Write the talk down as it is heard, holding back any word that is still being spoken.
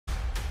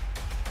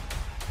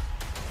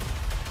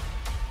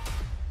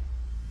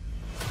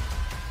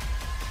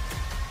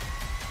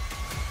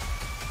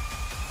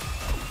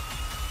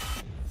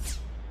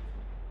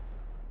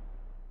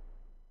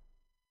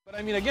But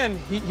I mean, again,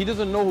 he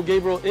doesn't know who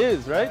Gabriel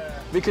is, right?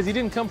 Because he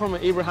didn't come from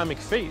an Abrahamic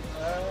faith.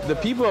 The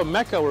people of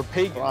Mecca were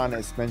pagan. The Quran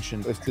is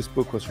mentioned, if this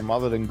book was from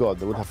other than God,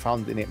 they would have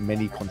found in it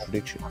many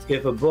contradictions.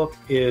 If a book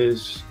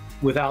is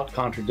without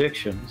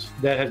contradictions,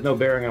 that has no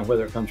bearing on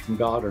whether it comes from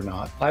God or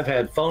not. I've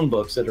had phone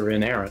books that are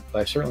inerrant,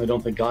 but I certainly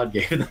don't think God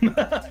gave them.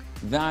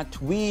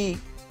 That we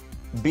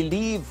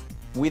believe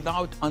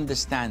without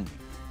understanding.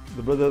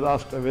 The brother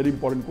asked a very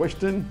important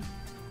question,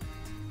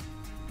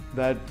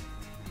 that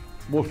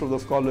most of the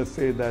scholars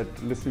say that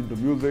listening to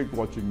music,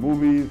 watching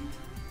movies,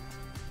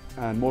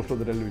 and most of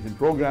the television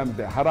programs,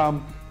 they're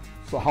haram.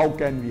 So how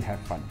can we have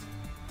fun?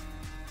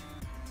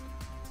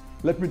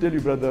 Let me tell you,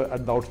 brother,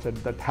 at the outset,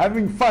 that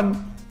having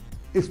fun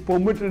is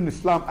permitted in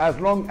Islam as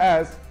long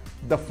as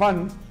the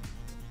fun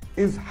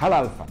is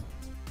halal fun.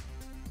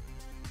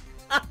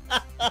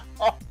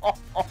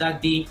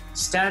 That the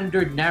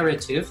standard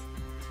narrative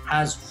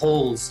has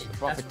holes in it. The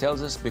Prophet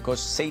tells us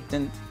because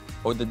Satan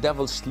or the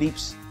devil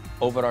sleeps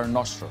over our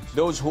nostrils.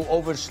 Those who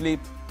oversleep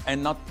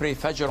and not pray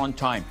Fajr on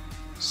time,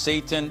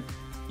 Satan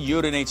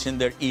urinates in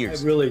their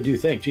ears. I really do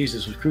think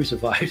Jesus was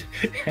crucified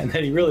and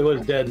that he really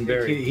was dead and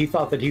buried. He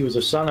thought that he was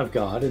a son of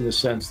God in the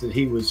sense that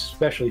he was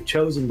specially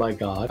chosen by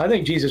God. I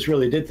think Jesus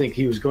really did think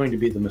he was going to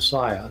be the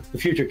Messiah, the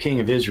future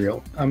king of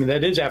Israel. I mean,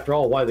 that is, after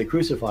all, why they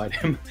crucified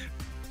him.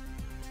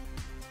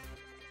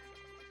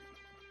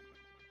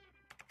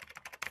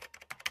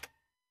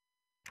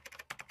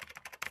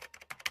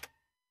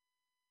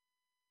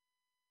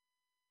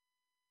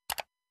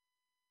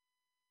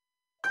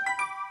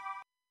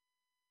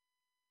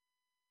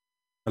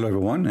 Hello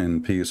everyone,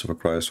 and peace of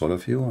Christ all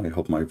of you. I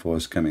hope my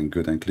voice is coming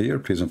good and clear.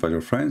 Please invite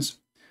your friends.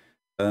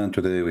 And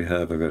today we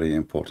have a very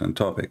important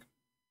topic.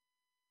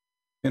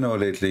 You know,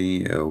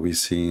 lately we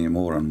see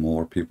more and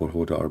more people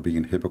who are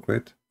being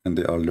hypocrite, and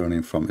they are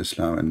learning from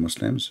Islam and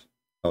Muslims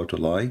how to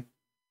lie.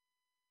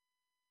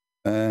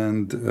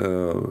 And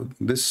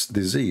this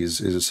disease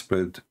is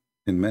spread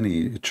in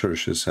many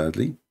churches,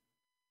 sadly.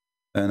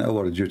 And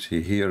our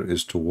duty here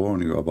is to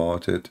warn you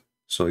about it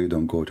so you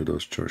don't go to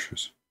those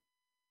churches.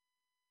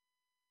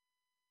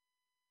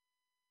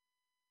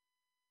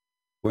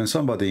 When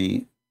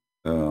somebody,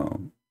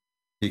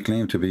 he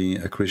claimed to be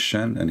a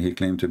Christian and he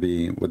claimed to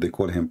be what they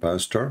call him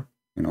pastor,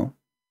 you know,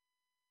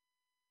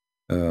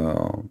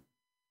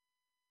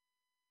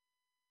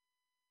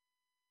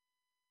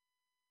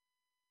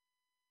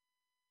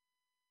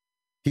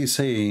 he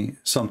say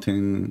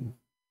something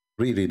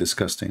really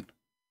disgusting,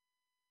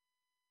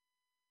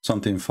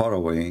 something far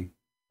away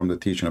from the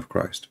teaching of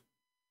Christ.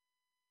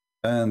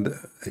 And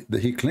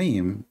he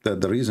claimed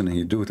that the reason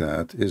he do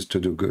that is to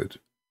do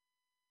good.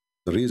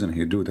 The reason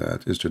he do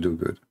that is to do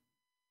good.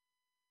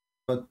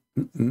 But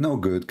no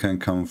good can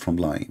come from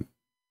lying,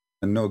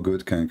 and no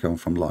good can come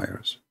from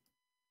liars.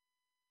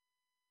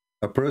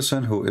 A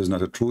person who is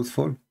not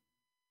truthful,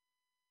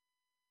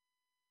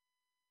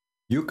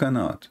 you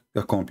cannot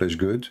accomplish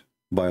good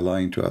by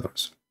lying to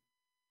others.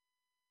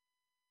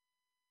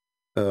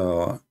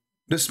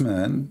 This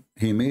man,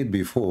 he made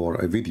before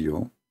a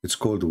video. It's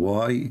called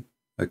Why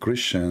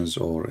Christians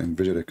or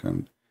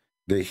Evangelical,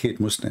 they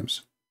hate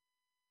Muslims.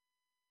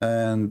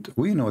 And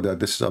we know that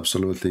this is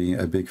absolutely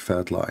a big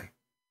fat lie.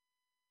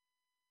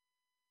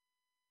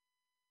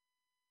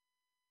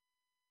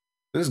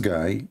 This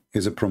guy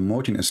is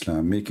promoting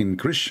Islam, making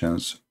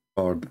Christians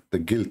are the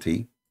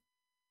guilty,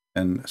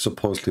 and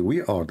supposedly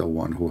we are the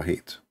one who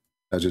hate,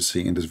 as you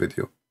see in this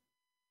video.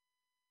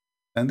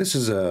 And this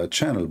is a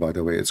channel, by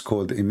the way. It's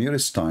called Amir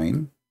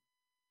Zaidain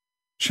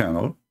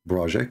channel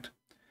project.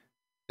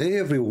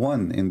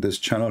 Everyone in this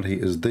channel, he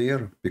is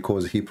there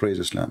because he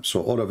praises Islam.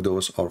 So all of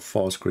those are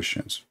false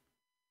Christians.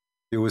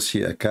 You will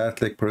see a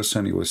Catholic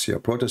person, you will see a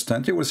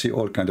Protestant, you will see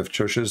all kinds of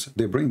churches.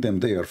 They bring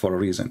them there for a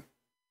reason.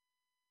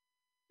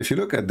 If you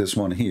look at this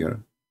one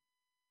here,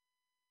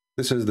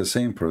 this is the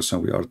same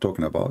person we are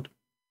talking about.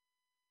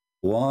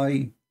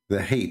 Why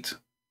the hate?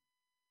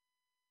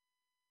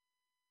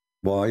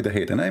 Why the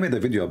hate? And I made a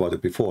video about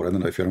it before. I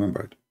don't know if you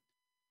remember it.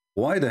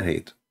 Why the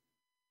hate?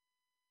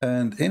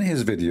 And in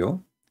his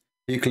video,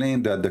 he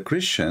claimed that the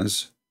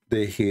Christians,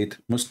 they hate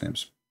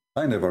Muslims.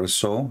 I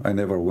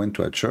never went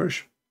to a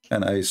church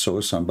and I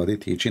saw somebody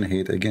teaching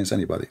hate against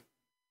anybody.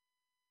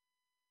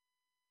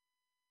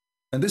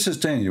 And this is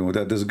telling you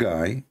that this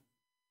guy,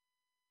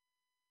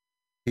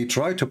 he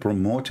tried to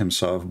promote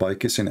himself by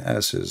kissing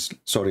asses.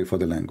 Sorry for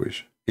the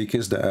language. He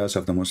kissed the ass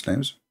of the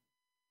Muslims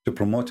to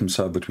promote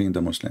himself between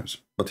the Muslims.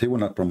 But he will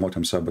not promote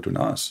himself between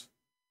us.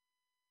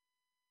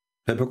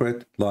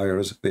 Hypocrite,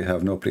 liars, they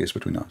have no place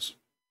between us.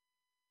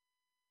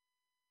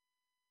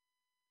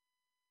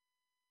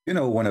 You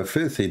know, when a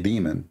filthy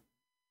demon,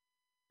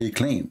 he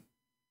claimed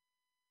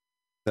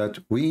that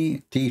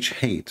we teach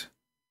hate,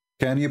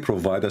 can you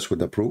provide us with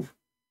the proof?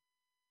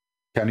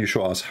 Can you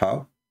show us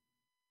how?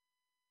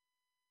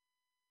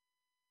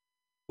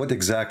 What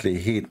exactly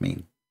hate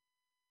mean?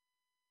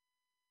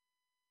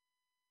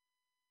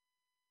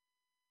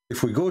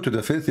 If we go to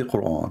the filthy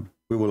Quran,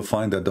 we will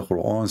find that the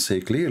Quran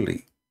say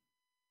clearly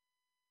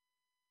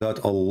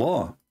that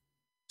Allah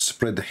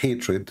spread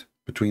hatred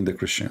between the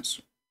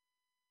Christians.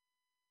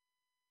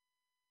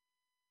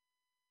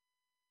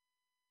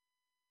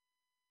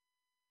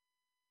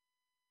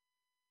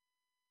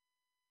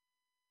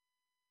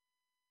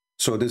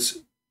 So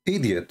this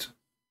idiot,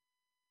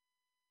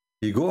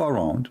 he go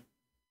around,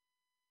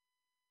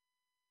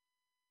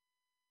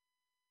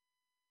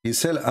 he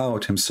sell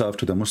out himself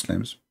to the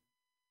Muslims,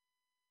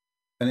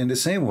 and in the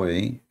same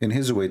way, in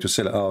his way to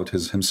sell out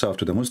himself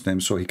to the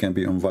Muslims so he can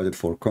be invited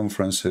for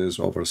conferences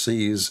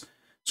overseas,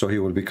 so he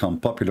will become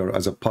popular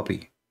as a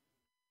puppy.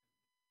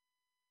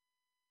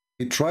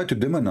 He tried to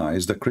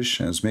demonize the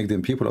Christians, make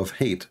them people of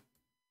hate,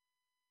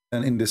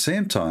 and in the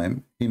same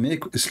time, he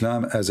make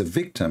Islam as a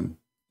victim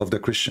of the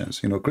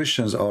Christians. You know,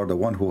 Christians are the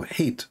one who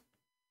hate,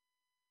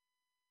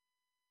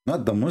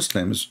 not the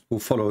Muslims who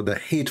follow the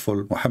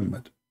hateful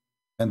Muhammad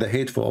and the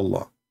hateful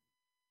Allah.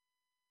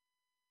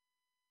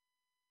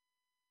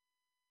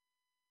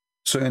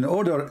 So in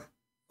order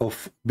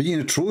of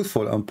being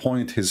truthful and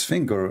point his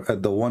finger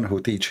at the one who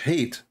teach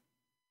hate,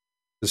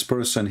 this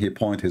person, he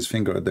point his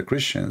finger at the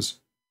Christians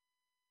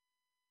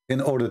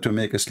in order to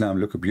make Islam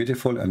look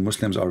beautiful and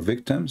Muslims are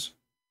victims.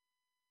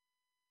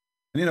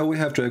 And, you know, we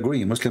have to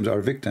agree, Muslims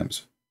are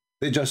victims.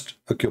 They just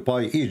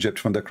occupy Egypt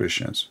from the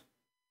Christians,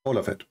 all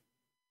of it.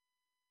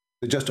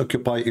 They just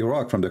occupy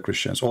Iraq from the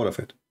Christians, all of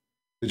it.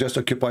 They just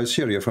occupy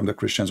Syria from the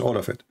Christians, all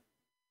of it.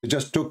 They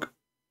just took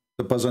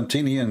the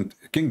Byzantine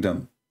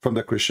kingdom from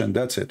the Christian,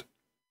 that's it.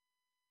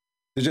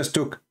 They just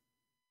took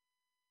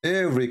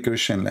every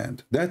Christian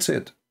land, that's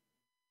it.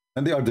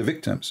 And they are the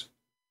victims.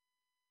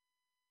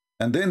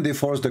 And then they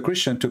force the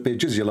Christian to pay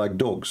jizya like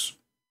dogs.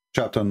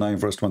 Chapter 9,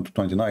 verse 1 to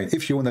 29.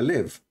 If you want to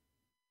live.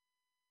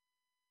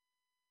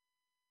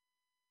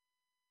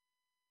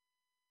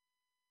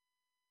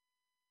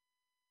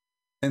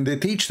 And they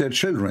teach their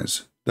children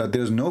that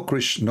there's no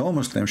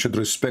Muslim should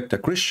respect a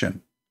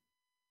Christian.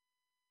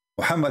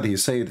 Muhammad, he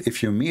said,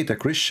 if you meet a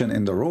Christian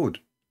in the road,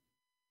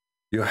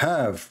 you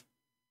have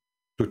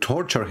to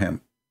torture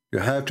him. You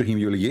have to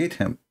humiliate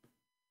him.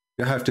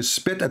 You have to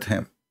spit at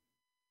him.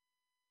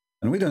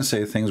 And we don't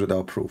say things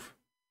without proof.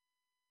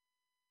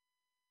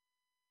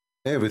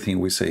 Everything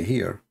we say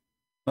here,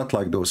 not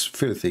like those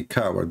filthy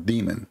coward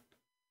demons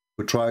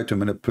who try to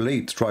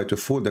manipulate, try to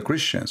fool the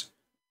Christians.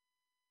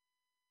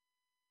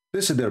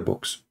 This is their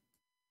books.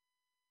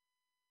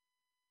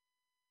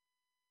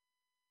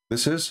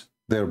 This is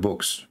their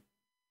books,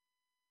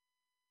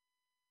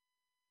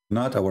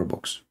 not our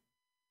books.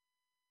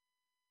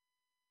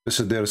 This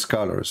is their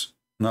scholars,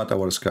 not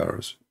our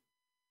scholars.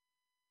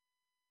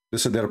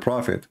 This is their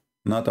prophet,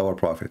 not our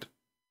prophet.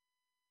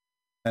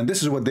 And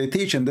this is what they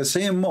teach in the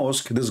same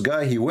mosque this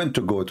guy he went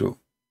to go to.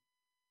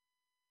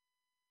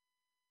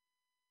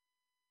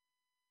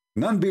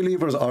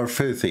 Non-believers are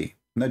filthy,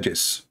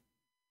 najis.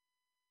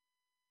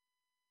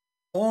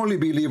 Only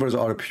believers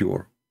are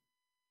pure.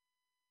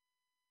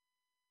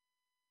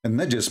 And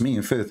najis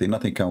mean filthy.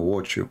 Nothing can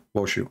wash you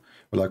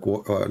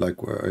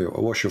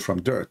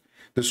from dirt.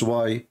 This is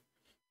why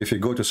if you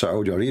go to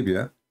Saudi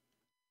Arabia,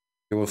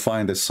 you will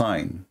find a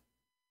sign.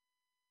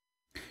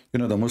 You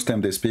know, the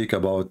Muslim, they speak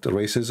about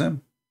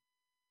racism.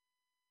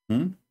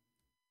 And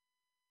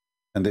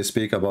they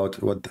speak about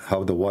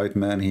how the white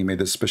man, he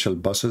made a special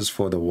buses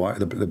for the white,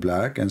 the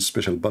black, and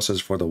special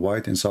buses for the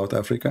white in South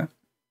Africa.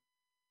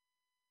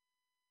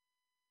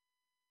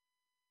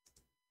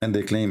 And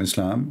they claim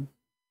Islam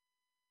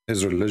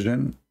is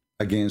religion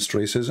against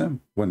racism,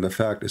 when the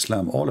fact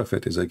Islam, all of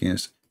it is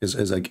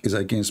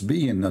against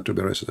being not to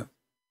be racism.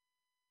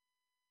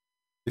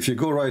 If you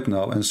go right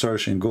now and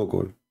search in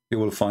Google, you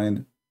will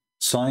find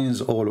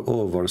signs all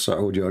over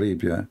Saudi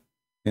Arabia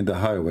in the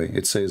highway.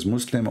 It says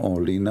Muslim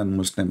only,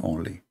 non-Muslim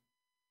only.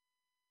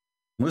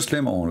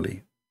 Muslim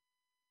only.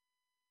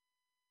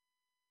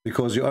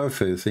 Because you are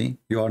filthy,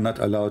 you are not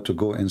allowed to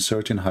go in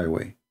certain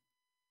highway.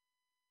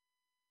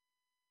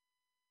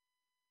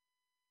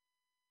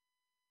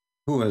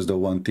 Who is the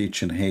one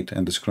teaching hate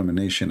and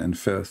discrimination and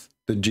filth?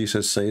 Did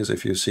Jesus say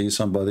if you see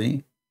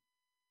somebody,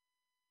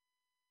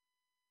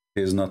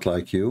 he is not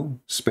like you,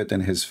 spit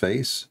in his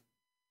face,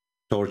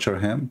 torture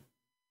him,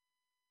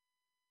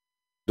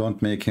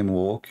 don't make him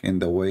walk in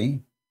the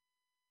way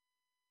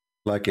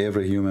like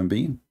every human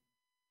being?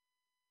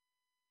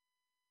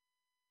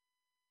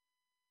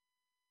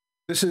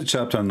 This is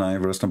chapter 9,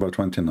 verse number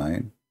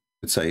 29.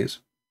 It says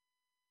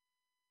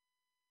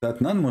that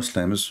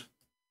non-Muslims,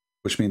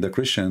 which mean the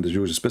Christian and the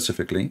Jews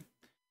specifically,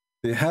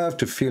 they have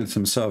to feel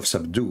themselves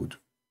subdued.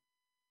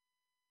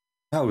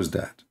 How is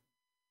that?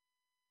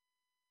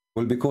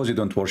 Well, because you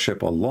don't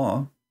worship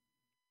Allah,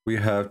 we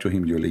have to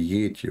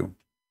humiliate you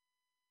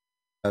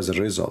as a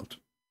result.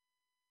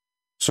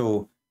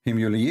 So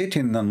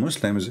humiliating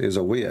non-Muslims is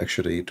a way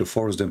actually to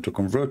force them to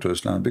convert to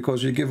Islam,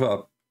 because you give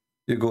up,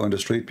 you go on the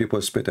street,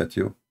 people spit at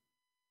you.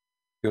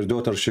 Your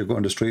daughter, she go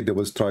on the street, they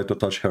will try to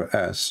touch her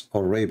ass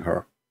or rape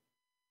her.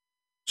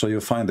 So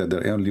you find that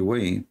the only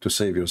way to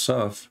save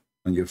yourself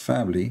and your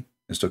family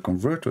is to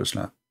convert to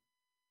Islam.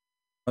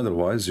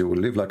 Otherwise, you will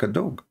live like a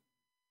dog.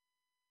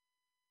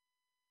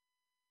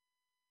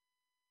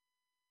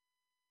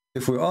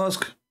 If we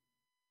ask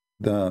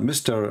the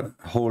Mr.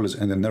 Holes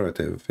in the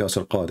narrative,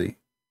 Yasser Qadhi,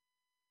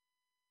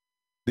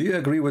 do you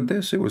agree with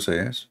this? He will say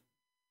yes.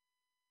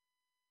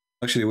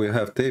 Actually, we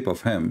have tape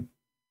of him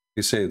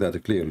He said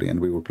that clearly, and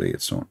we will play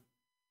it soon.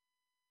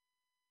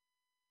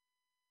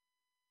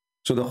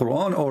 So the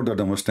Quran ordered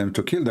the Muslim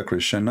to kill the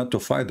Christian, not to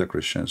fight the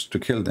Christians, to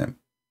kill them,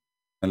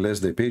 unless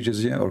they pay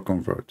jizya or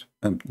convert.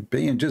 And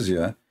paying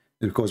jizya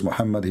is because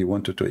Muhammad, he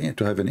wanted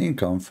to have an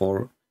income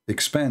for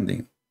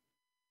expanding.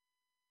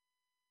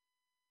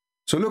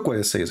 So look what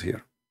it says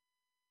here.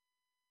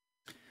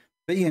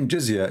 Paying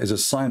jizya is a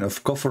sign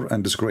of kufr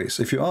and disgrace.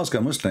 If you ask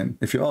a Muslim,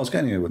 if you ask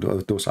any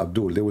of those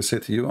Abdul, they will say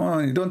to you,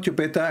 oh, don't you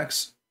pay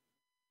tax?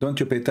 Don't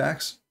you pay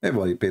tax?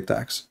 Everybody pay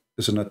tax.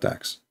 This is not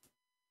tax.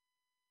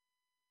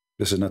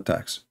 This is not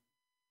tax.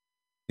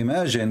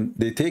 Imagine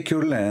they take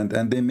your land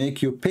and they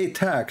make you pay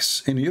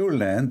tax in your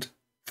land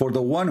for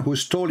the one who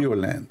stole your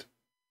land.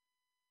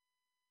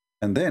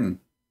 And then,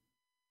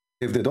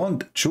 if they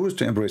don't choose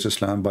to embrace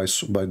Islam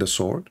by the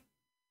sword,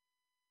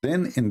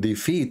 then in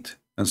defeat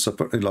and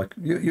support, like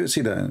you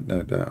see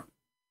the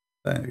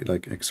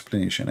like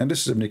explanation, and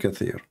this is Ibn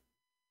Kathir.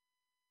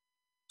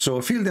 So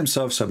feel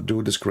themselves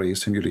subdued,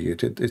 disgraced,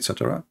 humiliated,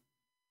 etc.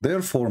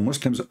 Therefore,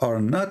 Muslims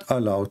are not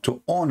allowed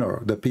to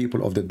honor the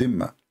people of the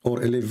Dhimma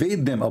or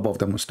elevate them above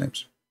the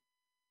Muslims.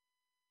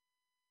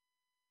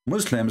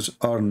 Muslims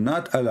are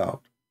not allowed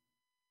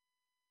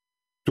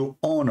to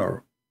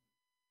honor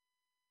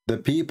the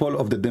people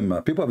of the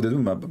Dhimma. People of the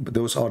Dhimma,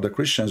 those are the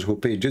Christians who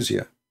pay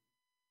jizya.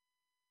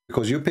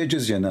 Because you pay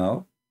jizya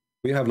now,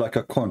 we have like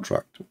a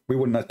contract. We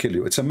will not kill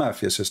you. It's a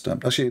mafia system.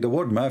 Actually, the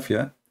word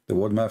mafia,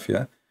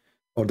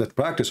 or the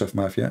practice of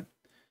mafia,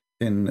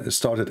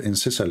 started in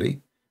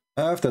Sicily.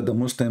 After the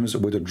Muslims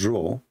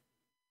withdrew,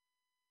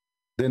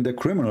 then the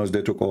criminals,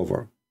 they took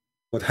over.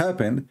 What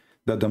happened,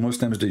 that the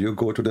Muslims, you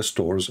go to the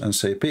stores and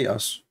say, pay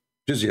us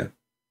jizya.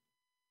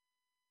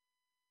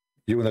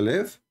 You want to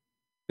live?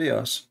 Pay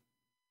us.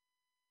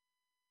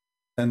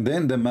 And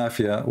then the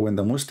mafia, when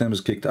the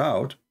Muslims kicked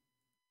out,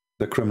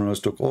 the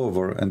criminals took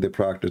over and they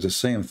practiced the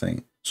same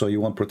thing. So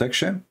you want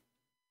protection?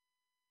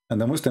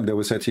 And the Muslim, they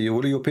will say to you,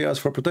 will you pay us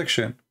for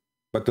protection?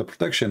 But the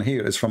protection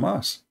here is from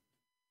us.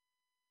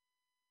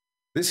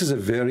 This is a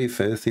very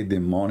filthy,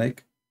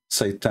 demonic,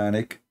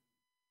 satanic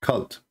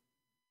cult.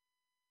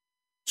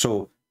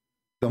 So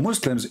the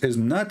Muslims is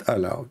not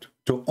allowed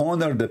to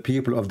honor the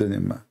people of the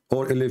Dhimma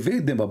or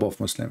elevate them above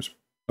Muslims.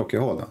 Okay,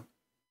 hold on.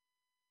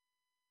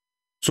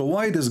 So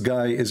why this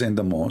guy is in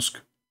the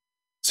mosque,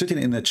 sitting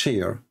in a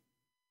chair,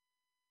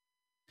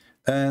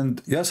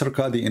 and Yasser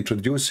Qadhi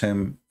introduced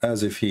him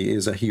as if he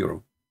is a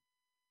hero?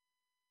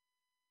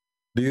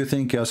 Do you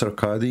think Yasser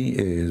Qadhi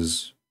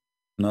is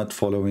not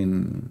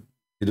following?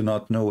 You do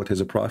not know what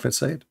his prophet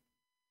said?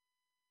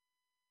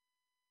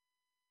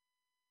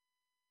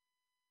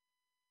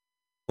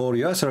 Or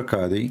Yasser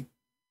Qadhi,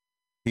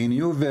 he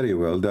knew very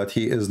well that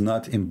he is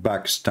not in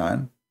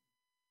Pakistan.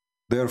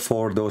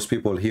 Therefore, those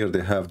people here,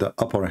 they have the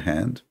upper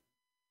hand.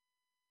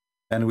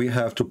 And we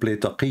have to play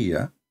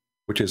taqiyya,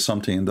 which is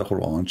something in the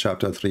Quran,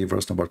 chapter 3,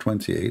 verse number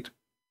 28.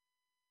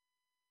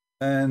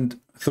 And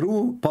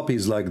through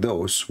puppies like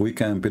those, we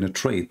can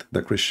penetrate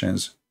the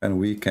Christians and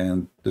we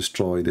can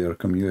destroy their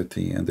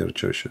community and their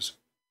churches.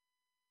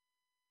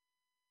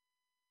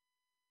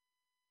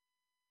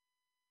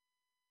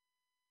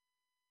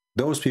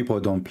 Those people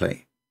don't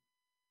play.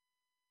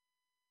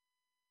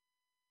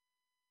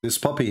 This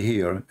puppy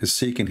here is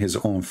seeking his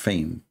own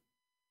fame.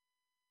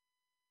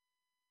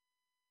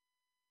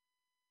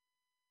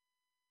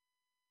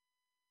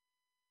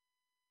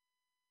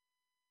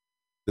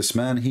 This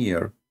man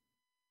here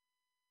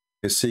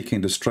is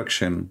seeking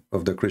destruction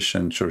of the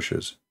Christian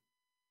churches.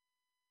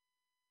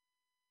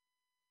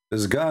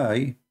 This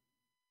guy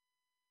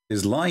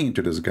is lying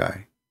to this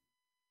guy.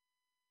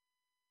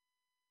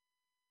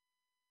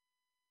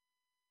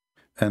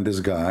 And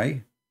this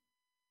guy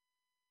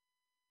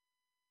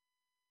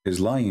is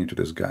lying to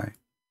this guy.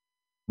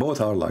 Both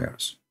are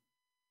liars.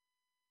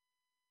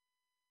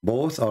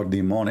 Both are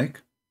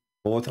demonic.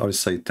 Both are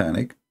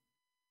satanic.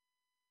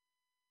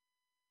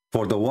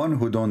 For the one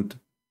who don't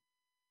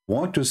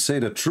want to say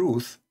the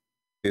truth,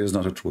 he is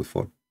not a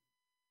truthful.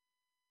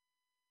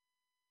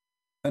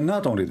 And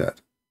not only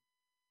that,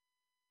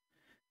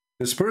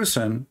 this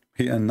person,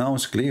 he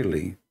announced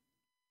clearly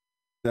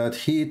that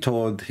he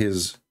told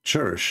his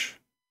church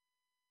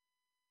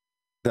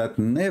that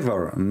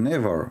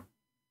never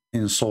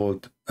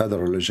insult other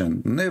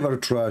religion, never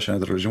trash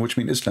another religion, which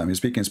means Islam. He's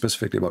speaking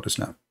specifically about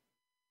Islam.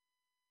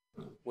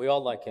 We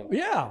all like him.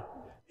 Yeah.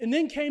 And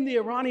then came the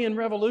Iranian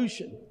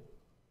Revolution.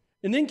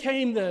 And then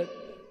came the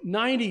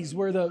 90s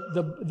where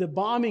the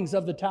bombings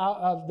of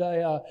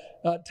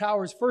the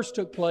towers first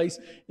took place.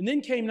 And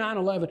then came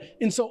 9/11.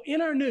 And so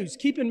in our news,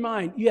 keep in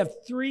mind, you have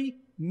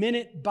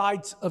 3-minute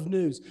bites of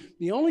news.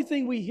 The only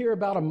thing we hear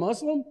about a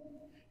Muslim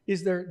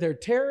is they're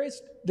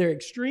terrorists, they're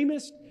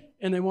extremists,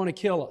 and they want to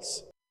kill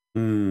us.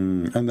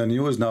 And the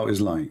news now is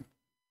lying.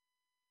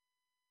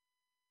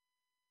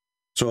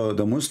 So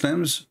the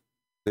Muslims,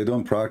 they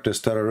don't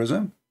practice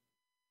terrorism,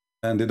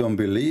 and they don't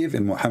believe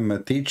in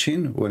Muhammad's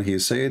teaching when he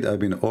said, I've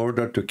been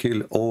ordered to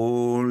kill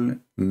all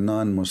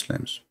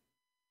non-Muslims.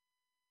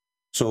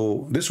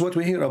 So this is what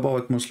we hear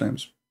about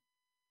Muslims.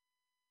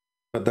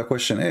 But the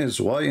question is,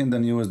 why in the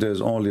news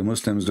there's only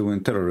Muslims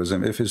doing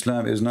terrorism if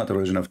Islam is not a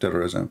religion of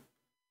terrorism?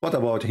 What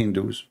about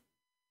Hindus?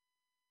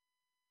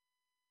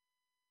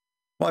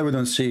 Why we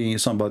don't see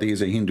somebody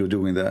is a Hindu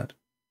doing that?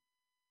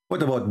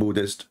 What about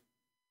Buddhists?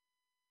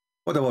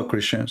 What about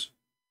Christians?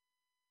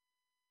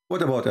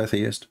 What about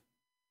atheists?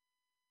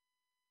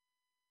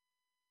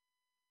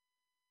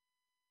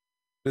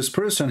 This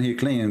person, he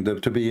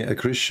claimed to be a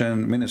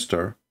Christian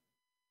minister.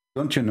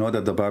 Don't you know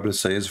that the Bible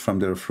says, from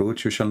their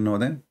fruit you shall know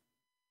them?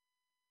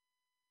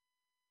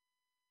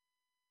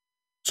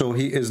 So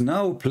he is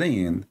now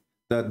playing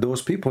that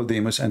those people, they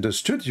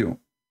misunderstood you.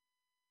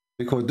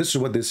 Because this is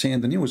what they say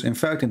in the news. In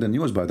fact, in the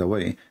news, by the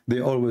way, they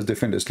always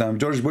defend Islam.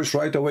 George Bush,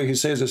 right away, he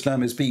says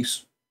Islam is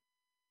peace.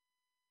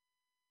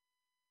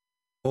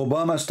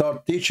 Obama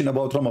started teaching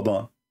about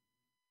Ramadan.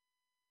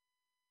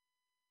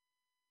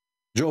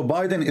 Joe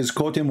Biden is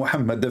quoting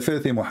Muhammad, the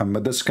filthy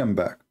Muhammad, the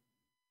scumbag.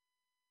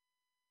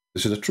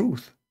 This is the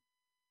truth.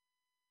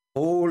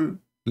 All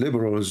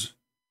liberals,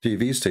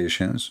 TV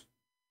stations,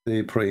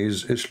 they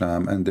praise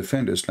Islam and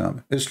defend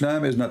Islam.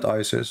 Islam is not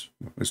ISIS.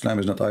 Islam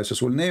is not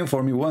ISIS. Well, name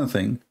for me one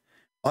thing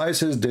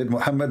ISIS did,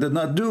 Muhammad did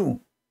not do.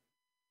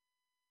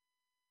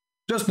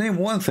 Just name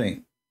one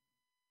thing.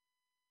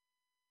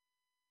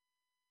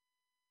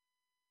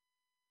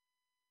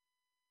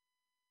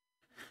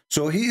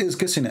 So he is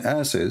kissing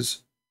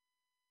asses,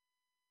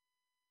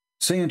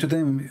 saying to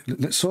them,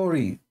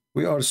 sorry,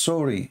 we are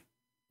sorry.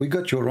 We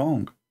got you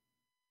wrong.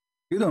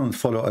 You don't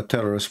follow a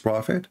terrorist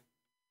prophet.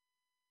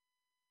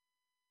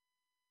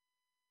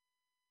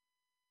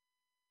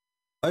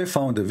 I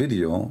found a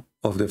video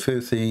of the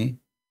filthy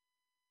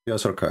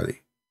Yasser Qadhi.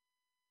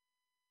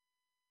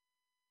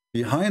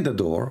 Behind the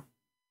door,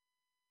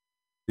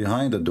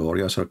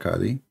 Yasser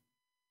Qadhi,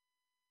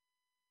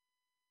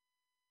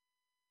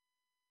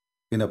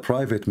 in a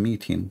private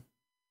meeting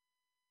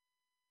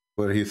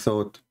where he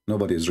thought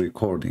nobody is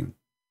recording,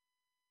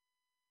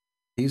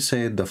 he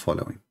said the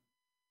following.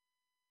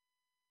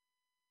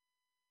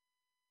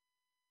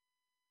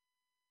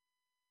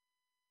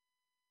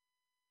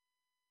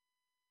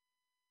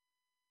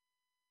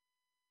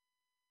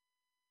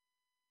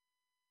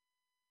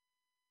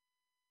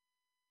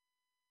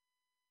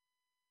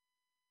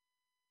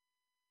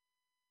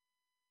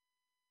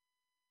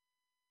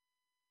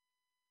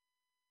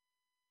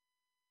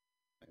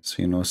 I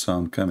see no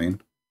sound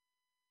coming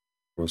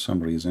for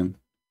some reason.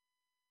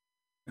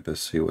 Let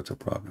us see what's the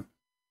problem.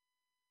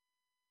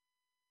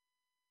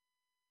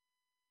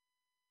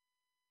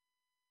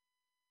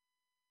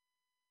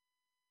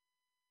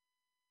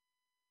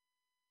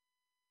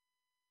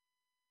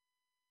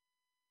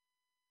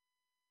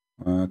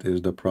 What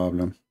is the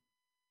problem?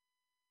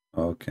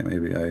 Okay,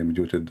 maybe I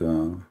muted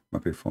the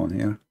microphone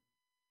here.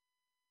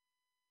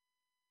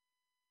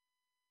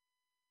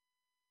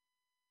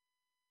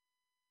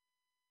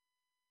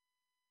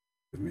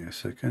 Give me a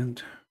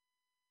second.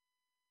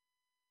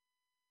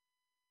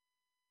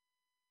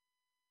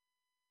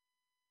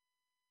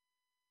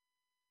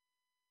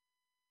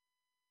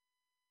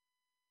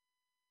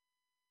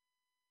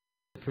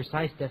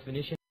 Precise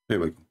definition. Here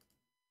we go.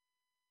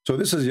 So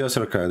this is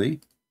Yasser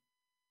Qadhi.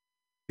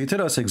 He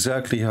tells us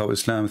exactly how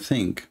Islam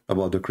think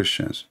about the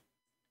Christians.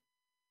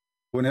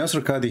 When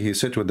Yasser Qadhi, he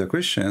sit with the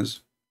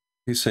Christians,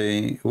 he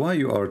say, why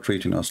you are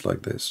treating us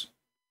like this?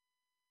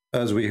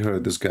 As we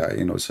heard this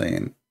guy,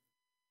 saying,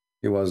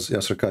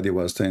 Yasser Qadhi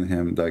was telling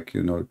him, like,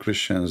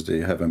 Christians, they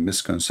have a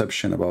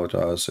misconception about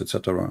us,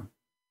 etc.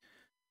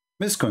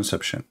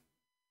 Misconception.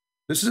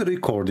 This is a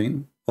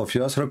recording of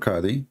Yasser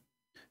Qadhi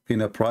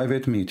in a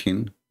private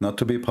meeting, not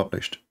to be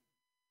published.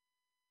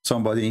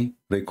 Somebody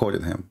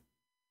recorded him.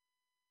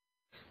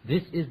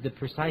 This is the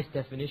precise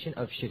definition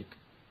of shirk,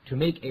 to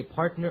make a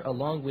partner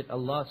along with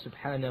Allah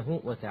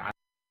subhanahu wa ta'ala.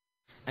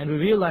 And we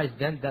realize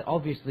then that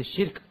obviously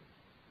shirk,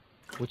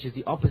 which is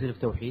the opposite of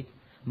tawheed,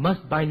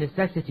 must by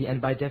necessity and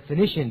by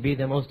definition be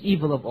the most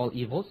evil of all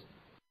evils.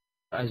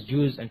 As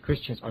Jews and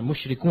Christians are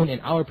mushrikun in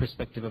our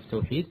perspective of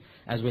tawheed,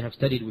 as we have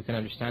studied, we can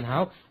understand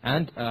how,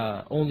 and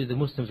only the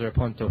Muslims are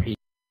upon tawheed.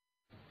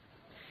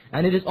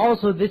 And it is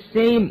also the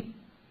same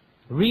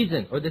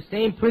reason or the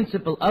same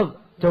principle of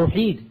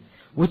tawheed,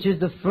 which is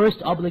the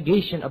first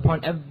obligation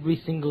upon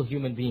every single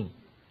human being.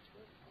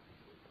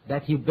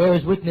 That he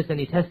bears witness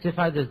and he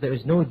testifies that there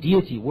is no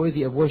deity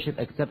worthy of worship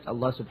except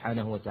Allah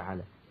subhanahu wa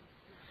ta'ala.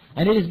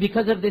 And it is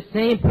because of the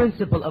same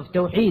principle of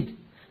tawheed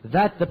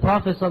that the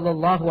Prophet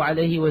sallallahu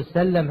alaihi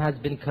wasallam has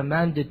been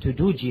commanded to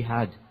do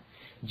jihad.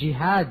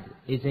 Jihad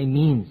is a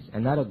means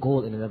and not a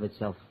goal in and of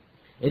itself.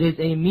 It is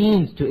a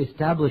means to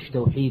establish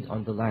tawheed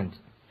on the land.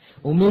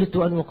 أُمِرْتُ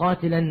أَنْ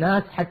أُقَاتِلَ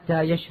النَّاسِ حَتَّى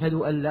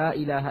يَشْهَدُوا أَنْ لَا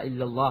إِلَهَ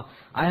إِلَّا اللَّهِ.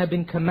 I have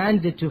been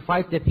commanded to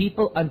fight the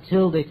people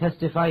until they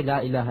testify La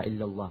ilaha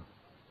illallah.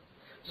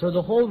 So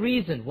the whole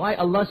reason why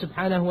Allah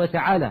subhanahu wa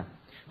ta'ala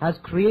has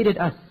created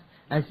us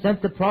and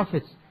sent the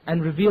prophets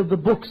and revealed the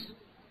books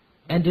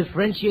and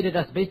differentiated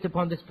us based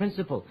upon this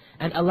principle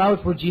and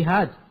allowed for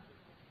jihad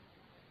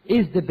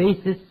is the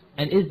basis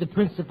and is the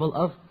principle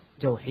of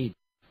tawheed.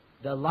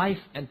 The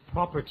life and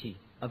property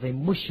of a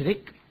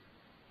mushrik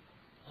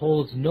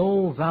holds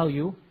no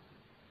value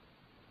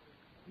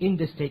in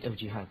the state of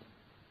jihad.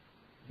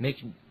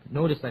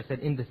 Notice I said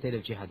in the state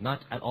of jihad, not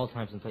at all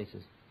times and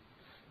places.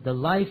 The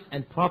life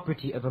and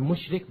property of a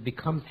mushrik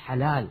becomes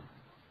halal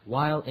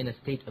while in a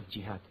state of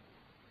jihad.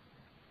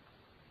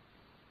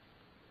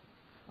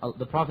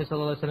 The Prophet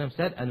ﷺ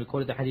said, and we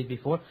quoted the hadith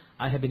before,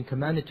 I have been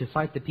commanded to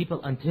fight the people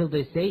until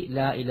they say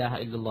La ilaha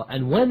illallah.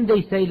 And when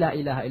they say La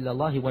ilaha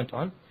illallah, he went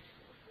on,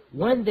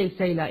 when they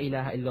say La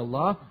ilaha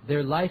illallah,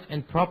 their life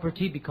and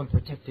property become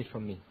protected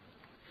from me.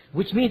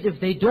 Which means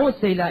if they don't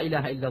say La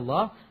ilaha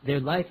illallah,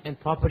 their life and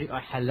property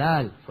are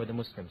halal for the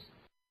Muslims.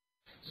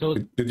 So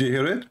did you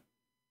hear it?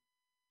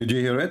 Did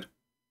you hear it?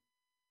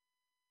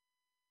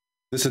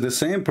 This is the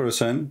same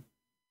person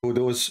who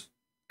those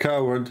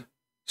coward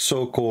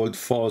so-called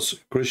false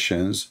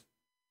Christians,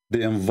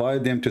 they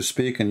invite them to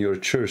speak in your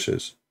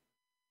churches.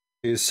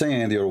 He is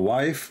saying your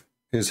wife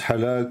is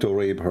halal to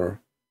rape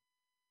her.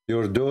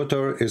 Your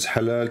daughter is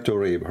halal to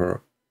rape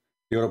her.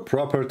 Your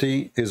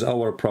property is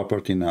our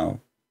property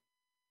now.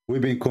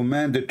 We've been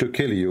commanded to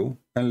kill you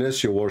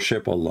unless you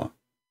worship Allah.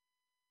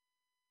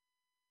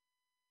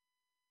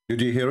 Did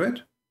you hear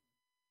it?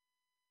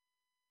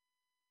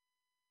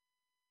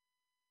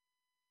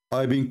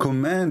 I've been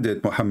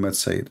commanded, Muhammad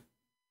said,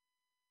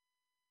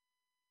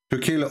 to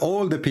kill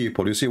all the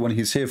people. You see, when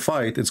he say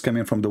fight, it's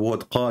coming from the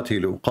word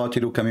qatilu.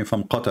 Qatilu coming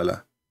from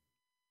qatala.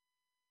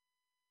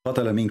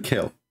 Qatala means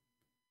kill.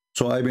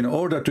 So I've been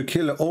ordered to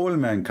kill all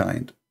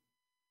mankind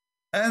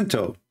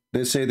until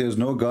they say there's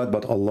no God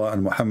but Allah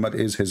and Muhammad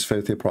is his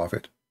filthy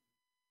prophet.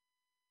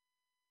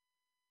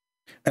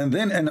 And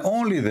then and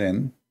only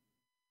then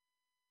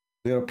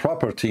their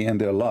property and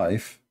their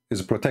life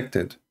is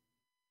protected.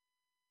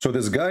 So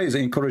this guy is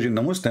encouraging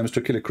the Muslims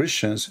to kill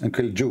Christians and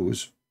kill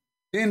Jews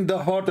in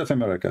the heart of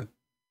America.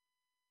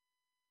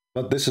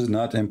 But this is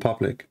not in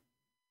public.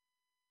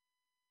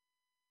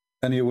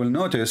 And you will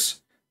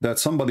notice that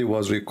somebody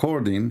was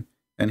recording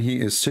and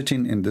he is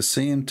sitting in the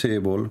same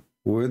table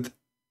with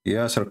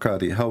Yasser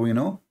Qadhi. How we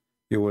know?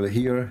 You will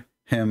hear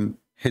him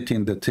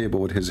hitting the table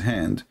with his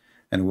hand.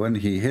 And when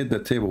he hit the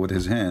table with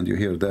his hand, you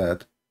hear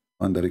that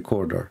on the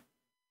recorder.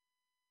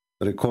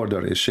 The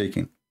recorder is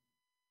shaking.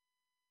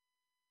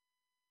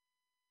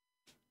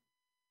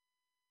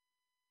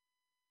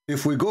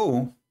 If we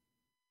go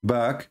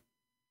back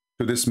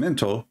to this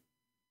mental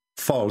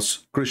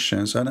false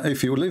Christians, and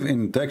if you live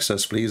in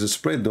Texas, please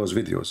spread those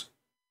videos.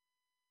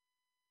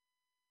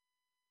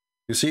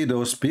 You see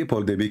those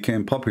people, they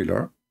became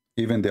popular,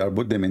 even they are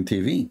put them in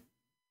TV.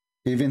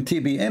 Even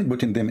TBN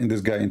putting them in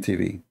this guy in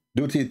TV.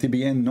 Do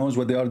TBN knows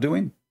what they are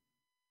doing?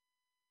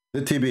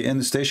 The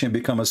TBN station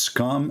become a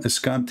scam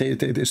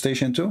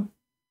station too?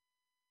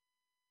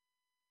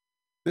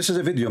 This is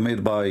a video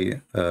made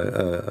by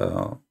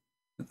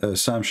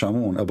Sam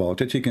Shamoun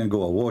about it. You can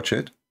go and watch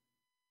it,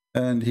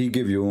 and he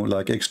give you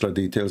like extra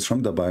details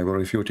from the Bible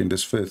refuting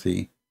this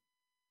filthy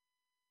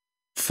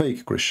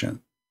fake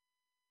Christian.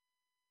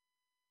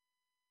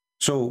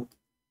 So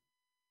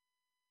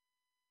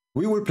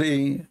we will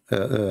play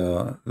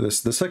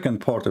the second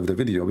part of the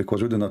video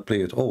because we did not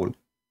play it all,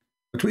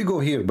 but we go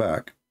here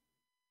back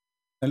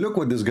and look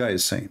what this guy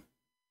is saying.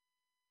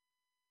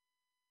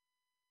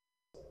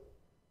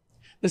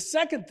 The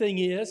second thing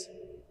is,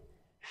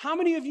 how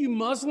many of you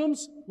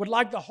Muslims would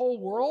like the whole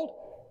world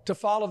to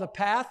follow the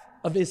path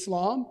of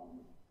Islam?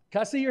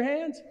 Can I see your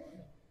hands?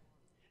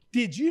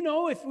 Did you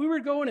know if we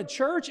were going to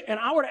church and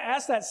I were to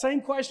ask that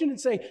same question and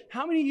say,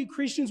 how many of you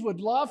Christians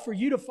would love for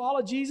you to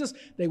follow Jesus?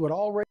 They would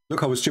already...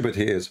 Look how stupid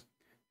he is.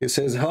 He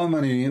says, how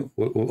many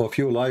of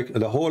you like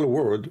the whole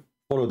world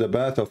follow the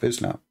path of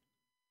Islam?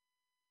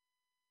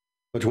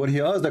 But when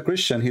he asked the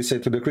Christian, he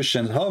said to the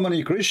Christians, how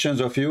many Christians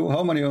of you,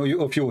 how many of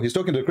you, he's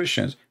talking to the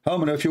Christians, how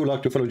many of you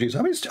like to follow Jesus?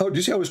 I mean, do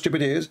you see how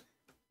stupid he is?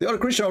 They are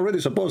Christian already,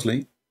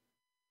 supposedly.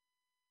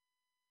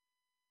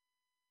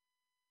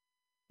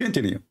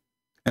 Continue.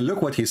 And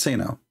look what he's saying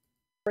now.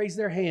 Raise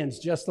their hands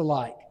just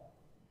alike.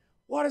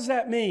 What does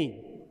that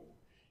mean?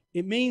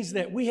 It means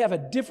that we have a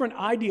different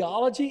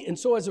ideology, and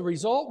so as a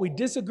result, we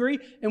disagree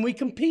and we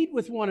compete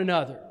with one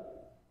another.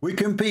 We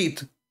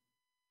compete.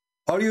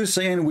 Are you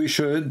saying we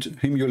should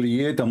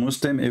humiliate a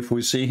Muslim if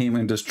we see him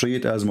in the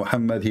street as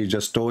Muhammad he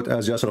just taught,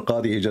 as Yasser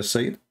Qadhi he just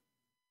said?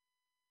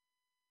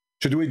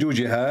 Should we do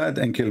jihad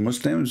and kill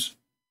Muslims?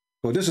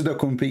 So this is the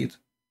compete.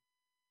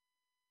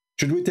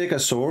 Should we take a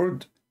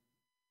sword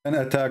and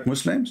attack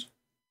Muslims?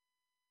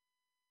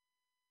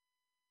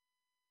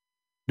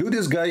 Do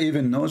this guy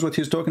even knows what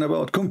he's talking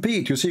about?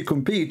 Compete. You see,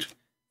 compete.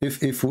 If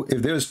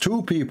there's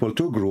two people,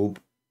 two group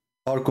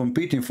are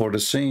competing for the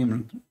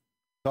same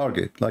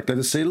target, like let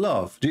us say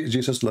love.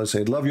 Jesus, let's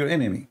say, love your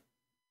enemy.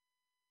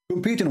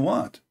 Compete in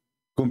what?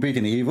 Compete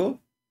in evil?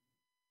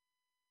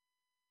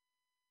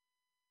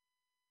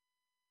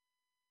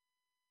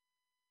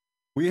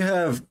 We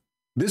have,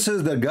 this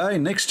is the guy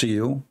next to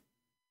you.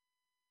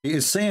 He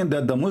is saying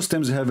that the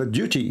Muslims have a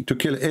duty to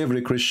kill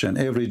every Christian,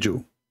 every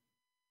Jew.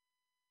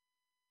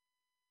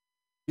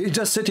 He's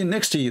just sitting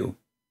next to you.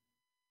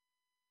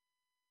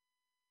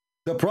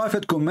 The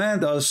Prophet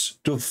command us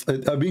to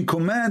have been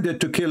commanded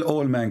to kill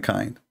all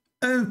mankind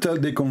until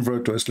they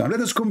convert to Islam.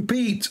 Let us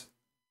compete.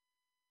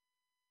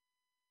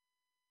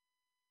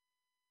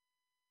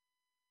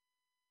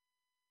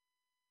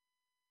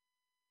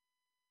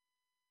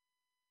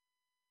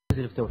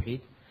 Of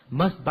Tawheed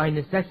must by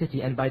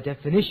necessity and by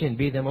definition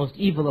be the most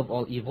evil of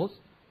all evils.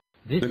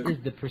 This is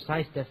the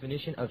precise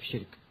definition of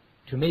shirk,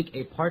 to make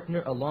a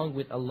partner along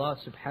with Allah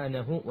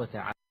subhanahu wa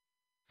ta'ala.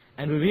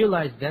 And we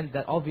realize then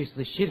that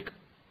obviously shirk,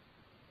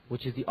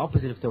 which is the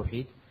opposite of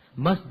Tawheed,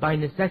 must by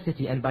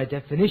necessity and by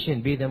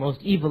definition be the most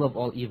evil of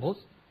all evils.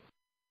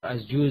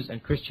 As Jews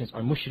and Christians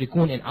are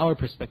mushrikun in our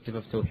perspective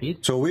of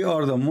Tawheed. So we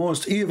are the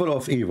most evil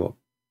of evil.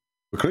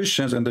 The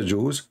Christians and the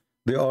Jews,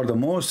 they are the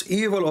most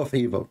evil of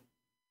evil.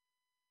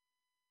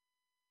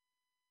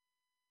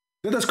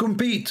 Let us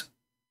compete.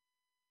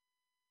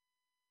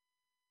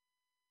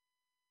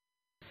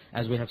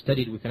 As we have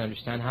studied, we can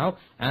understand how,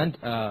 and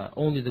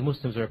only the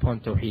Muslims are upon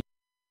Tawheed.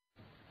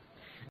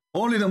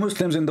 Only the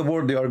Muslims in the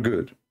world, they are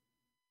good.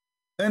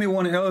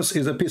 Anyone else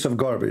is a piece of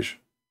garbage.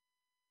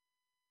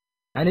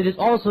 And it is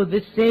also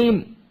the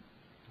same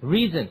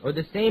reason or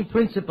the same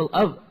principle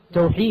of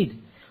Tawheed,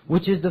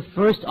 which is the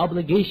first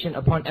obligation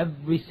upon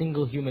every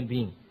single human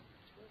being.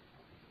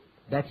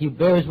 That he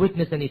bears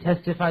witness and he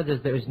testifies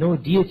that there is no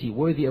deity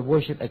worthy of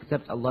worship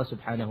except Allah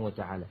subhanahu wa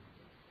ta'ala.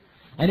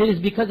 And it is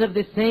because of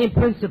the same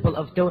principle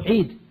of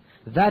Tawheed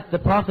that the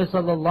Prophet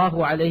sallallahu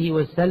alayhi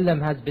wa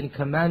sallam has been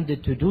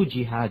commanded to do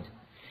jihad.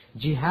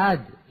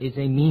 Jihad is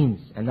a means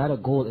and not a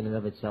goal in and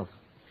of itself.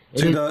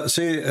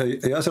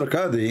 Yasser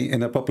Qadhi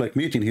in a public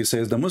meeting, he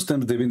says the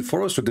Muslims, they've been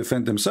forced to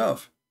defend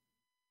themselves.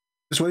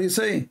 That's what he's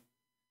saying.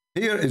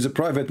 Here is a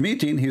private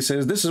meeting. He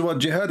says this is what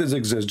jihad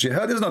exists.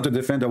 Jihad is not to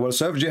defend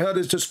ourselves. Jihad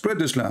is to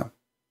spread Islam.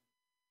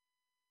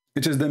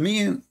 It is the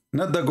mean,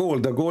 not the goal.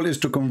 The goal is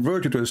to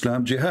convert you to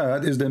Islam.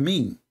 Jihad is the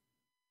mean.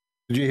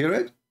 Did you hear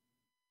it?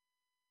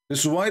 This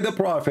is why the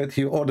Prophet,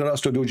 he ordered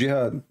us to do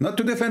jihad, not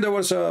to defend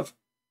ourselves,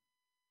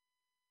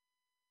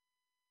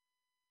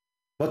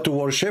 but to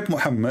worship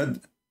Muhammad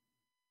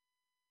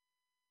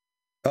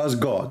as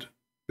God.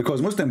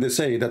 Because Muslims, they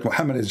say that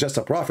Muhammad is just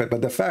a prophet,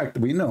 but the fact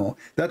we know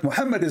that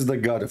Muhammad is the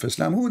God of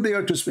Islam. Who they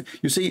are to speak?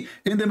 You see,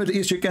 in the Middle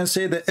East, you can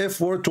say the F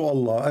word to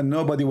Allah and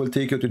nobody will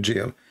take you to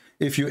jail.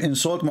 If you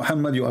insult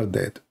Muhammad, you are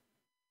dead.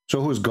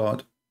 So who's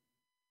God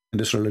in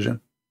this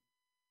religion?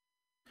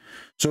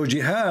 So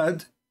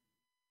jihad,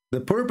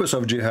 the purpose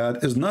of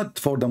jihad is not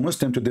for the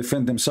Muslim to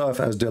defend themselves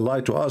as they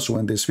lie to us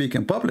when they speak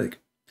in public.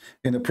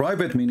 In a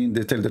private meaning,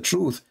 they tell the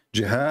truth.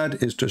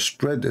 Jihad is to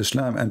spread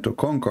Islam and to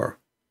conquer.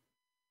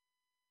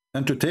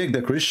 And to take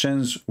the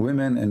Christians,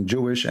 women, and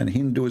Jewish, and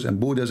Hindus, and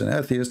Buddhists, and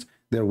atheists,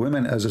 their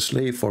women as a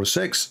slave for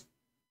sex.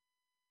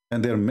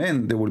 And their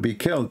men, they will be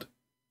killed.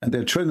 And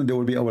their children, they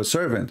will be our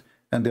servant.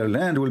 And their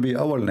land will be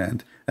our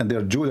land. And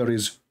their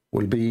jewelries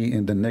will be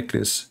in the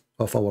necklace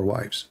of our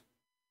wives.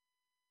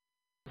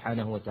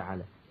 Subhanahu wa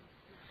ta'ala.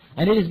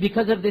 And it is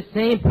because of the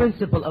same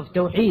principle of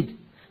Tawheed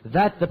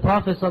that the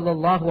Prophet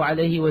sallallahu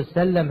alayhi wa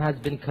sallam has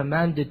been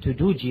commanded to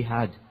do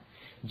jihad.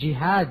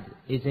 Jihad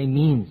is a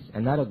means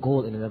and not a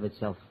goal in and of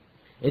itself.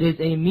 It is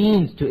a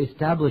means to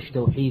establish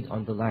Tawheed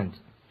on the land.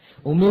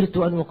 أُمِرْتُ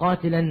أَنْ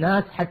أُقَاتِلَ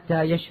النَّاسِ حَتَّى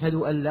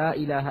يَشْهَدُوا أَنْ لَا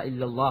إِلَهَ إِلَّا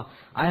اللَّهِ.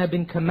 I have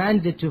been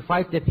commanded to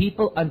fight the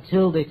people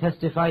until they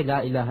testify La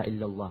ilaha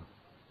illallah.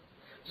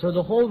 So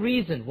the whole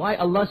reason why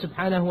Allah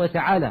subhanahu wa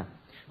ta'ala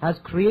has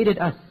created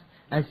us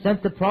and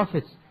sent the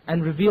prophets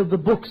and revealed the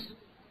books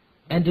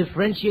and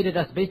differentiated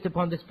us based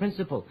upon this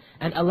principle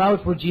and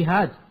allowed for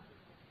jihad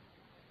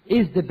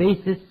is the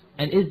basis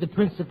and is the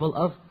principle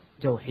of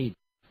Tawheed.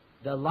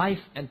 The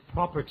life and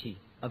property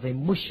of a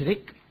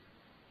mushrik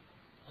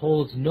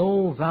holds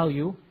no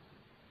value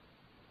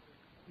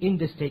in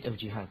the state of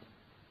jihad.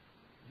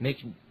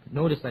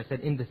 Notice I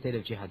said in the state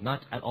of jihad,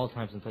 not at all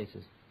times and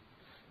places.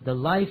 The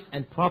life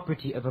and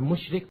property of a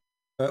mushrik.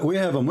 We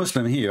have a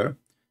Muslim here.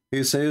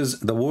 He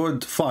says the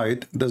word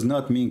fight does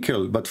not mean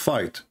kill, but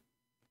fight.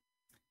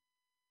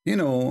 You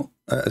know,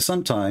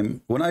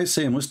 sometime when I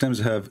say Muslims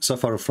have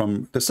suffered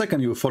from, the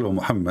second you follow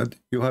Muhammad,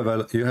 you have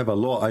a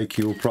low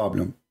IQ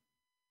problem.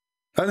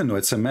 I don't know,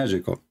 it's a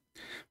magical.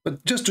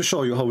 But just to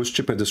show you how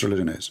stupid this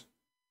religion is.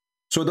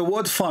 So the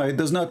word fight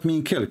does not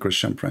mean kill,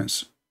 Christian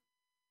Prince.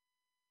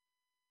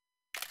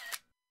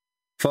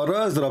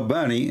 Faraz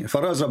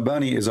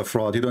Rabbani is a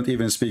fraud. He don't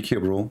even speak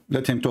Hebrew.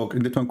 Let him talk.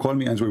 Let him call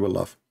me and we will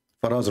laugh.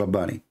 Faraz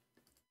Rabbani.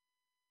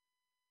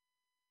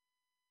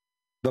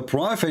 The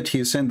Prophet,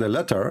 he sent a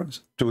letter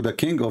to the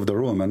king of the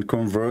Roman,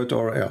 convert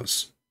or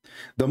else.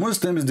 The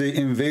Muslims, they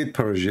invade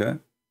Persia.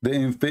 They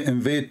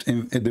wanted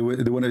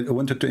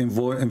to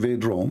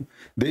invade Rome.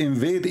 They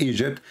invade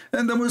Egypt.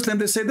 And the Muslims,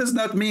 they say, does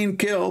not mean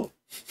kill.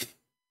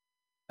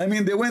 I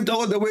mean, they went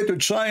all the way to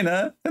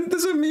China and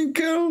doesn't mean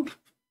kill.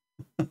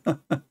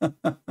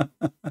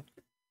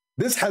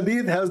 This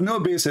hadith has no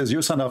basis.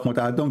 You son of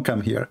Mut'ad, don't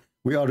come here.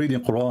 We are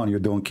reading Quran, you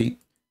donkey.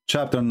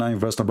 Chapter 9,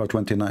 verse number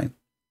 29.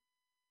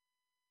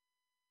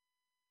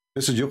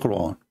 This is your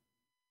Quran.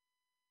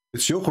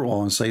 It's your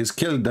Quran says,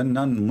 kill the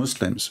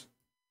non-Muslims.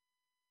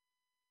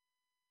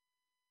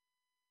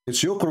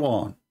 It's your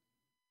Quran.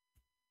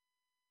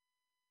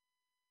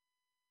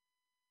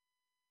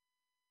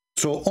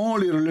 So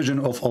only religion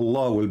of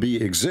Allah will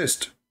be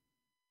exist.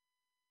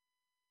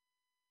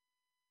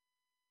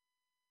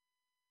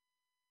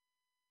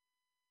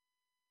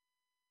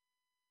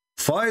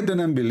 Fight the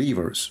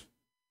unbelievers.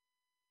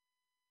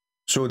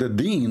 So the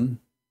deen,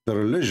 the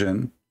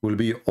religion, will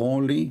be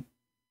only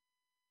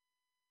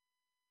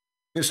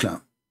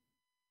Islam.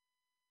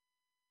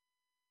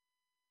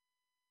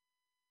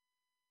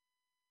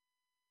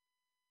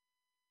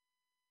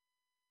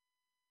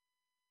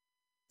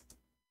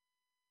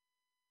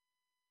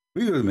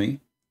 Be with me.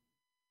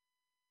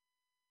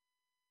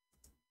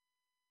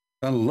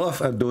 And laugh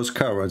at those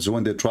cowards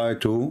when they try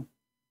to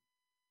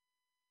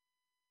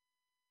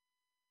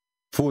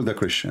fool the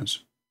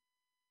Christians.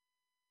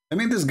 I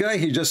mean, this guy,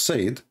 he just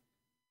said,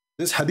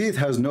 this hadith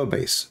has no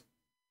base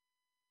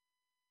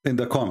in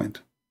the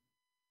comment.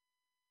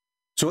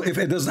 So if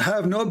it doesn't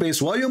have no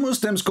base, why you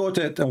Muslims quote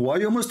it, and why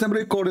you Muslim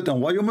record it,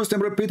 and why you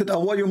Muslim repeat it,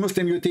 and why you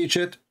Muslim you teach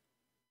it?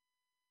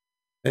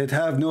 It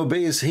have no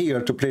base here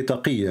to play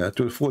taqiyya,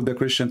 to fool the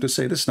Christian, to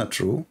say this is not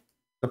true.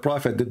 The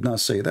Prophet did not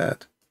say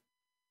that.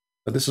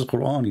 But this is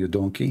Quran, you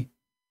donkey.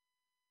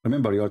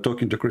 Remember, you are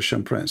talking to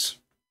Christian Prince.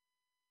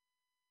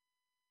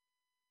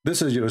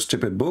 This is your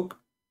stupid book.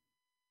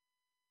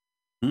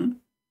 The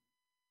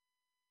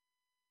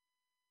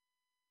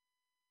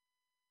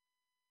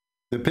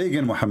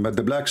pagan Muhammad,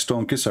 the black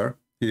stone kisser,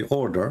 he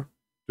ordered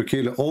to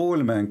kill all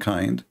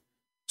mankind.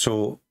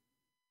 So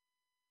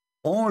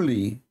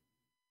only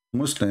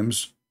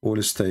Muslims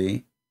will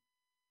stay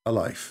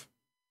alive.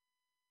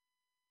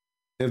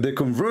 If they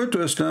convert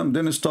to Islam,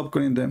 then stop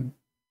killing them.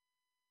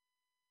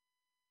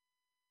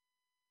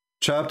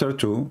 Chapter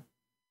 2.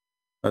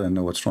 I don't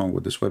know what's wrong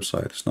with this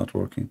website. It's not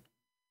working.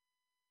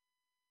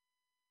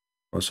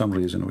 For some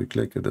reason, we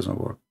click, it doesn't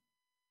work.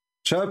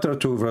 Chapter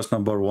 2, verse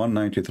number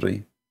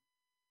 193.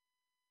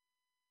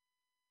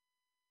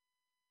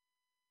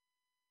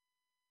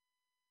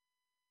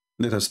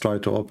 Let us try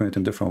to open it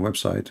in different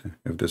website.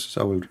 If this is,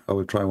 I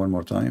will try one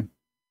more time.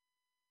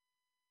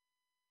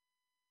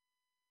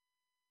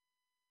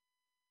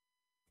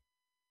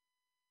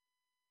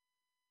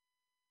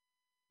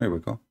 There we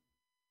go.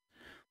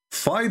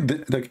 Fight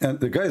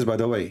the guys, by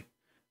the way,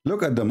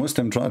 look at the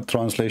Muslim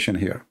translation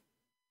here.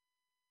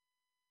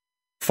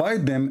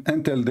 Fight them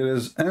until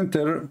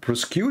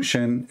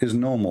persecution is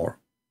no more.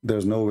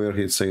 There's nowhere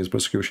he says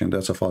persecution.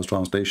 That's a false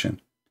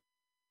translation.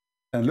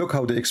 And look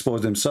how they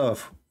expose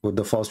themselves with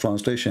the false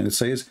translation. It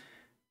says,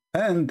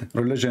 and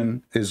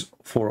religion is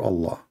for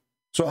Allah.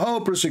 So how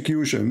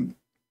persecution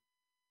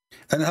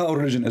and how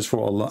religion is for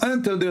Allah?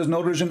 Until there's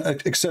no religion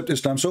except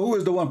Islam. So who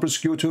is the one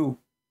persecute who?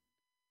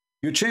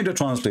 You change the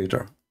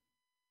translator.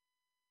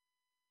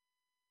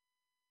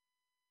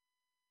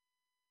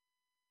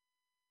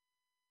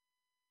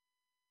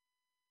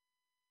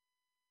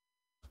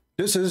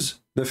 This is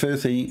the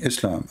filthy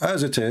Islam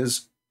as it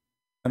is,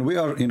 and we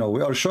are,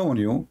 we are showing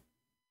you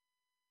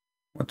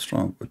what's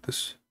wrong with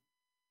this.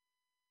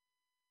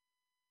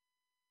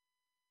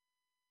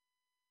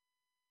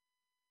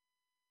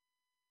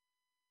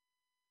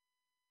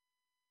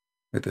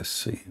 Let us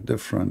see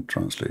different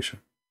translation.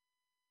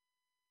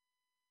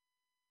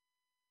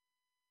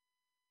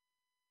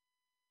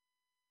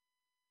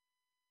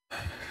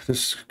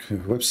 This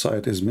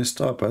website is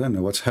messed up. I don't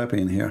know what's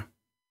happening here.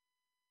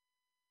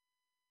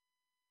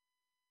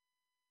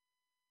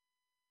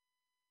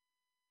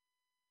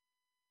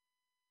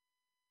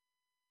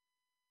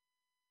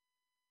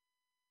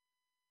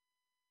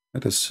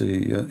 Let us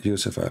see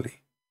Yusuf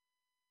Ali.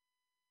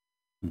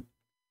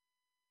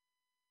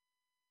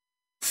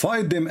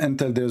 Fight them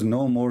until there's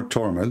no more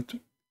tumult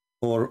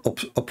or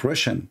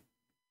oppression.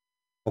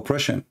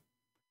 Oppression.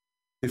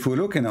 If we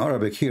look in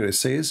Arabic here, it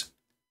says,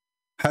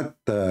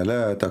 حتى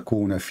لا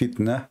تكون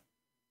فتنة.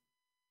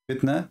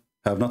 Fitna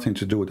have nothing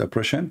to do with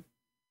oppression,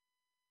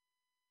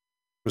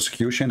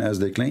 persecution, as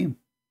they claim.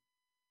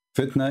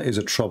 Fitna is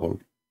a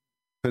trouble.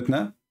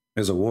 Fitna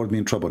is a word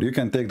mean trouble. You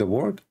can take the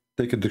word,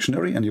 take a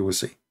dictionary, and you will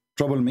see.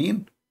 Trouble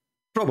mean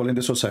trouble in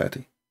the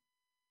society.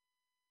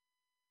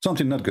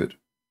 Something not good.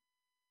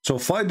 So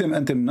fight them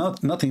until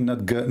nothing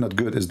not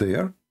good is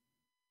there,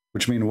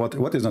 which means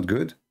what is not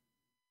good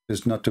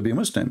is not to be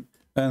Muslim.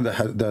 And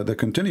the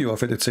continue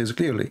of it, it says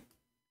clearly.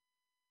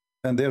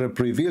 And they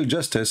reveal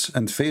justice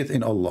and faith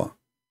in Allah.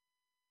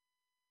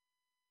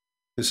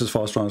 This is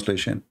false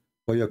translation.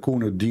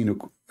 وَيَكُونُ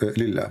الدِّينُ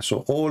لِلَّهِ.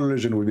 So all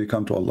religion will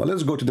become to Allah.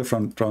 Let's go to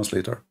different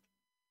translator.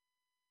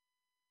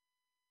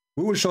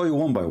 We will show you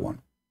one by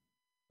one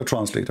the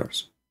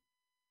translators,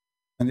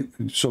 and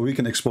so we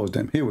can expose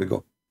them. Here we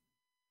go.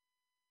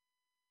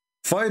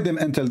 Fight them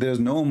until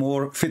there's no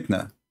more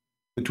fitna,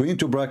 between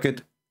two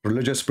bracket,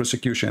 religious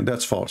persecution.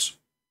 That's false.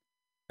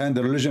 And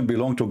the religion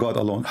belong to God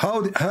alone.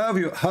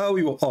 How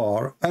you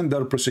are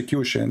under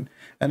persecution,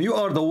 and you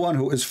are the one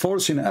who is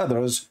forcing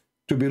others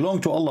to belong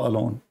to Allah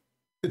alone.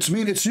 It's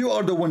you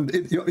are the one.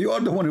 You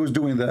are the one who is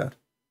doing that.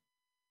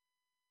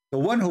 The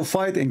one who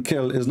fight and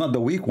kill is not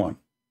the weak one.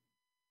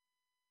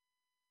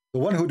 The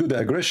one who do the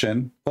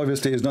aggression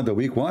obviously is not the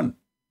weak one,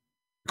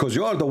 because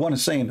you are the one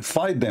saying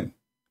fight them,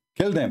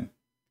 kill them,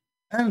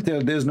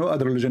 until there's no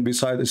other religion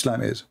besides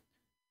Islam is.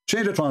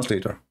 Change the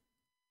translator.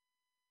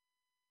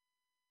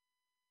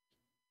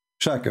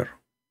 Shakir.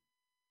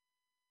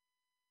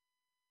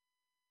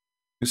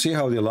 You see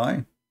how they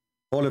lie?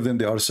 All of them,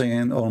 they are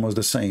saying almost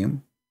the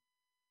same.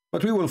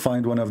 But we will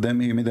find one of them,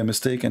 he made a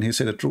mistake and he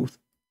said the truth.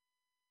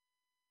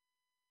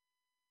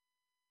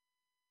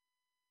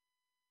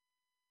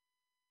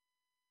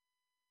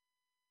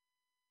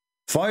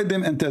 Fight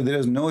them until there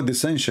is no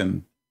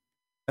dissension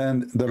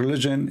and the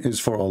religion is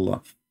for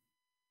Allah.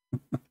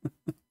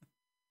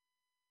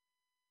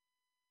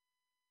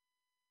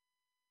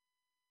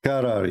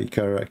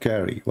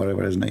 Kari,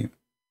 whatever his name.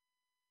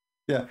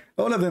 Yeah,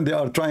 all of them, they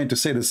are trying to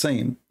say the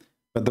same,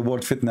 but the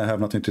word fitna have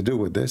nothing to do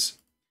with this.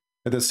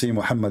 Let us see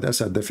Muhammad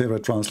Asad, the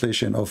favorite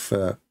translation of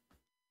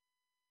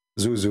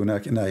Zuzu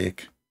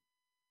Naik.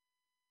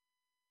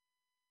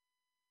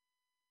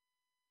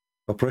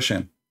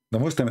 Oppression. The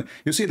Muslim,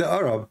 you see the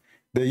Arab,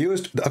 they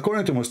used,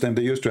 according to Muslim,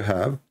 they used to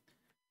have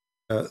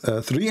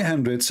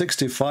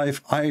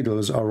 365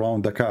 idols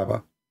around the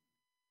Kaaba.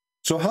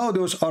 So how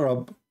those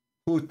Arab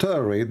who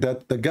tolerate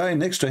that the guy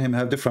next to him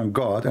have different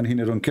God and he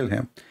don't kill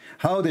him,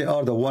 how they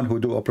are the one who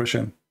do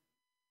oppression?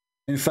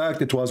 In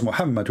fact, it was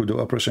Muhammad who do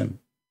oppression.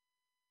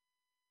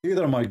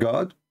 Either my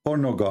God or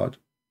no God.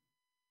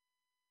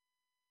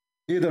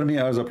 Either me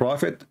as a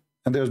prophet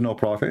and there's no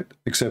prophet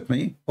except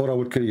me, or I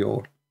would kill you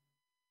all.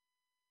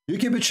 You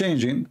keep it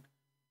changing,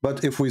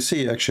 but if we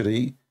see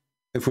actually,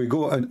 if we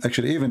go and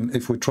actually even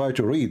if we try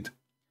to read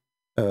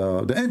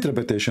the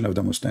interpretation of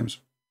the Muslims,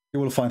 you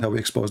will find how we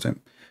expose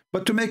them.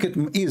 But to make it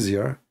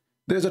easier,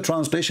 there's a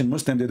translation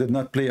Muslim, they did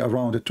not play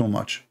around it too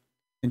much.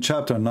 In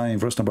chapter 9,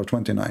 verse number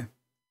 29.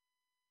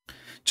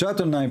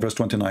 Chapter 9, verse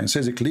 29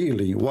 says it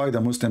clearly why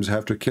the Muslims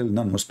have to kill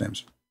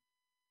non-Muslims.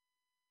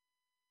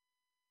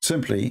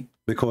 Simply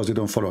because they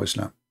don't follow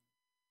Islam.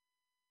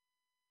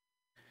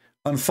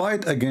 And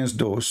fight against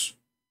those.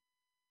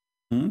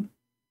 And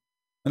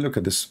look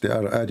at this, they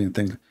are adding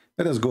things.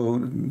 Let us go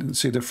and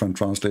see different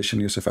translation,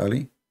 Yusuf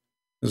Ali.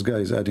 This guy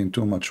is adding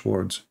too much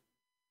words.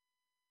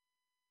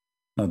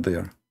 Not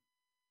there.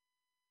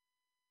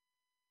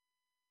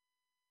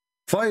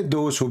 Fight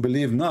those who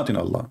believe not in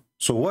Allah.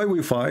 So why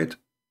we fight?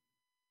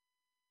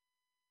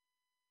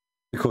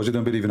 Because they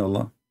don't believe in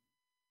Allah.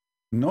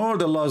 Nor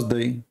the last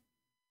day.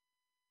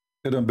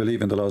 They don't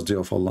believe in the last day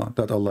of Allah,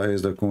 that Allah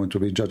is going to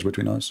be judge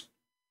between us.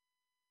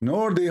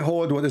 Nor they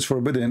hold what is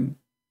forbidden,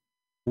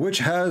 which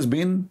has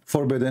been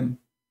forbidden,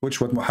 which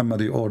what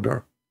Muhammad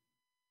order.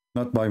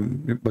 Not by,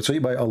 but say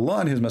by Allah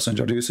and his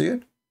messenger. Do you see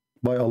it?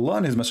 By Allah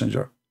and his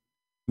messenger.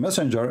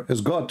 Messenger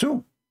is God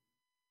too.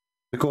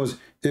 Because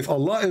if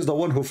Allah is the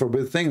one who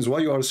forbids things, why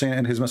you are saying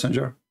in his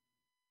messenger?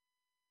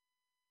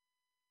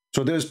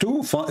 So there's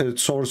two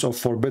sources of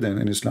forbidden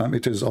in Islam.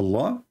 It is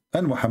Allah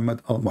and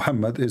Muhammad.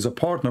 Muhammad is a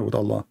partner with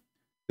Allah.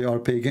 They are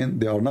pagan.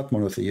 They are not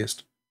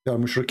monotheist. They are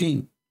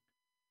mushrikeen.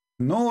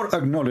 Nor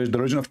acknowledge the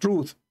religion of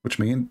truth, which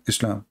means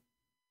Islam.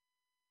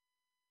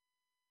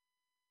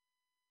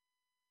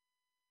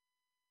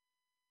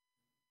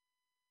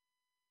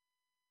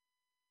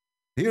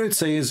 Here it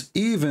says,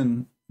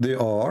 even they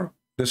are,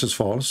 this is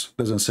false,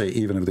 doesn't say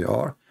even if they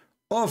are,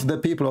 of the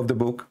people of the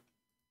book,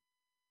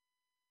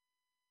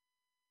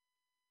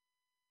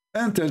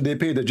 until they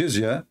pay the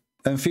jizya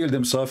and feel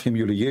themselves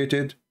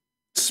humiliated,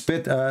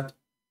 spit at,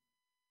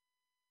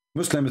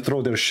 Muslims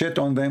throw their shit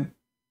on them.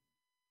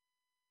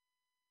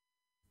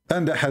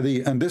 And the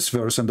hadith and this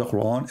verse in the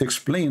Quran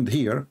explained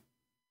here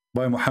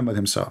by Muhammad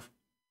himself.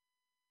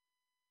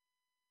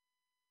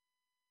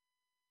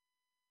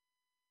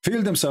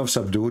 Feel themselves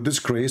subdued,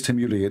 disgraced,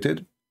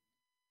 humiliated.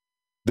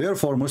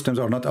 Therefore, Muslims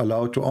are not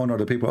allowed to honor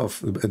the people of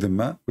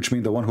Dhimma, which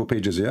means the one who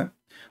pays jizya,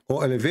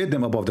 or elevate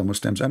them above the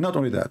Muslims. And not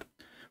only that,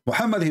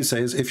 Muhammad, he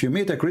says, if you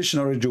meet a Christian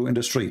or a Jew in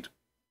the street,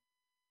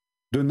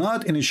 do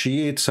not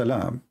initiate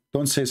salam.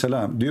 Don't say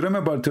salam. Do you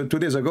remember 2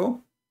 days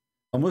ago?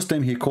 A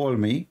Muslim, he called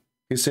me.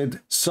 He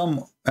said,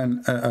 some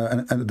and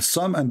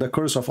the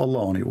curse of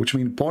Allah on you, which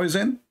means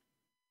poison,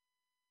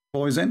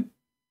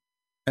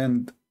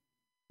 and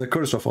the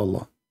curse of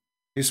Allah.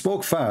 He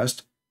spoke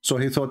fast, so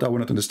he thought I would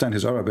not understand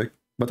his Arabic,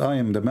 but I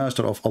am the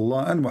master of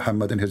Allah and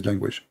Muhammad in his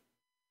language.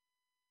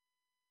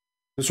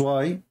 That's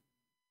why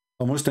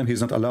a Muslim,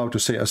 he's not allowed to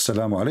say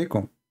Assalamu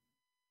alaikum.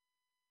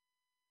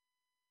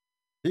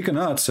 He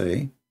cannot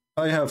say,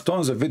 I have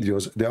tons of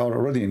videos, they are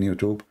already in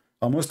YouTube.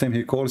 A Muslim,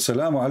 he calls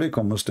Salamu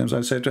alaikum Muslims.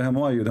 I say to him,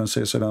 why you don't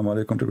say Salamu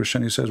alaikum to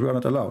Christian? He says, we are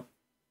not allowed.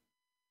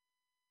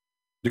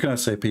 You cannot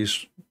say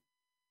peace.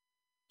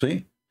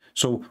 See?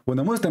 So when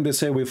the Muslims, they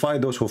say we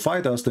fight those who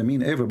fight us, they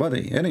mean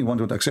everybody. Anyone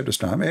who would accept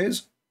Islam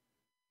is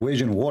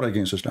waging war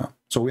against Islam.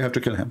 So we have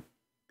to kill him.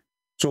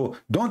 So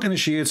don't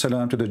initiate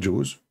salam to the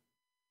Jews,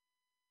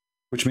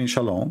 which means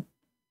shalom,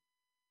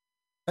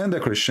 and the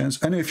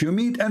Christians. And if you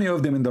meet any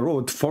of them in the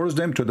road, force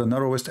them to the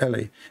narrowest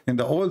alley. In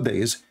the old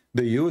days,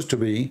 they used to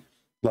be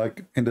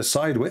like in the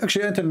sideway.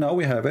 Actually, until now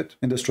we have it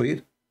in the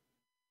street.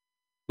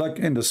 Like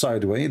in the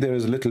sideway, there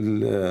is a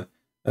little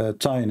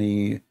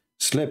tiny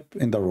slip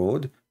in the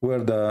road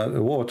where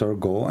the water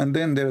go, and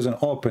then there's an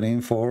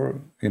opening for,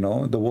 you know,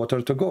 the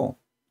water to go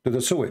to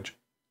the sewage.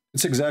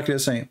 It's exactly the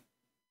same.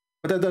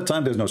 But at that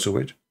time, there's no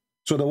sewage.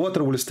 So the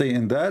water will stay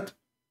in that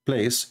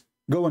place,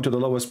 go into the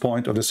lowest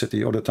point of the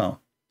city or the town.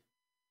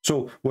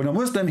 So when a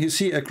Muslim, he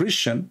see a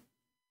Christian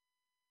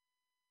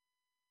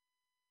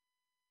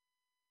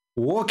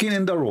walking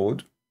in the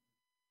road,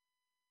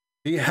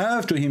 he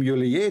have to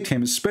humiliate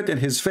him, spit in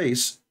his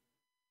face,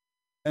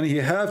 and he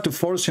have to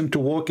force him to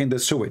walk in the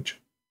sewage.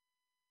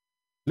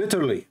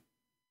 Literally.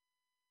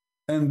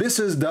 And this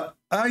is the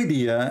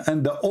idea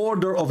and the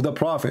order of the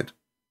Prophet.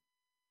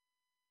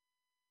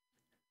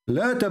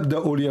 لا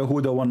تبدأوا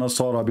اليهود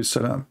والنصارى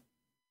بالسلام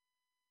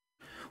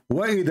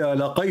وإذا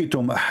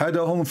لقيتم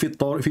أحدهم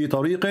في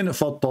طريق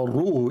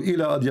فاضطروه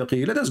إلى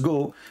أضيقه. Let us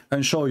go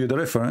and show you the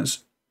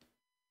reference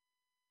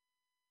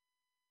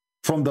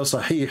from the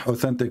Sahih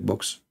authentic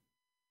books.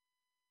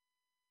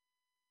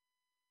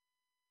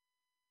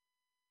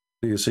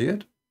 Do you see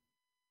it?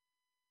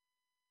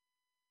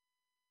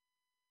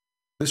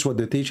 This is what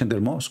they teach in their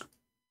mosque.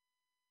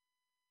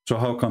 So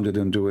how come they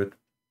didn't do it?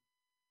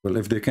 Well,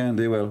 if they can,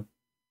 they will.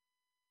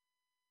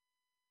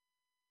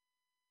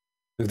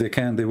 If they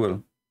can, they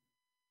will.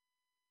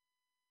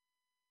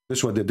 This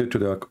is what they did to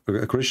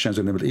the Christians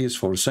in the Middle East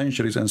for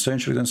centuries and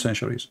centuries and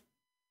centuries.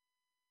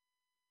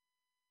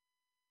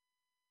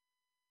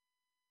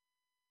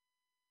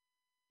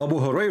 Abu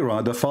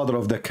Huraira, the father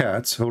of the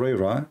cats,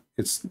 Huraira,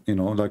 it's, you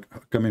know, like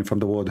coming from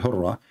the word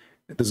Hurra.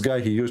 This guy,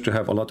 he used to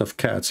have a lot of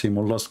cats. He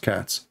molested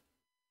cats.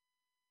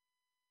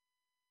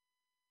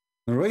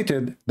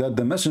 Narrated that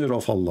the Messenger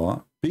of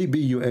Allah,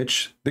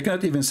 PBUH, they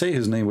cannot even say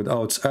his name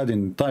without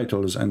adding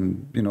titles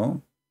and, you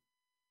know.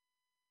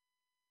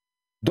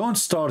 Don't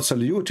start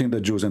saluting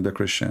the Jews and the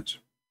Christians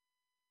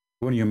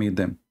when you meet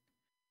them.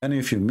 And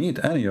if you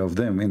meet any of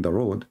them in the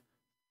road,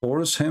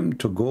 force him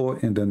to go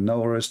in the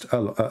narrowest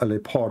alley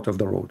part of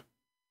the road.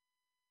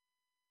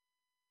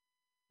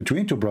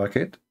 Between two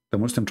brackets, the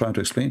Muslim trying to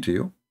explain to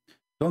you,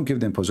 don't give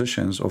them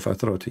positions of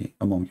authority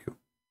among you.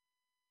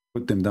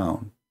 Put them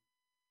down.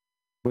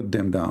 Put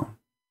them down.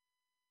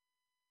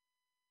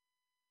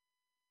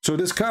 So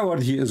this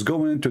coward, he is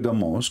going to the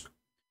mosque,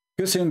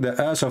 kissing the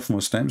ass of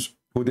Muslims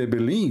who they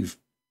believe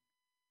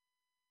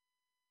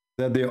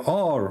that they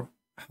are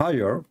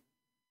higher,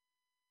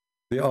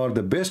 they are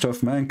the best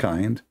of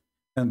mankind,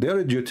 and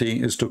their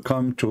duty is to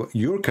come to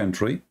your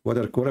country,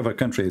 whatever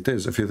country it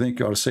is. If you think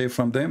you are safe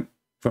from them,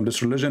 from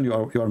this religion, you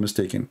are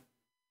mistaken.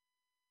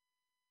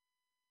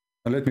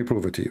 And let me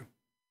prove it to you.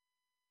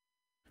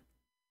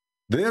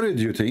 Their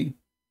duty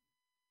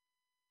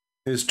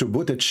is to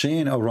put a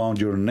chain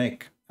around your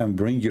neck and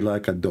bring you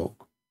like a dog.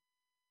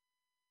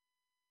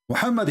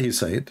 Muhammad, he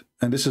said,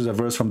 and this is a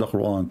verse from the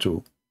Quran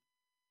too,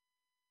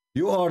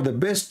 you are the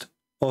best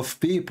of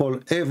people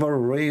ever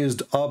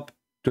raised up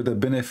to the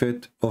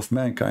benefit of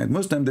mankind.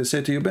 Muslim, they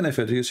say to you,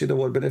 benefit. You see the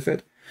word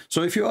benefit?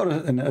 So if you are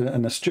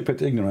a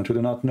stupid ignorant who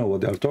do not know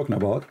what they are talking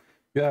about,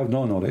 you have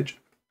no knowledge,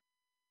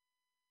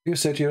 you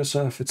say to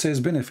yourself, it says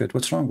benefit.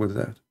 What's wrong with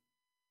that?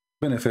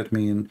 Benefit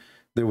mean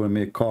they will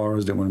make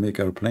cars, they will make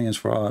airplanes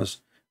for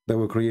us, they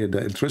will create the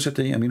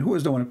electricity. I mean, who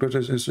is the one who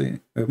created electricity?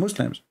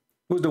 Muslims.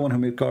 Who's the one who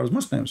made cars?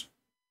 Muslims.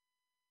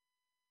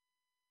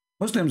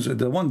 Muslims,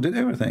 the one did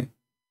everything.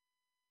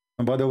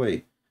 And by the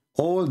way,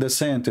 all the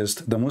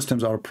scientists the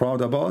Muslims are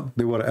proud about,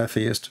 they were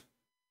atheists.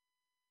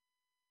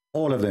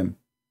 All of them.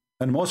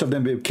 And most of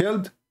them being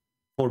killed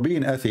for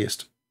being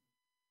atheist.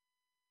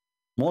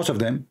 Most of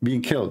them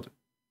being killed.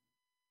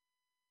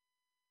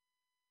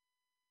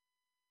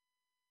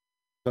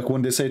 Like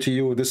when they say to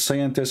you, this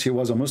scientist, he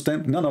was a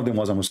Muslim, none of them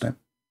was a Muslim.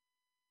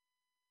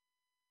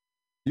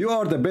 You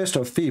are the best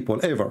of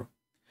people ever,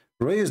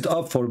 raised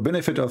up for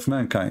benefit of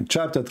mankind.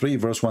 Chapter 3,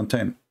 verse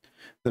 110.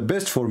 The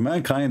best for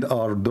mankind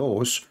are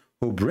those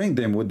who bring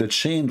them with the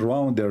chain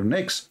round their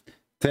necks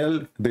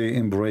till they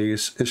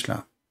embrace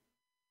Islam.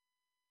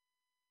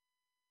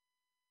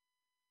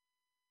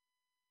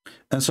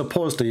 And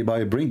supposedly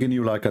by bringing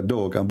you like a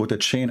dog and put a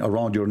chain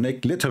around your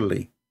neck,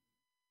 literally,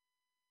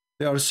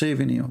 they are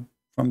saving you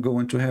from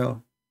going to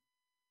hell.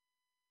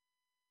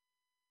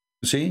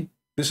 You see,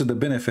 this is the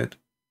benefit.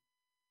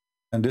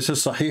 And this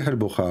is Sahih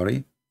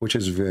al-Bukhari, which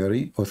is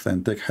very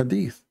authentic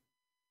hadith.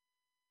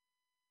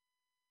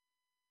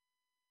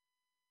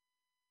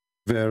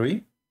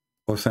 Very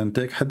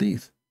authentic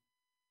hadith.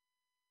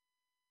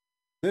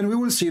 Then we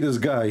will see this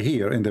guy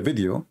here in the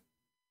video.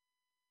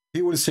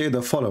 He will say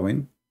the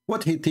following,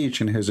 what he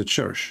teach in his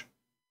church.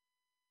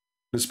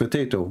 This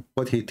potato,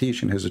 what he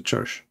teach in his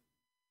church.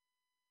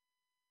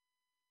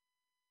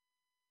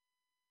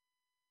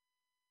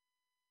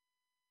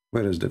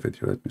 Where is the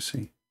video? Let me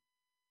see.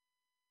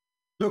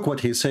 Look what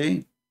he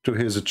say to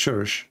his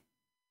church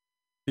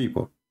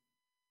people.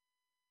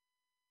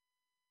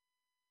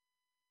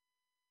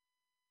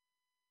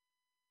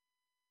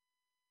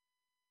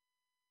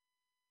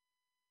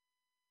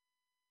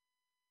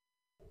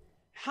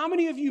 How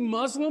many of you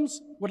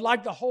Muslims would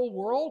like the whole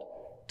world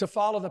to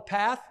follow the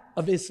path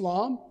of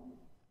Islam?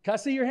 Can I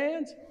see your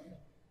hands?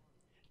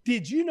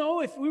 Did you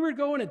know if we were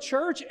going to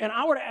church and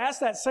I were to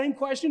ask that same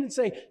question and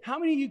say, how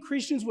many of you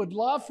Christians would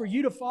love for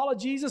you to follow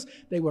Jesus?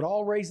 They would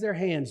all raise their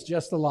hands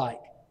just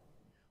alike.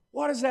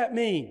 What does that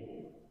mean?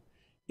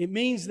 It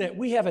means that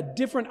we have a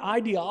different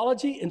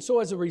ideology, and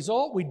so as a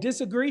result, we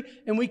disagree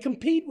and we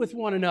compete with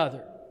one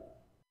another.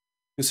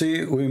 You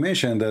see, we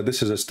mentioned that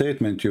this is a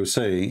statement you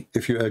say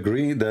if you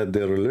agree that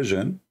the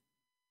religion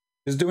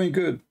is doing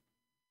good.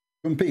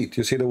 Compete.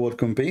 You see the word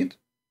compete?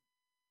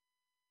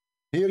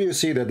 Here you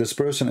see that this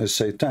person is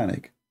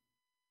satanic.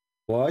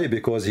 Why?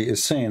 Because he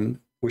is saying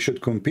we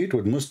should compete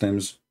with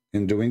Muslims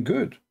in doing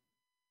good.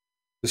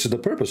 This is the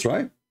purpose,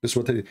 right? This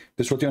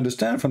is what you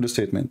understand from the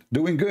statement.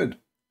 Doing good.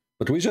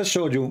 But we just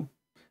showed you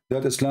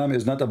that Islam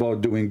is not about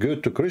doing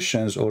good to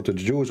Christians or to the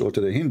Jews or to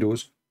the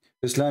Hindus.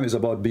 Islam is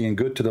about being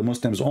good to the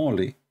Muslims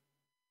only.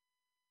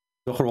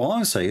 The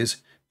Quran says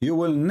you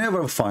will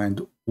never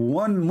find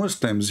one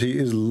Muslim he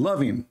is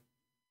loving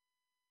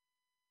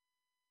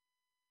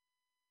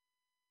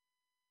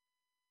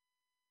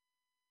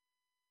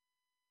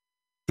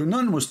to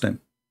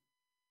non-Muslim,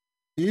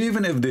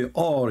 even if they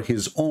are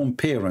his own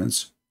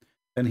parents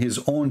and his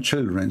own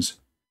children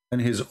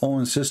and his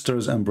own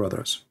sisters and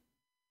brothers.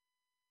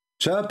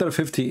 Chapter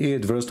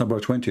 58, verse number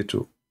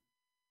 22.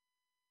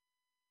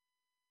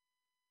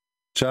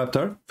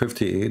 Chapter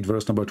 58,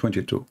 verse number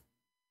 22.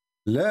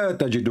 لا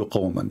تجد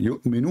قوما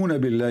يؤمنون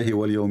بالله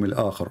واليوم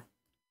الآخر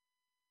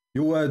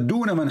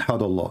يوادون من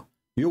حاد الله.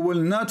 You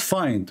will not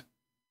find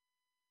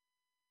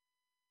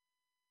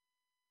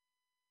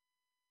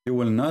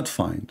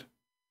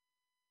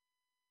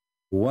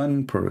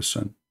one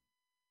person,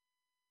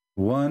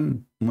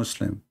 one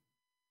Muslim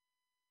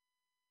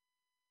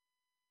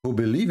who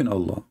believe in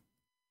Allah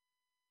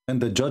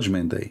and the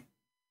judgment day.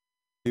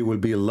 He will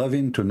be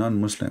loving to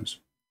non-Muslims,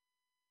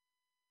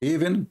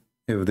 even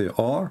if they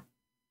are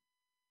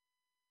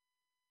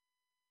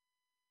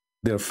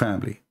their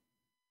family.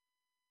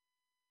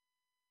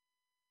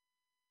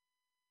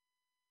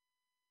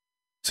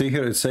 See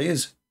here it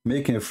says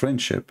making a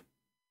friendship.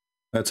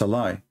 That's a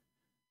lie.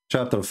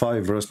 Chapter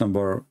 5 verse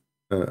number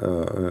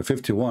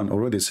 51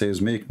 already says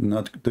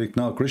take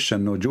no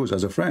Christian, no Jews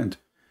as a friend.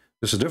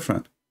 This is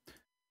different.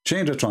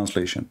 Change the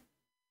translation.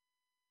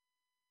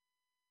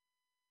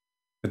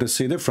 Let us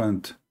see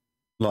different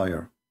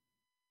liar.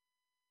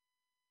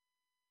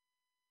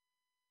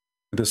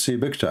 Let us see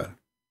big child.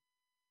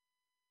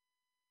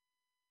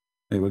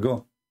 Here we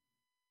go.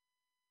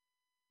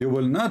 You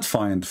will not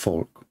find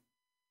folk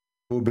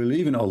who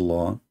believe in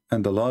Allah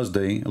and the last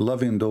day,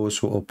 loving those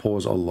who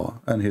oppose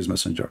Allah and His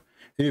Messenger,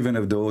 even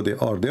if though they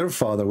are their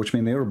father, which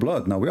means their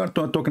blood. Now, we are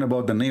not talking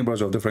about the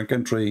neighbors of different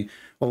country,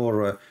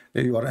 or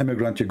you are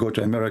immigrant, you go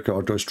to America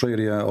or to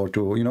Australia or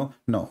to, you know.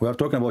 No, we are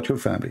talking about your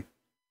family.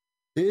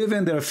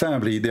 Even their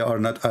family, they are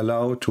not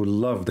allowed to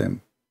love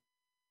them.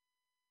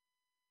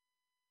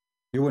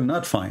 You will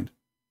not find.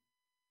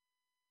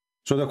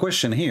 So the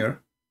question here,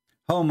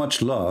 how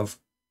much love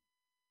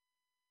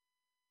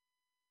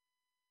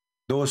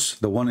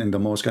the one in the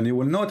mosque? And you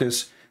will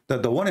notice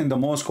that the one in the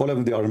mosque, all of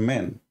them, they are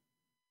men.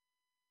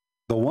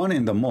 The one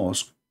in the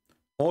mosque,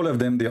 all of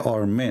them, they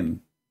are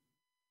men.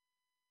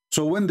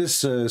 So when this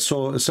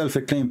so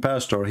self-acclaimed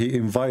pastor, he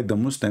invite the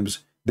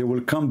Muslims, they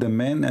will come, the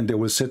men, and they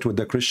will sit with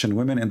the Christian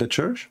women in the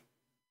church.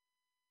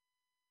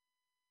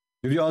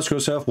 If you ask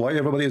yourself why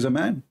everybody is a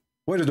man,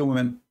 where is the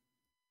women?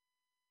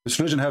 This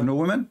religion have no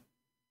women?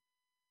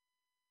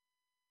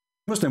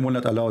 Muslim will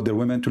not allow their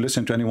women to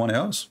listen to anyone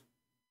else.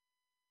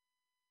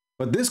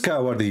 But this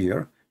coward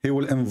here, he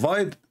will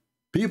invite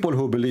people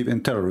who believe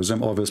in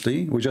terrorism,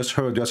 obviously. We just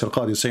heard Yasser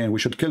Qadhi saying we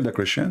should kill the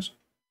Christians.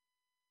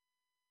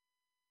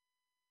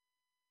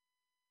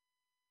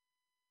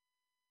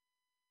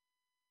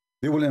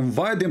 They will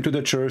invite them to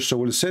the church, so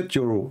will sit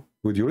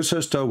with your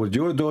sister, with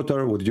your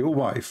daughter, with your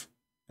wife,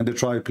 and they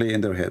try to play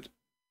in their head.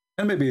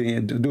 And maybe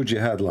do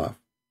jihad love.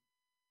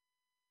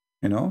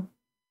 You know?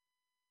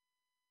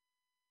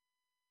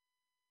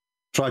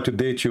 Try to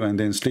date you and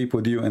then sleep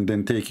with you and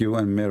then take you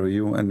and marry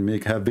you and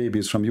have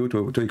babies from you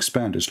to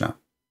expand Islam.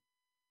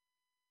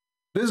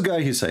 This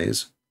guy, he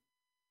says,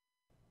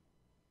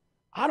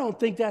 I don't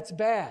think that's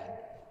bad.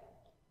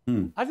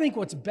 I think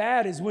what's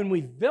bad is when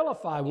we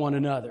vilify one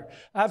another.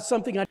 I have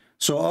something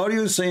So are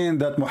you saying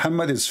that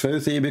Muhammad is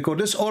filthy? Because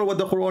this is all what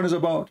the Quran is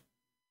about.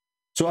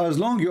 So as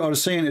long you are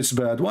saying it's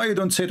bad, why you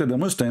don't say to the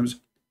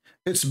Muslims,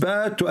 it's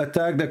bad to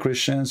attack the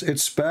Christians,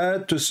 it's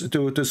bad to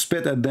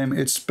spit at them,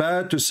 it's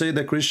bad to say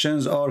the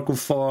Christians are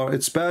kuffar,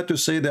 it's bad to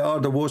say they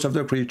are the worst of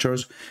the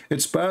creatures,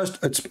 it's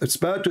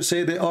bad to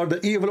say they are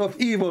the evil of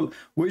evil.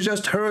 We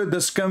just heard the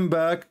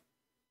scumbag,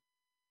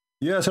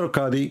 Yasser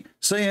Qadhi,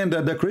 saying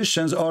that the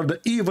Christians are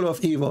the evil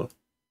of evil.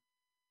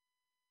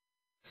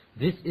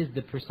 This is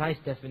the precise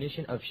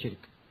definition of shirk.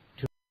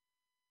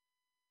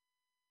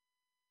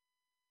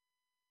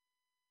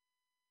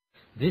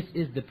 This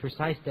is the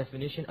precise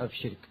definition of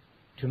shirk.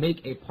 To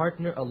make a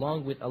partner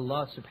along with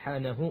Allah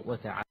subhanahu wa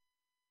ta'ala.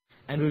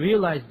 And we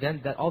realize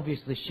then that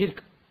obviously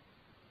shirk,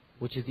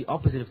 which is the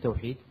opposite of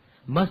tawheed,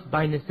 must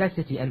by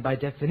necessity and by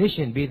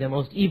definition be the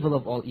most evil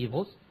of all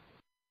evils,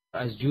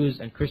 as Jews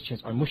and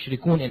Christians are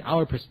mushrikun in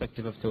our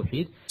perspective of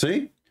Tawheed.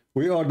 See,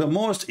 we are the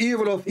most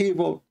evil of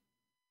evil.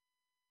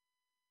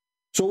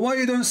 So why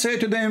you don't say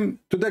to them,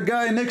 to the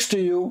guy next to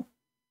you,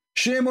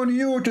 shame on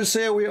you to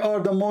say we are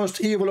the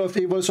most evil of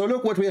evil. So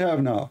look what we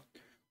have now.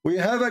 We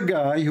have a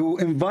guy who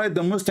invite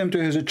the Muslim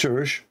to his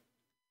church.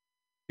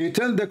 He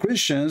tells the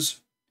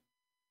Christians,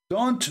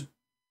 don't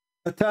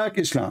attack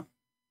Islam.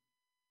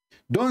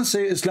 Don't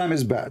say Islam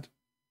is bad.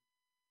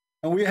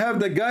 And we have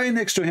the guy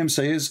next to him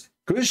says,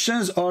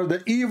 Christians are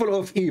the evil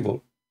of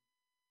evil.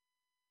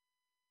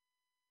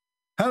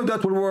 How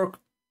that will work?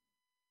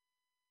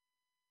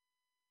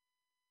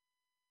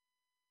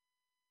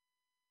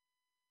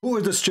 Who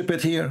is the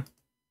stupid here?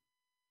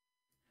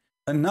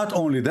 And not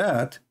only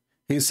that,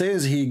 he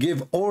says he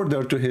gave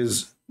order to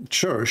his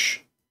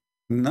church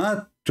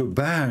not to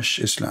bash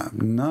Islam,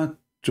 not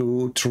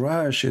to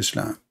trash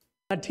Islam.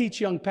 I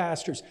teach young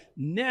pastors,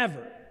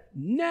 never,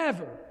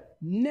 never,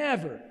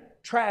 never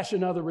trash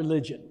another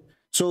religion.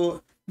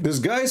 So this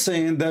guy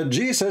saying that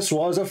Jesus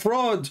was a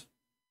fraud,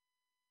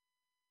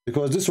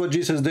 because this is what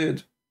Jesus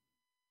did.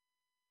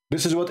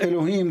 This is what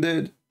Elohim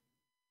did.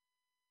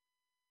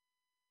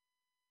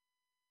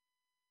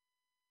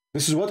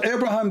 This is what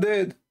Abraham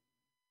did.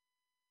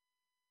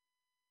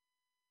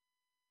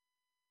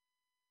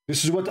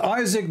 This is what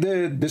Isaac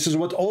did. This is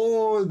what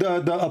all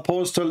the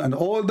apostle and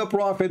all the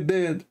prophet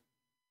did.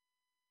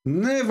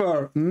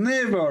 Never,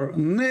 never,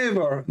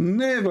 never,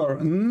 never,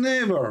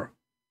 never.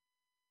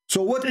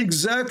 So what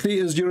exactly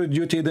is your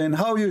duty then?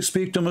 How you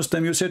speak to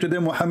Muslim? You say to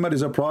them, Muhammad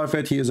is a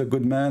prophet. He is a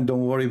good man.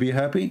 Don't worry, be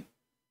happy.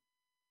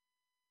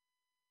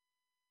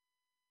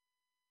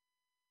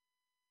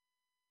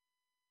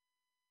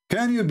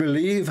 Can you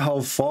believe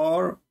how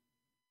far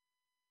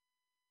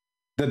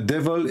the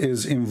devil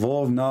is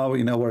involved now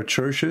in our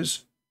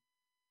churches?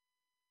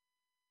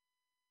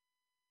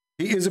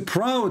 He is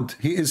proud.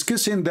 He is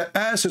kissing the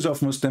asses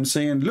of Muslims,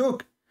 saying,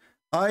 look,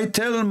 I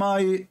tell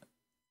my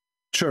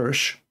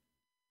church,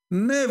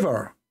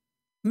 never,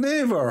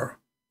 never,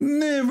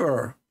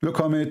 never. Look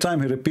how many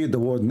times he repeats the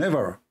word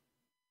never.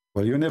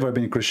 Well, you've never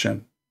been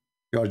Christian.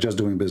 You are just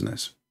doing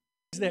business.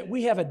 That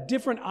we have a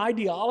different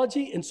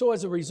ideology, and so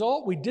as a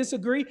result, we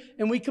disagree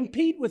and we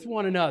compete with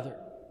one another.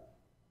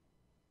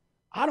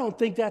 I don't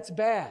think that's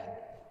bad.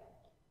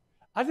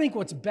 I think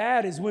what's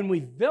bad is when we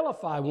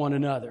vilify one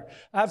another.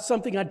 I have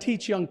something I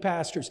teach young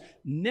pastors.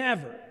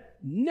 Never,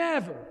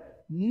 never,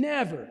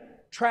 never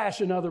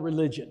trash another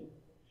religion.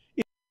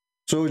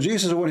 So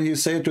Jesus, when he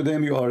said to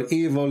them, you are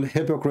evil,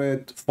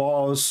 hypocrite,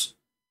 false,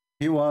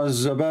 he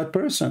was a bad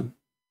person.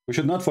 We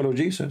should not follow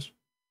Jesus.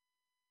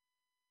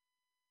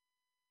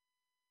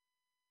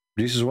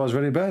 Jesus was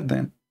very bad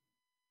then.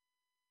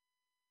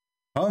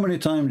 How many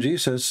times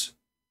Jesus,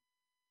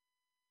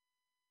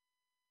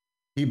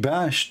 he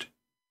bashed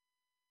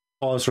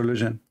false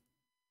religion?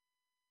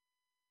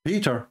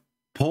 Peter,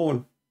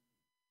 Paul,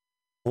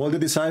 all the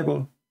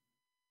disciples,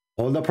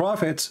 all the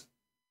prophets,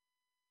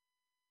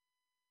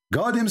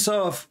 God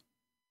himself.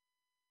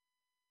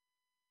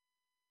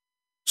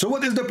 So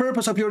what is the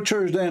purpose of your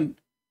church then?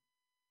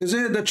 Is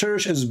it the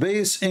church is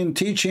based in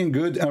teaching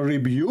good and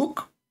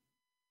rebuke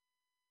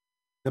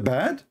the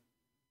bad?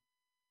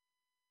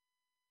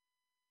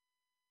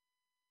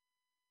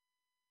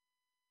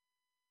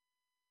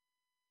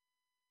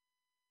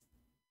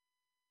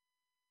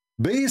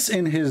 Based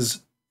in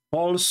his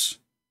false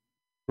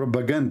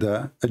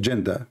propaganda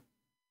agenda,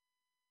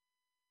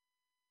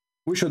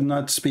 we should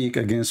not speak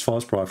against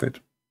false prophet.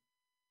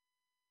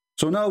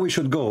 So now we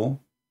should go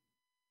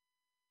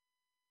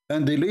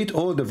and delete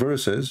all the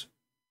verses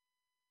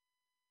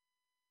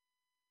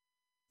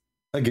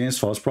against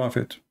false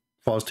prophet,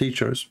 false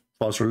teachers,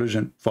 false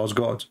religion, false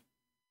gods.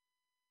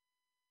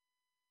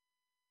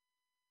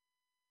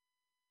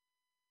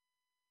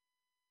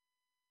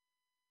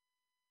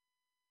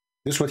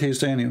 This is what he is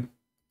saying you.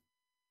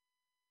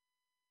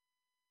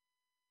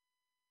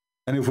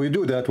 And if we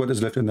do that, what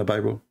is left in the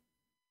Bible?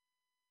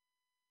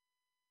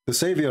 The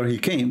Savior, he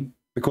came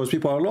because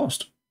people are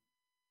lost.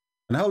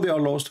 And how they are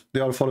lost? They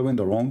are following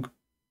the wrong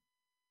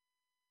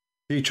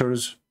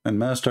teachers and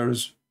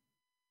masters,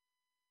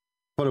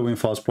 following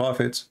false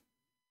prophets.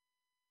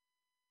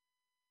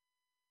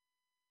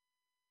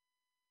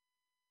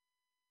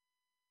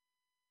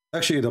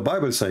 Actually, the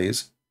Bible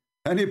says,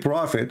 any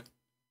prophet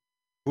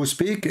who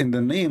speak in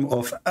the name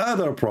of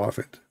other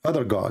prophet,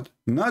 other God,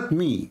 not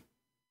me,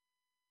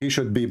 he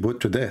should be put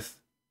to death.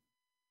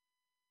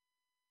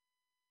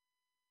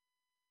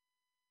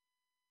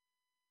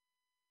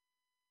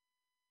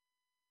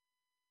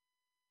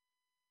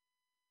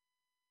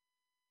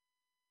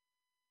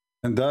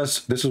 And thus,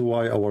 this is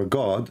why our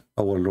God,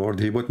 our Lord,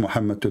 he put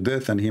Muhammad to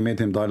death and he made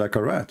him die like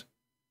a rat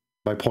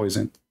by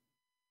poison.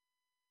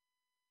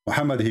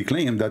 Muhammad, he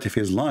claimed that if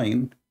he's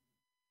lying,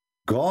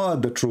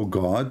 God, the true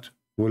God,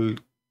 will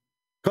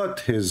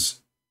cut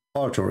his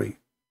artery.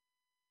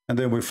 And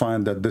then we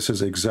find that this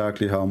is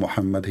exactly how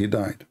Muhammad, he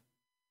died.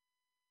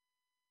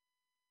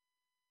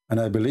 And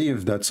I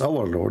believe that's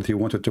our Lord. He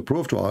wanted to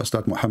prove to us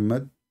that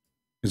Muhammad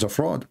is a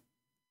fraud.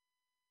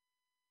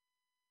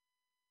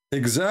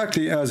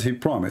 Exactly as he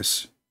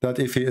promised that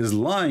if he is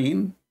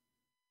lying,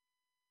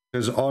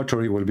 his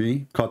artery will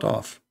be cut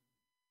off.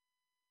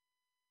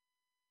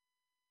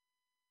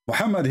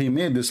 Muhammad, he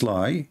made this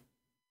lie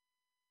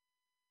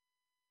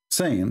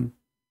saying,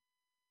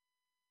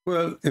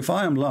 well, if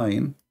I am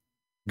lying,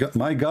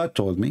 my God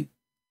told me,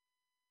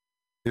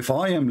 if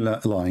I am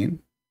lying,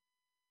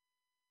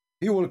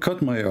 he will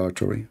cut my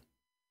artery.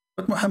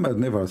 But Muhammad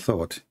never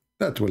thought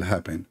that will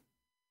happen.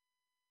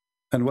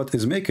 And what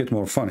is make it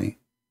more funny,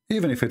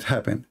 even if it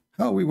happened,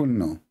 how we will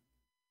know?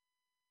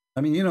 I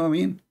mean, you know what I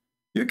mean?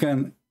 You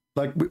can,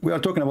 like, we are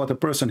talking about a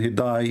person who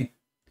died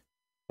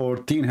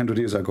 1400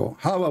 years ago.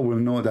 How I will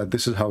know that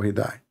this is how he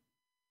died?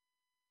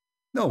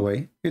 No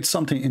way. It's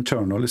something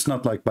internal. It's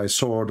not like by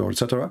sword or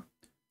etc.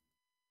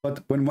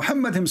 But when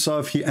Muhammad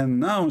himself, he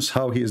announced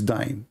how he is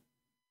dying.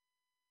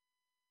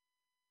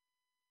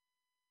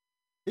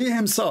 He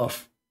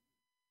himself,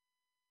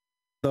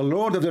 the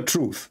Lord of the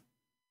truth,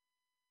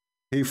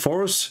 he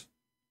forced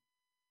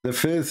the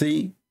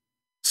filthy,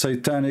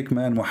 satanic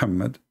man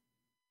Muhammad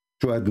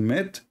to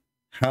admit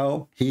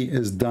how he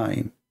is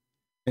dying.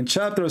 In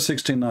chapter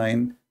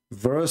 69,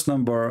 verse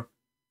number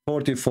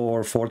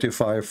 44,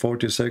 45,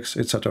 46,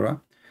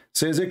 etc.,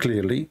 says it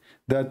clearly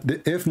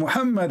that if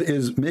Muhammad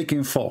is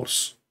making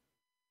false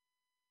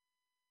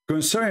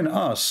concerning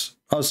us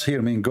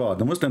here mean God.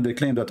 The Muslim, they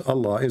claim that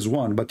Allah is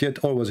one, but yet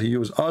always he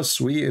use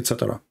us, we,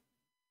 etc.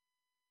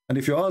 And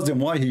if you ask them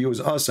why he use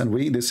us and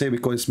we, they say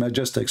because it's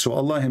majestic. So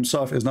Allah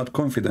himself is not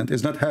confident,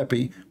 is not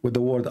happy with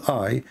the word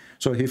I.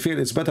 So he feel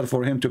it's better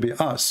for him to be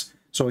us.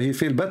 So he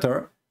feel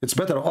better, it's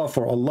better off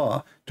for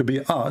Allah to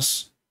be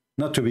us,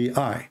 not to be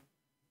I.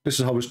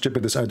 This is how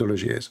stupid this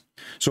ideology is.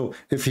 So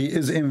if he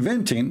is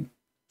inventing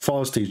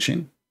false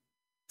teaching,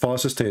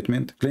 false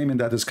statement, claiming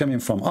that it's coming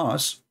from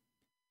us,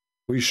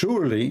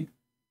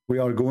 we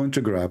are going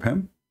to grab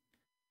him,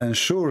 and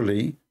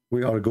surely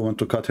we are going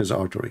to cut his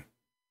artery.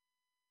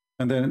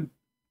 And then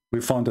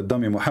we found that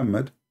dummy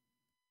Muhammad,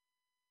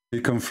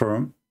 he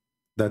confirmed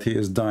that he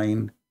is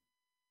dying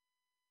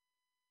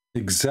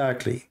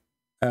exactly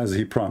as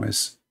he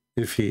promised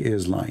if he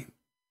is lying.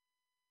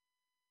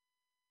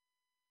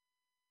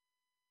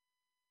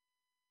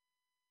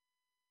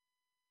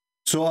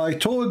 So I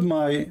told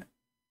my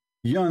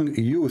young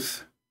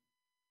youth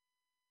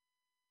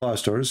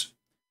pastors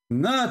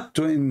not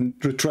to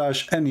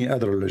trash any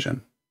other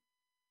religion.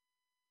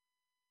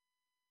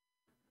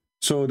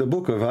 So the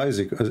book of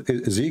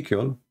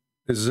Ezekiel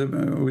is,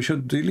 we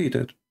should delete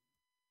it.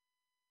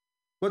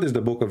 What is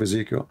the book of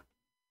Ezekiel?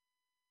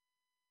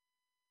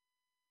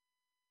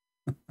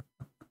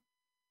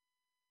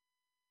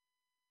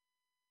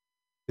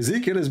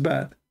 Ezekiel is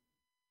bad.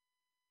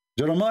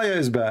 Jeremiah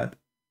is bad.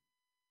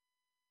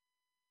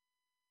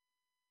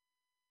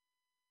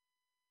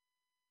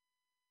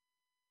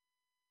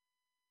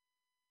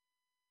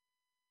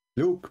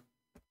 Luke,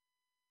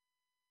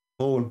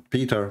 Paul,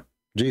 Peter,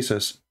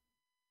 Jesus.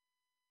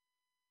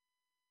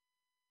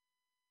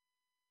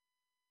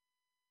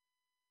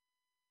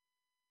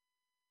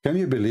 Can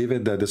you believe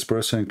it that this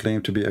person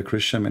claimed to be a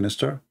Christian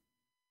minister?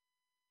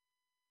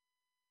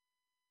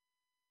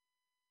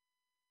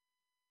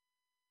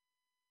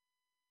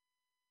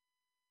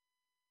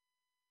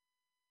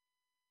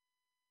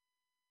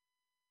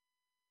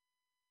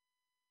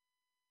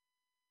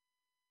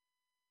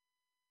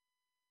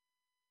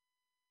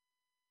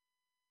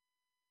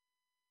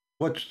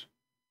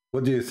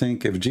 What do you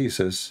think if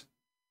Jesus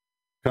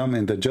come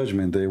in the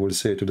judgment day will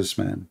say to this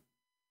man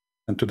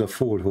and to the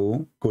fool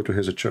who go to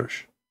his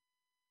church?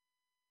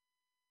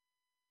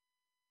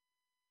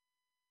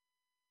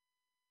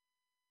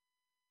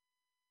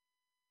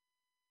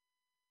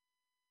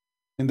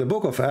 In the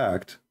book of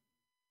Acts,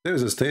 there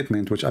is a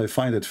statement which I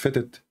find it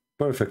fitted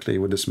perfectly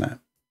with this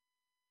man.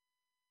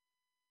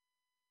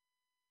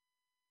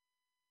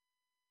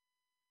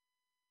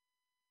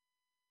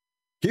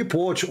 Keep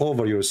watch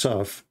over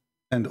yourself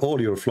and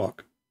all your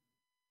flock,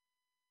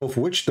 of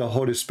which the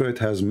Holy Spirit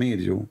has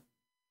made you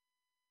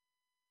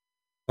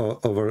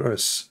over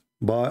us.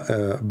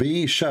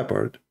 Be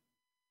shepherd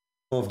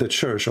of the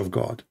church of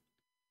God,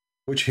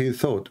 which he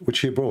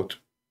brought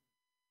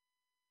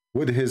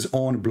with his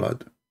own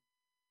blood.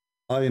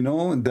 I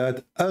know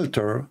that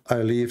after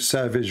I leave,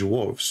 savage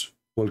wolves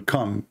will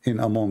come in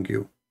among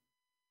you,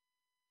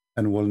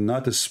 and will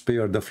not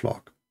spare the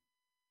flock.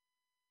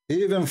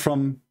 Even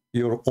from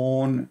your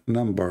own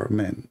number,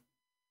 men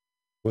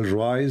will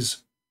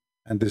rise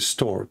and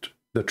distort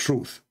the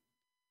truth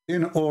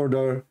in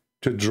order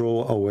to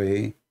draw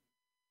away,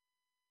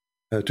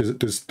 to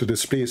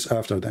displease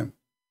after them.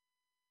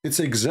 It's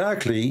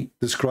exactly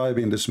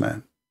describing this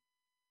man.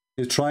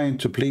 He's trying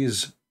to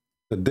please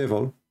the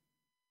devil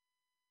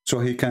so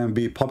he can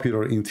be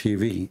popular in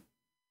TV.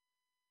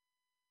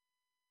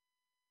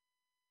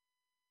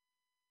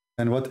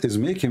 And what is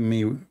making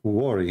me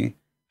worry,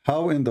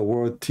 how in the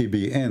world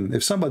TBN,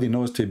 if somebody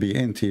knows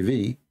TBN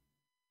TV,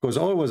 because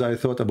always I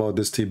thought about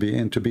this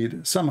TBN to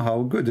be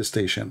somehow good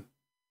station.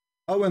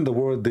 How in the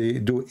world they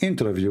do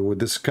interview with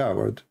this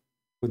coward,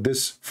 with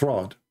this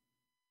fraud?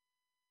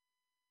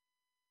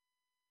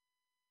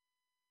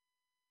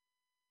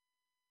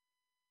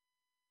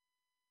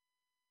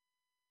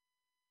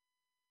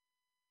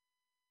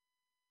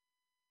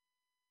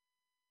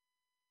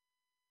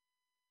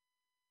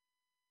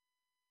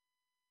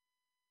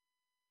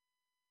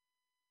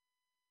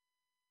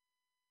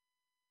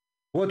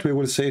 What we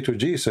will say to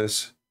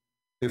Jesus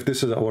if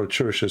this is our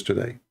churches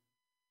today?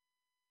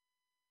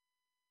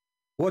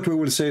 What we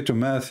will say to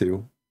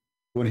Matthew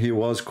when he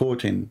was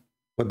quoting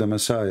what the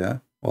Messiah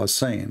was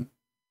saying?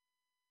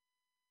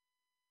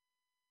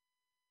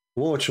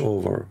 Watch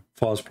over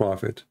false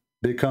prophet.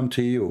 They come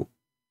to you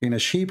in a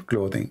sheep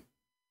clothing.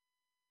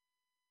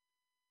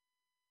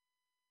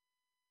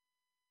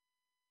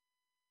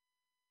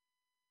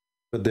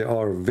 But they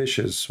are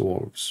vicious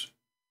wolves.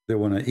 They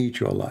want to eat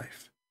you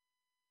alive.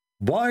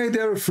 By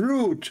their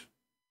fruit,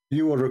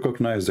 you will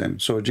recognize them.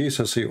 So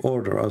Jesus, he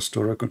ordered us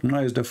to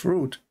recognize the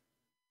fruit,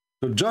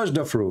 to judge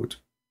the fruit.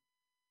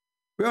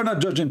 We are not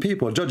judging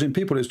people. Judging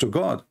people is to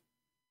God.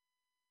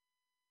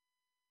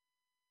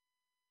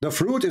 The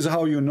fruit is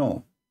how you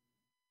know.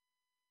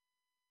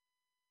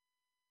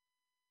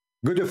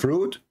 Good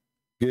fruit,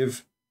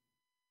 give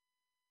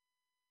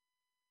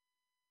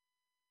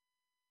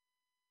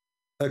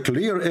a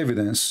clear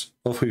evidence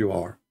of who you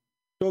are.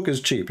 Talk is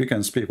cheap. You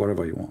can speak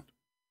whatever you want.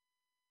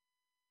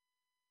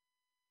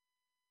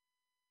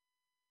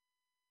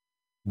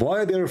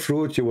 By their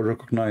fruit you will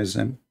recognize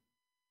them.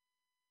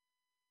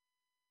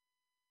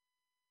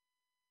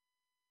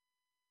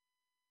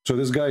 So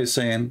this guy is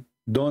saying,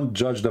 don't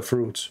judge the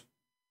fruits.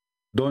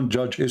 Don't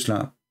judge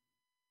Islam.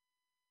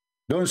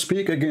 Don't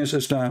speak against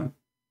Islam.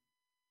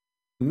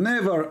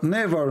 Never,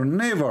 never,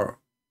 never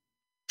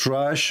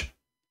trash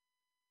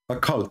a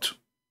cult.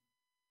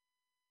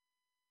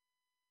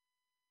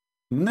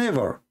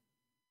 Never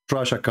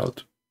trash a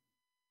cult.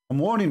 I'm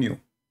warning you.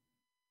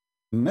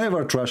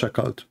 Never trash a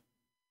cult.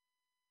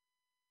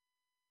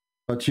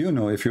 But you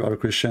know, if you are a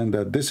Christian,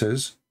 that this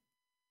is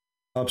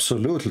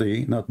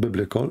absolutely not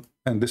biblical,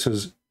 and this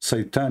is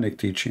satanic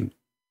teaching.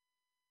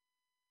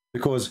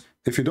 Because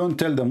if you don't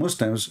tell the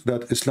Muslims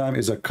that Islam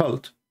is a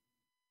cult,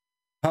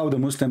 how the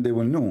Muslim they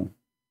will know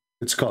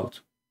it's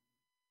cult?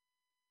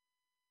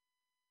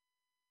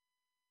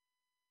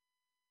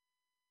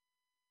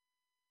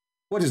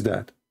 What is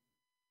that?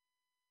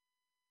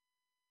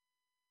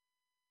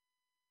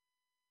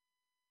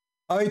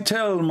 I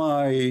tell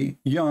my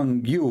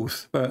young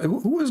youth,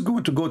 who is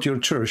going to go to your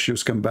church, you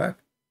scumbag?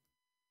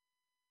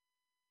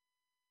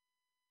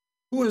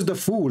 Who is the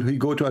fool who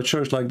go to a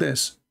church like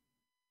this?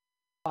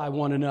 By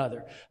one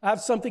another. I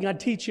have something I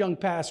teach young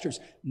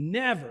pastors.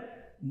 Never,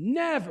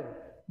 never,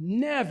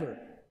 never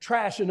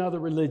trash another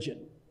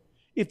religion.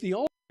 If the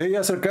only... Hey,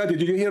 Yasser Qadhi,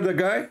 did you hear the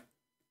guy?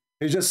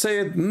 He just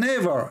said,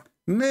 never,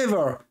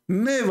 never,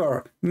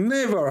 never,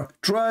 never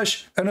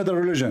trash another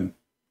religion.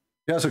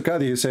 Yasser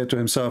Qadhi, he said to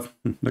himself,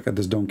 look at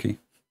this donkey.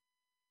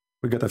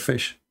 We got a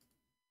fish.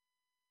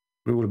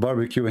 We will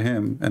barbecue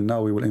him, and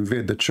now we will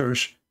invade the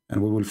church,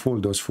 and we will fool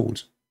those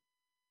fools.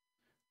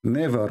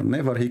 Never,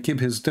 never. He keep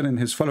telling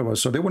his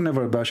followers, so they will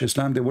never bash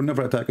Islam, they will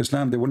never attack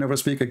Islam, they will never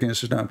speak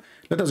against Islam.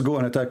 Let us go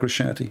and attack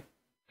Christianity.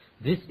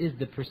 This is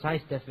the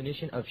precise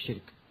definition of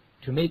shirk,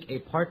 to make a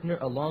partner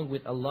along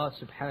with Allah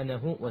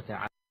subhanahu wa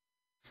ta'ala.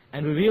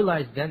 And we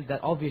realize then that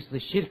obviously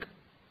shirk,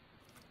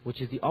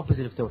 which is the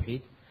opposite of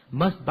tawheed,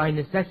 must by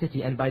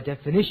necessity and by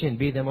definition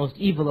be the most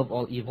evil of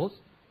all evils.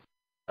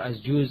 As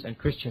Jews and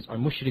Christians are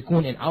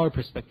mushrikun in our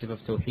perspective of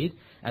tawheed,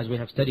 as we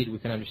have studied, we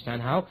can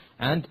understand how,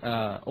 and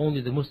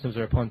only the Muslims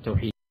are upon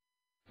tawheed.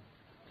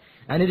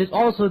 And it is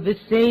also the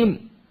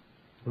same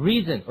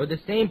reason or the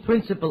same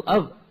principle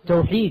of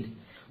tawheed,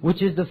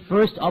 which is the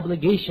first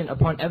obligation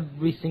upon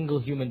every single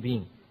human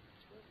being.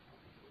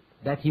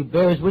 That he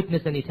bears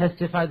witness and he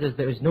testifies that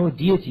there is no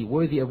deity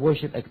worthy of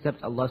worship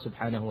except Allah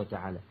subhanahu wa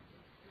ta'ala.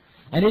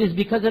 And it is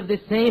because of the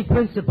same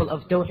principle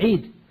of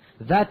tawheed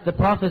that the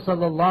Prophet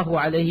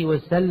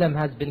ﷺ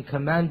has been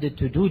commanded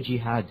to do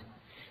jihad.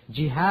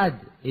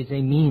 Jihad is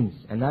a means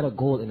and not a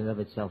goal in and of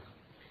itself.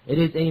 It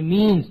is a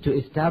means to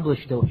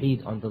establish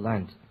tawheed on the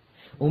land.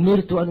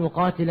 أُمِرْتُ أَنْ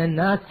أُقَاتِلَ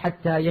النَّاسِ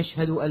حَتَّى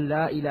يَشْهَدُوا أَنْ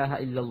لَا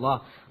إِلَهَ إِلَّا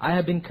اللَّهِ. I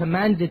have been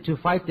commanded to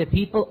fight the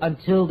people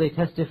until they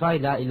testify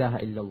La ilaha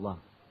illallah.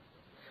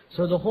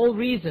 So the whole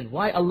reason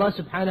why Allah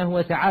subhanahu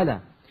wa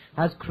ta'ala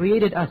has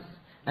created us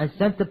and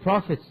sent the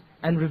prophets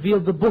and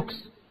revealed the books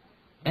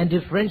and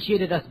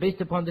differentiated us based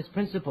upon this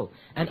principle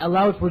and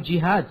allowed for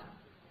jihad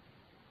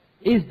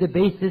is the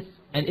basis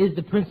and is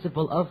the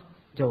principle of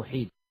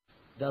tawheed.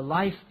 The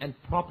life and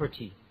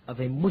property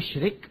of a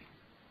mushrik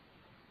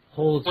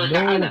holds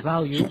no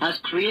value has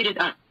created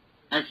us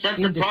and sent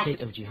in the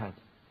state of jihad.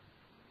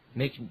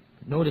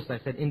 Notice I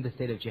said in the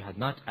state of jihad,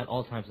 not at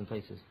all times and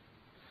places.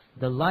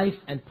 The life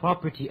and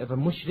property of a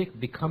mushrik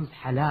becomes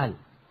halal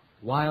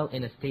while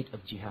in a state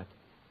of jihad.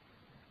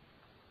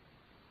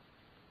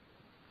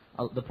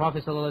 The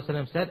Prophet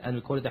ﷺ said, and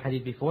we quoted the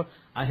hadith before,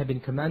 I have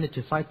been commanded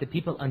to fight the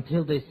people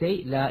until they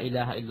say La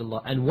ilaha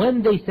illallah. And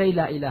when they say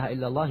La ilaha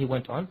illallah, he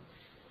went on,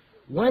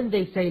 when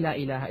they say La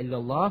ilaha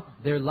illallah,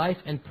 their life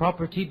and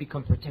property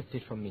become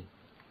protected from me.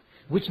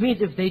 Which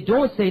means if they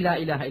don't say La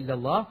ilaha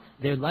illallah,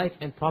 their life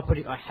and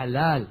property are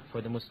halal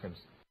for the Muslims.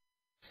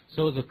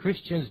 So the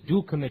Christians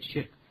do commit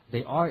shirk.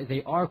 They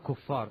are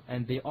kuffar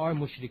and they are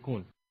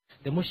mushrikun.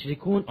 The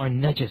mushrikun are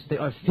najas, they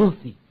are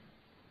filthy.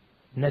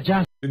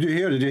 Najas. Did you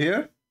hear? Did you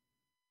hear?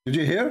 Did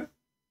you hear?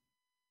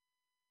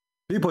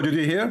 People, did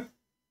you hear?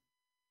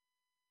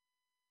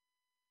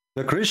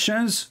 The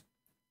Christians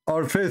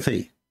are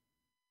filthy.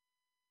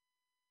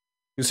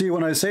 You see,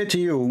 when I say to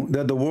you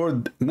that the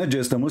word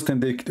najas, the Muslim,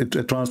 they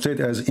translate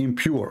as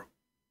impure.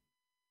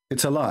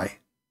 It's a lie.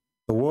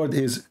 The word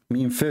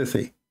means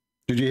filthy.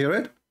 Did you hear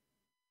it?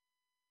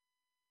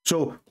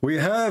 So we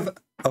have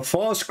a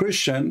false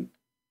Christian.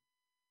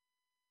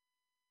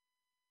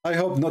 I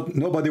hope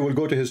nobody will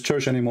go to his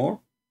church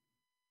anymore.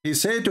 He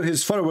said to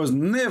his followers,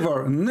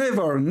 never,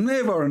 never,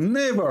 never,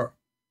 never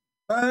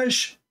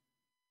trash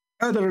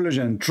other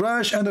religion,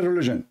 trash other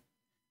religion.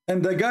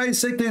 And the guy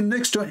sitting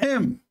next to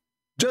him,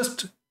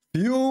 just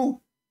few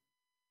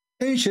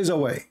inches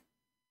away,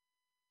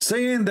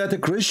 saying that the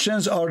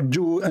Christians are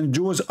Jews and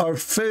Jews are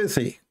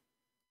filthy.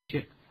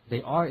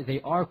 They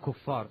are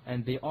kuffar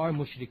and they are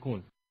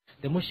mushrikun.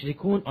 The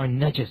mushrikun are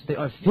najas, they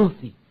are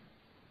filthy.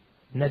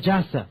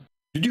 Najasa.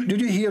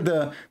 Did you hear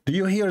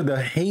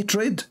the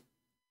hatred?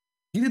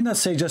 He did not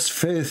say just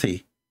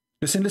filthy.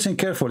 Listen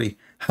carefully.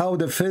 How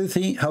the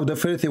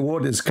filthy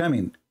word is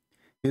coming.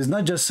 He's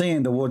not just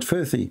saying the word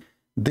filthy.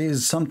 There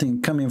is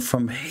something coming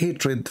from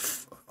hatred,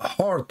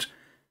 heart,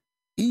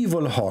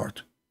 evil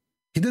heart.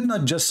 He did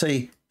not just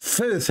say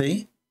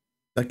filthy,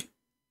 like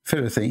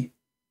filthy.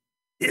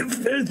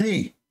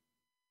 Filthy.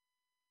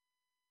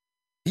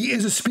 He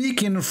is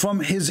speaking from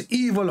his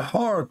evil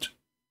heart.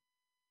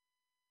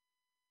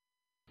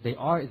 They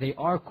are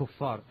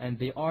kuffar and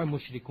they are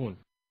mushrikun.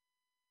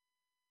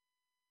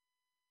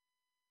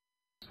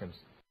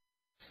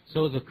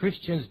 So the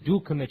Christians do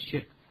commit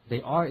shirk.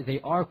 They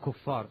are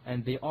kuffar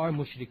and they are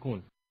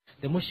mushrikun.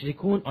 The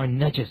mushrikun are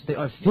najas, they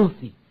are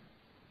filthy.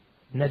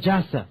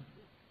 Najasa.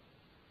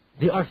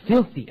 They are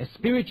filthy, a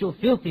spiritual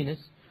filthiness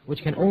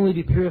which can only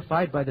be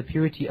purified by the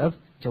purity of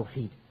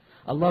Tawheed.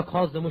 Allah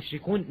calls the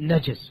mushrikun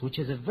najas, which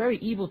is a very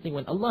evil thing.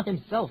 When Allah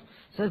himself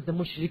says the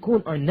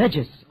mushrikun are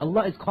najas,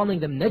 Allah is calling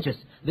them najas.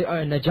 They are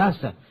a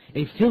najasa,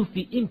 a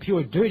filthy,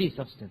 impure, dirty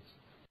substance.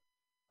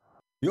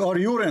 You are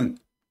urine.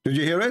 Did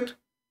you hear it?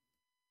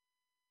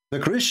 The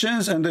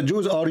Christians and the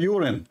Jews are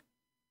urine.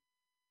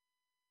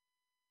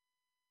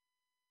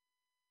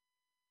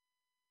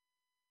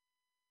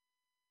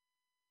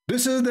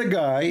 This is the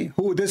guy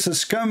who, this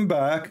is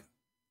scumbag,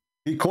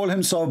 he called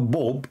himself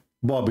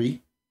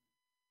Bobby.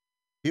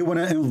 He want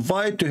to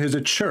invite to his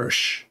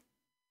church.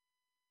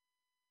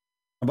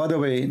 And by the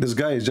way, this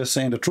guy is just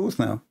saying the truth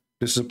now.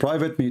 This is a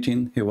private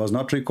meeting. He was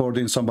not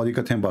recording. Somebody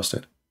got him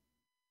busted.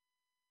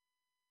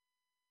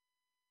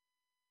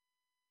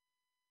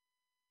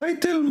 I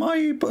tell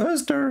my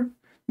pastor,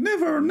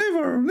 never,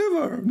 never,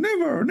 never,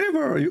 never,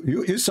 never.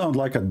 You sound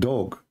like a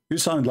dog. You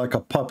sound like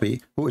a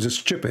puppy who is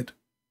stupid.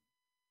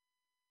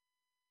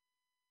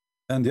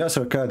 And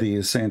Yasser Qadhi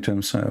is saying to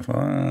himself,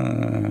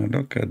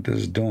 look at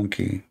this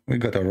donkey. We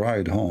got to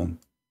ride home.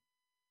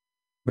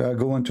 We are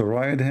going to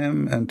ride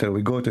him until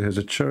we go to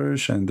his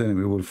church, and then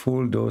we will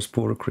fool those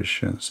poor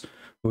Christians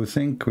who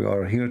think we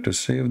are here to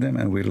save them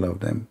and we love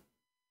them.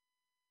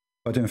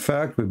 But in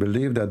fact, we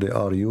believe that they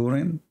are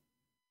urine,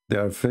 they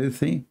are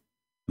filthy,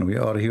 and we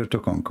are here to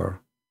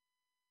conquer.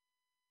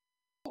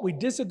 We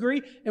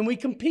disagree and we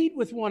compete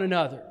with one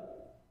another.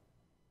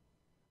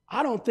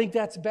 I don't think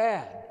that's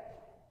bad.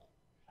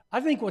 I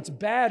think what's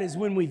bad is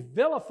when we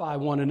vilify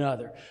one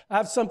another. I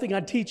have something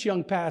I teach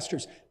young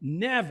pastors.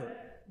 Never,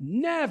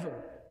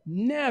 never,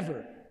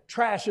 never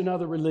trash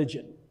another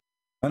religion.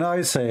 And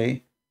I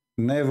say,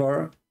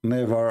 never,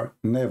 never,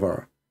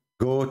 never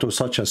go to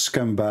such a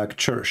scumbag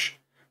church.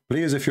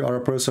 Please, if you are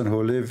a person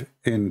who live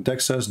in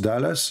Texas,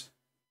 Dallas,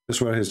 this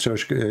is where his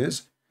church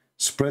is,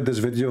 spread this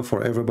video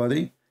for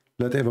everybody.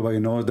 Let everybody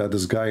know that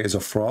this guy is a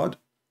fraud.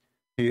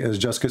 He is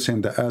just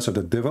kissing the ass of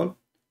the devil.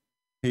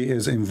 He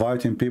is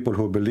inviting people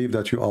who believe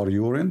that you are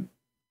urine.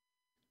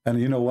 And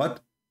you know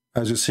what?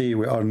 As you see,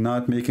 we are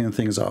not making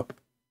things up.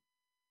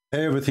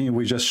 Everything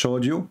we just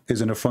showed you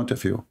is in front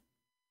of you.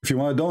 If you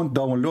want to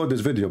download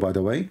this video, by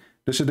the way,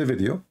 this is the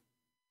video.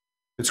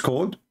 It's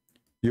called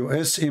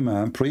U.S.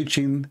 Imam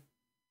Preaching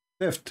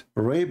Theft,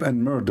 Rape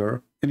and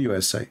Murder in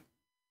USA.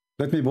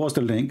 Let me post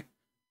the link.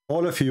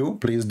 All of you,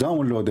 please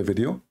download the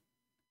video.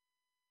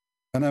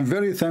 And I'm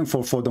very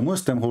thankful for the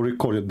Muslim who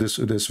recorded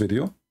this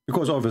video.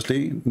 Because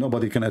obviously,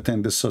 nobody can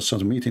attend this such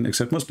a meeting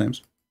except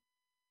Muslims.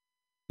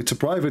 It's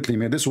privately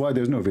made. This is why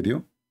there's no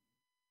video.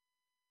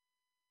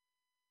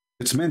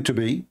 It's meant to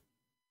be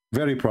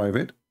very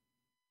private.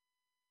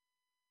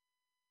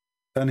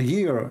 And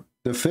here,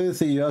 the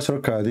filthy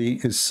Yasser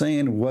Qadhi is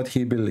saying what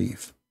he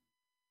believes.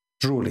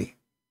 Truly.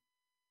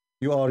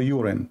 You are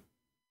urine.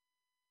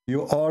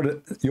 You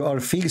are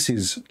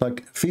feces,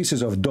 like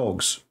feces of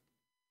dogs.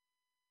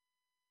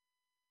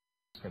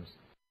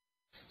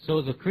 So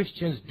So the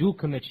Christians do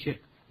commit shirk.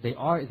 They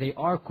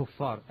are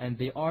kuffar and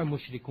they are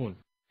mushrikun.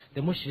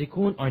 The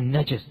mushrikun are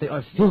najas. They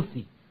are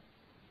filthy.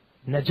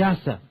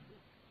 Najasa.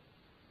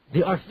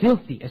 They are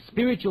filthy, a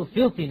spiritual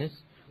filthiness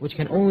which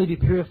can only be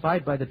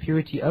purified by the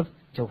purity of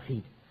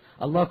Tawheed.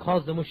 Allah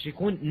calls the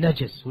mushrikun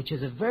najas, which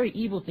is a very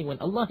evil thing. When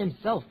Allah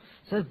Himself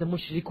says the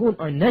mushrikun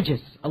are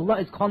najas, Allah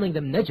is calling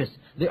them najas.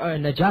 They are a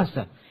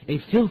najasa, a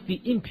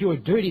filthy, impure,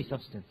 dirty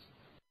substance.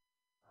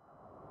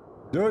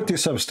 Dirty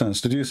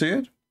substance, did you see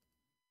it?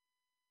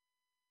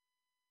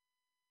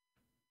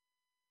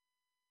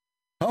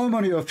 How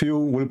many of you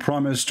will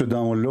promise to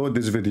download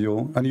this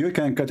video and you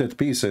can cut it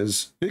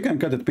pieces? You can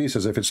cut it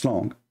pieces if it's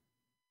long.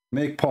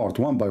 Make part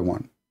one by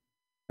one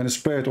and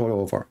spray it all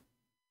over.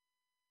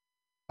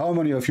 How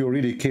many of you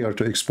really care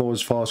to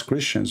expose false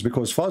Christians?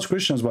 Because false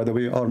Christians, by the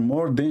way, are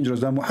more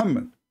dangerous than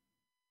Muhammad.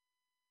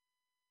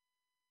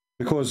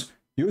 Because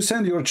you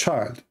send your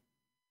child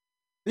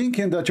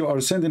thinking that you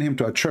are sending him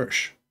to a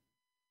church.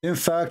 In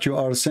fact, you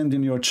are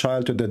sending your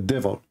child to the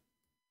devil.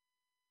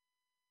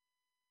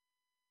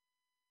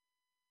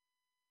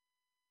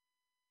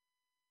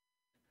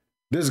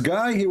 This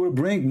guy, he will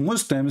bring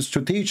Muslims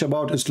to teach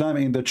about Islam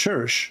in the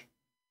church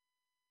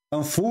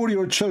and fool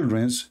your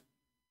children,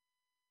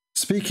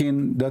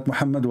 speaking that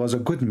Muhammad was a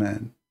good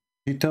man.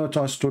 He taught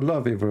us to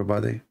love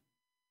everybody.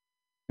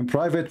 In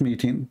private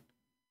meeting,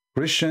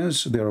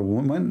 Christians, their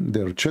women,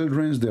 their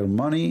children, their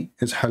money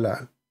is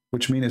halal,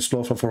 which means it's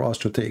lawful for us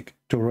to take,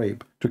 to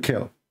rape, to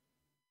kill.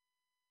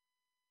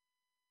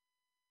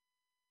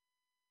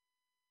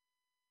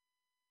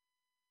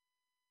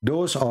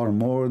 Those are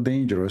more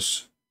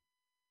dangerous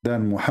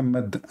than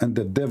Muhammad and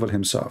the devil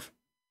himself.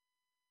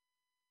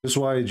 That's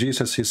why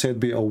Jesus, he said,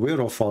 be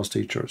aware of false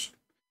teachers.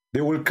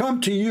 They will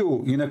come to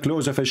you in the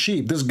clothes of a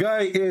sheep. This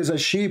guy is a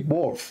sheep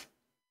wolf.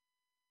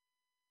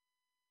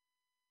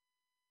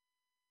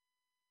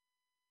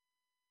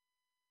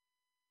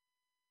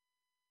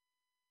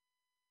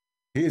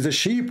 He is a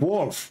sheep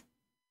wolf.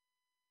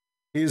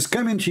 He is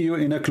coming to you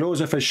in the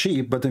clothes of a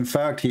sheep, but in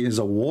fact he is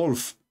a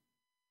wolf,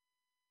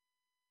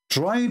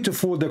 trying to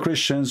fool the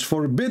Christians,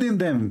 forbidding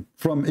them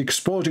from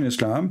exposing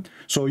Islam,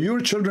 so your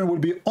children will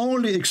be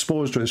only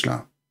exposed to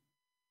Islam.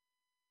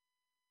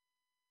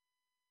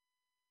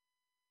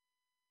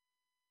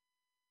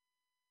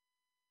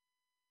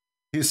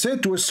 He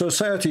said to his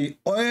society,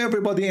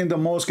 everybody in the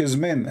mosque is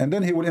men, and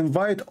then he will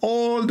invite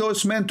all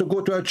those men to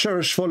go to a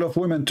church full of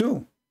women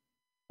too,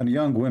 and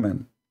young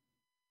women,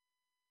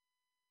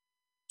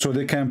 so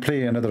they can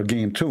play another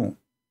game too.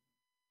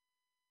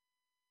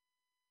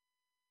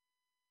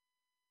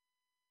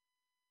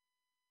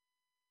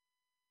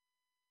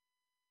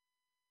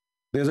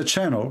 There's a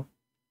channel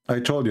I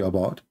told you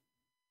about,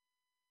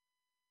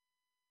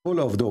 full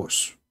of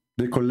those.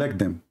 They collect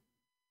them.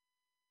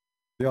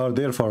 They are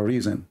there for a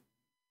reason.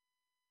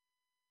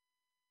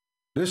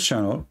 This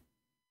channel,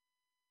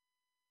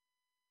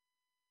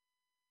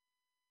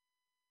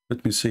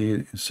 let me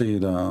see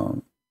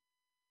the,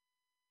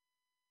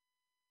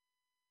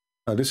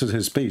 this is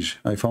his page.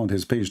 I found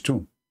his page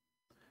too.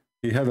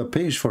 He have a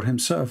page for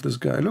himself, this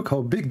guy. Look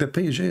how big the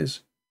page is.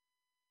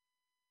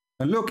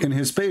 And look, in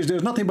his page,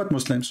 there's nothing but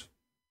Muslims.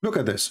 Look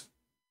at this.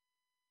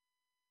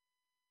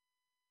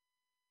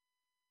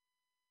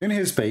 In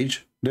his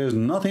page, there's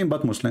nothing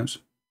but Muslims.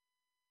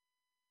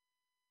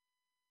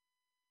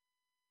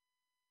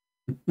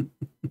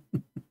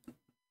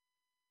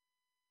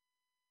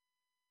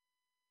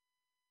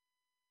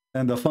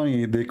 And the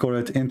funny, they call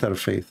it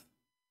interfaith.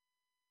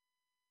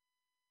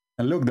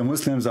 And look, the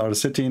Muslims are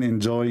sitting,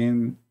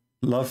 enjoying,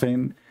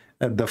 laughing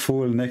at the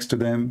fool next to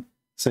them.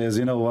 Says,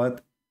 you know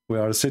what? We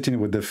are sitting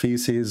with the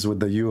feces, with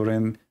the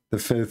urine, the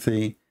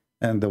filthy,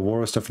 and the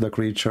worst of the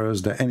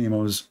creatures, the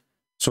animals,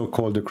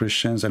 so-called the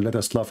Christians, and let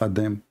us laugh at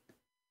them.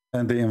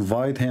 And they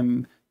invite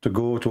him to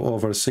go to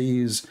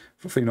overseas,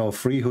 you know,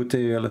 free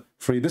hotel,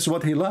 free. This is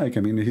what he liked.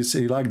 I mean,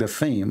 he liked the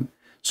fame.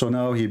 So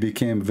now he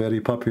became very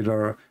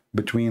popular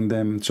between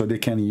them, so they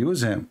can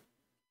use him.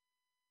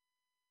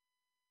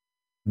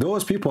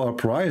 Those people are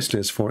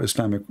priceless for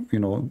Islamic, you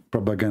know,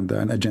 propaganda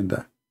and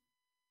agenda.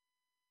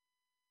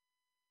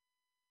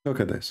 Look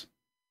at this.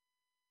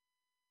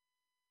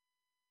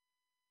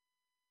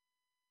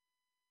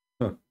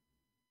 Look.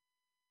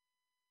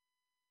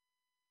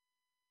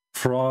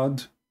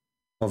 Fraud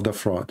of the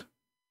fraud.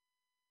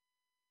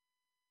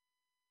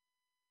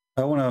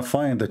 I want to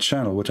find the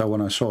channel which I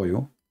want to show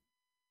you.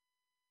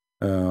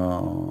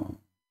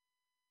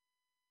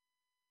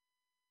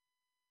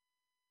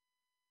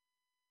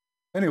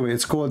 Anyway,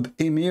 it's called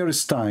Amir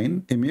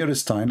Zaidain. Amir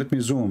Zaidain. Let me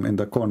zoom in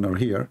the corner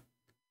here.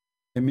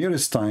 Amir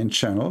Zaidain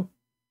channel.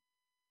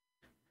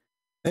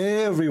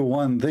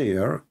 Everyone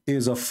there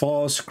is a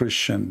false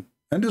Christian,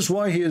 and this is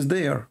why he is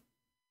there.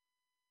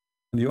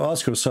 And you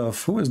ask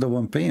yourself, who is the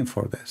one paying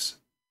for this?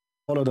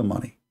 Follow the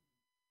money.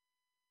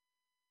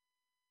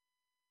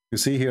 You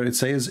see here, it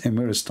says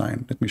Amir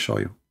Zaidain. Let me show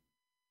you.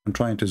 I'm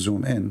trying to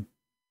zoom in.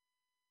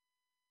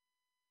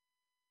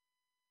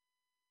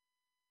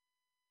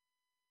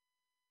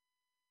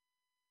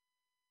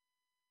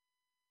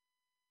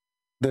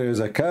 there is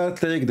a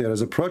Catholic, there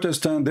is a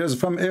Protestant, there's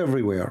from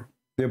everywhere.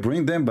 They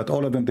bring them, but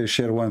all of them, they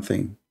share one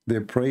thing. They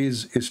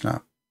praise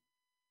Islam.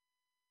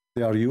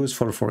 They are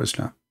useful for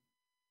Islam.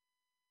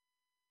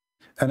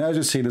 And as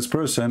you see, this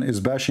person is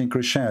bashing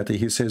Christianity.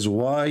 He says,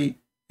 why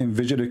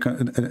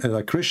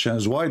evangelical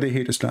Christians, why they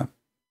hate Islam?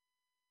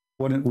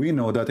 When we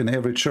know that in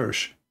every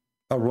church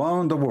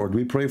around the world,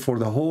 we pray for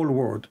the whole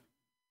world.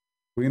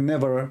 We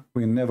never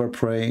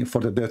pray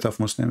for the death of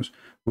Muslims.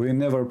 We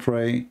never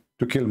pray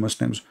to kill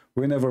Muslims.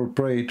 We never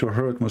pray to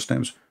hurt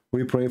Muslims.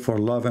 We pray for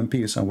love and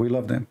peace, and we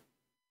love them.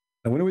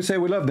 And when we say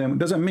we love them, it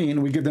doesn't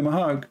mean we give them a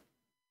hug.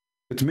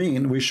 It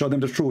means we show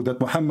them the truth that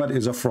Muhammad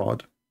is a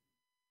fraud.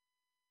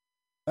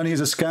 And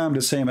he's a scam,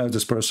 the same as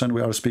this person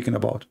we are speaking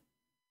about.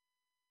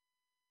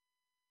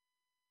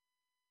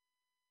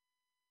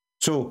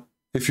 So,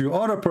 if you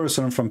are a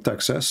person from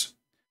Texas,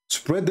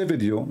 spread the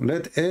video.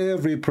 Let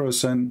every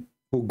person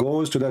who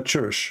goes to that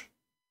church,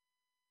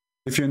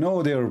 if you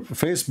know their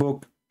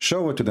Facebook,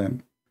 show it to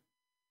them.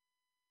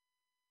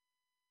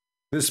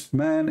 This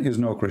man is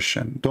no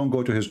Christian. Don't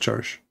go to his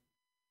church.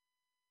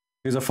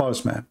 He's a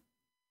false man.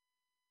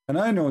 And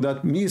I know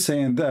that me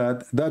saying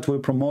that, that will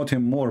promote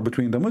him more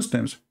between the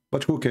Muslims.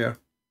 But who care?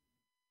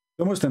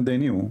 The Muslims, they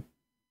knew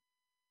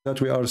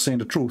that we are saying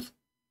the truth.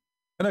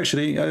 And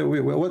actually,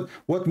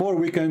 what more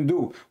we can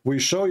do? We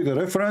show you the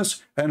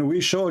reference, and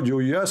we showed you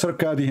Yasser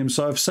Qadhi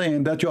himself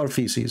saying that you are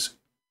feces.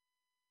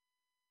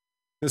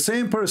 The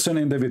same person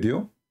in the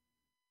video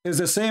is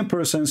the same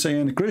person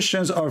saying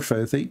Christians are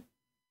filthy.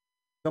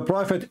 The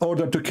Prophet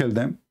ordered to kill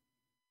them.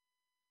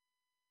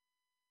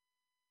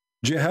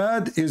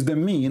 Jihad is the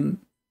mean.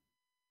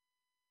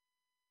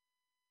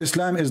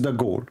 Islam is the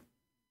goal.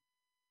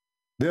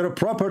 Their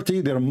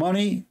property, their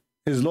money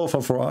is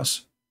lawful for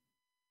us.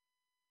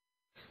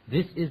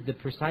 This is the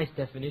precise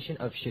definition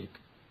of shirk,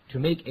 to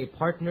make a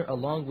partner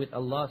along with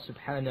Allah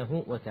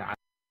subhanahu wa ta'ala.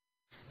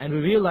 And we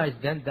realize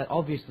then that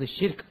obviously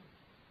shirk,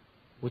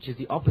 which is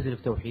the opposite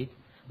of tawheed,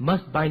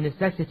 must by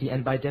necessity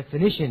and by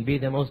definition be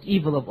the most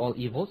evil of all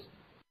evils.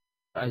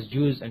 As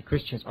Jews and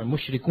Christians are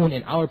mushrikun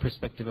in our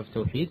perspective of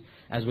tawheed,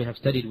 as we have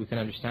studied, we can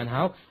understand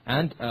how,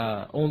 and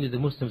only the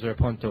Muslims are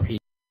upon tawheed.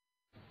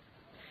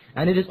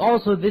 And it is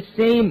also the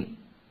same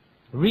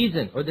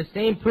reason or the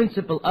same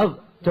principle of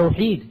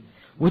tawheed,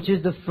 which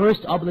is the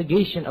first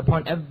obligation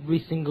upon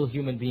every single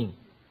human being.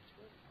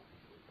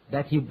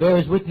 That he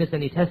bears witness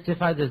and he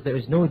testifies that there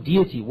is no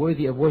deity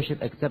worthy of worship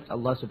except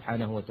Allah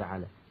subhanahu wa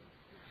ta'ala.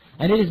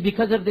 And it is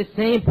because of the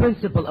same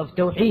principle of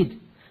tawheed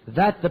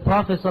that the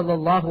Prophet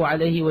sallallahu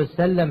alaihi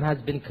wasallam has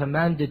been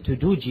commanded to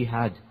do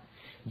jihad.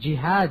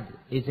 Jihad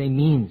is a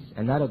means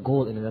and not a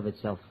goal in and of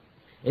itself.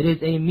 It is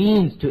a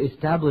means to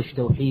establish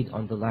tawheed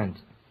on the land.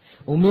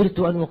 أُمِرْتُ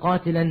أَنْ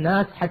أُقَاتِلَ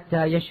النَّاسِ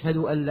حَتَّى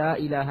يَشْهَدُوا أَنْ لَا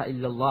إِلَهَ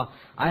إِلَّا اللَّهِ.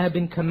 I have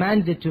been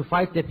commanded to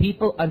fight the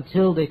people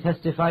until they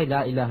testify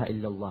La ilaha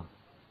illallah.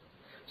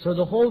 So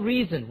the whole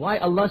reason why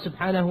Allah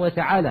subhanahu wa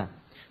ta'ala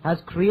has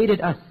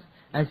created us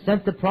and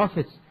sent the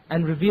prophets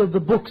and revealed the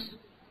books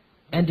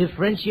and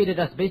differentiated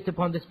us based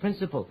upon this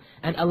principle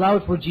and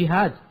allowed for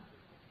jihad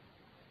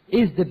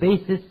is the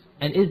basis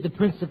and is the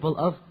principle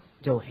of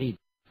tawheed.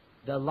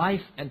 The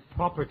life and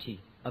property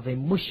of a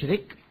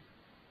mushrik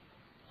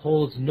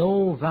holds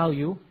no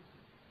value.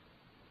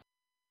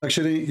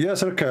 Actually,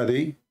 Yasser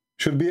Qadhi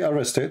should be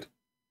arrested.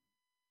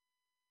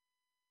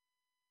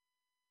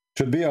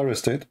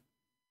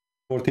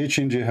 For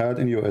teaching jihad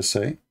in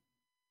USA,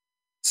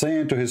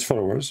 saying to his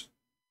followers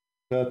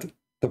that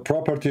the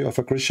property of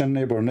a Christian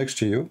neighbor next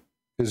to you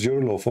is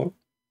your lawful.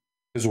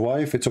 His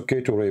wife, it's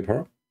okay to rape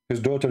her. His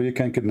daughter, you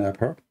can kidnap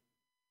her.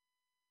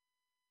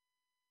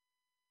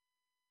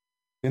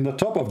 In the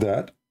top of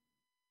that,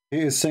 he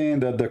is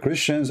saying that the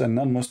Christians and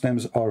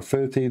non-Muslims are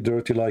filthy,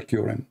 dirty like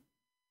urine.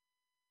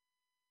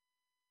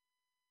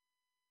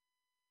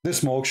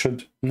 This mosque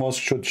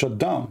should shut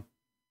down.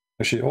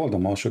 Actually, all the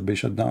mosques should be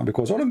shut down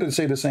because all of them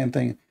say the same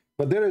thing.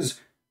 But there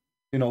is,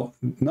 you know,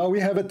 now we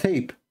have a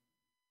tape.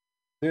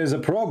 There is a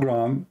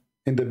program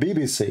in the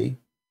BBC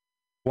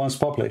once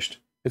published.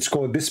 It's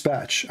called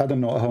Dispatch. I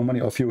don't know how many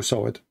of you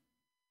saw it.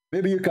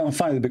 Maybe you can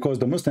find it because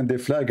the Muslims, they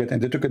flagged it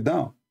and they took it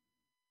down.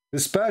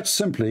 Dispatch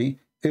simply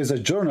is a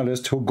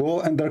journalist who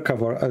go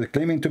undercover,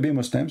 claiming to be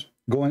Muslims,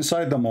 go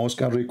inside the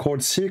mosque and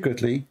record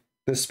secretly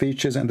the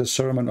speeches and the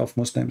sermon of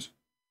Muslims.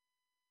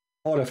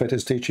 All of it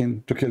is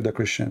teaching to kill the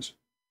Christians.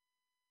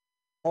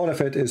 All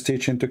of it is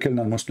teaching to kill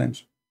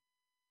non-Muslims.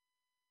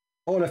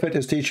 All of it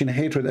is teaching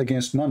hatred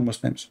against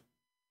non-Muslims.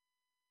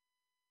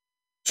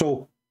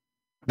 So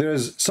there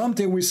is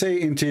something we say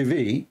in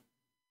TV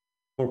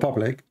for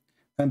public,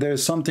 and there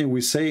is something we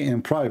say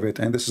in private,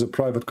 and this is a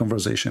private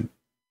conversation.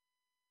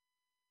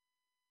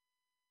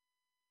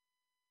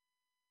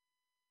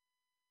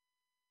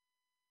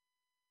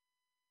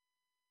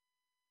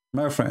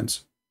 My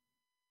friends,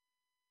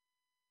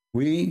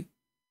 we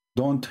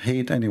don't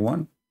hate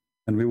anyone,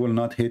 and we will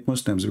not hate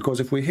Muslims, because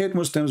if we hate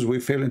Muslims, we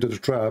fell into the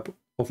trap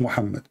of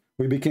Muhammad.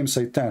 We became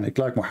satanic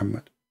like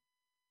Muhammad.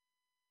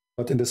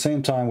 But at the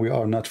same time, we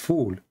are not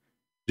fooled.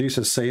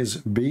 Jesus says,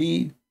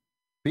 be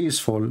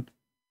peaceful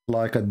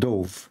like a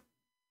dove.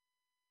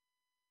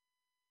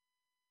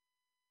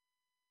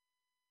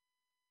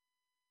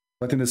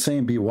 But in the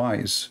same, be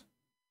wise.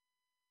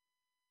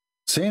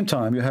 Same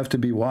time, you have to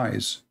be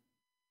wise.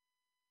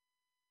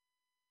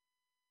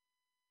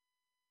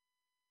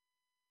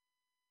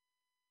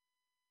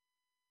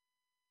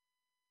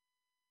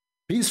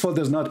 Peaceful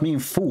does not mean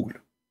fool.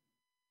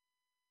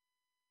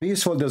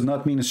 Peaceful does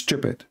not mean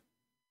stupid.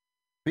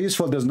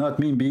 Peaceful does not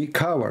mean be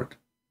coward.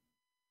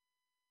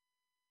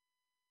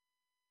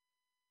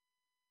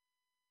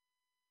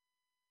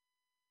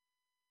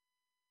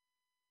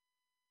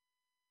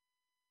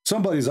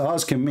 Somebody's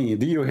asking me,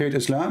 do you hate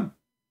Islam?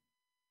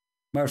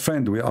 My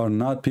friend, we are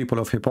not people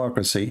of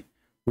hypocrisy.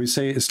 We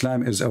say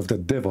Islam is of the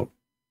devil,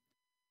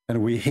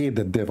 and we hate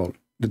the devil.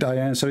 Did I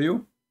answer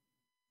you?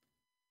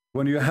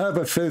 When you have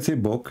a filthy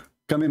book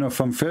coming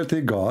from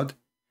filthy God,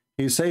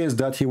 he says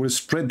that he will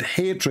spread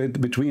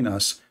hatred between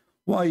us.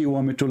 Why you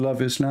want me to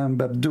love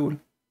Islam, Abdul?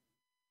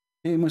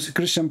 Hey,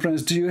 Christian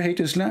Prince, do you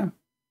hate Islam?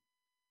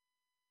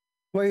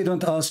 Why you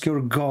don't ask your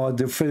God,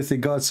 the filthy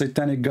God,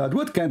 satanic God,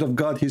 what kind of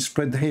God he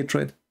spread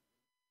hatred?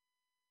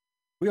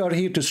 We are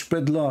here to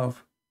spread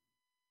love.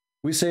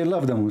 We say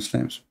love the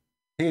Muslims,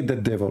 hate the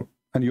devil,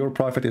 and your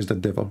prophet is the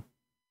devil.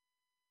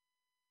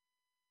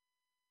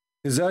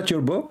 Is that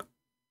your book?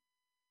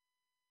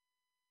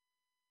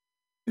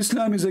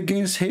 Islam is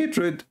against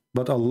hatred,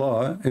 but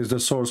Allah is the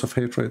source of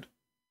hatred.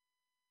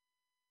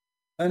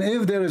 And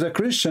if there is a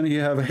Christian, he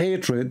have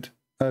hatred,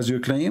 as you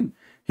claim,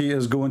 he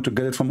is going to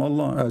get it from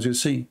Allah, as you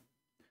see.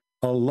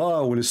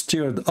 Allah will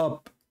stir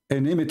up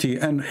enmity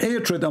and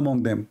hatred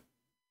among them.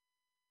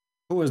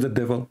 Who is the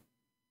devil?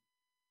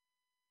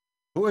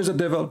 Who is the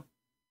devil?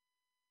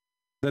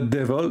 The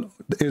devil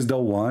is the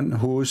one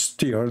who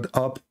stirred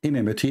up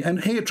enmity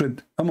and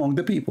hatred among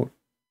the people.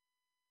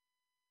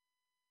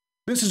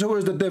 This is who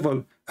is the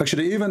devil.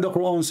 Actually, even the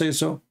Quran says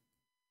so.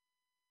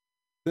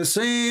 The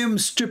same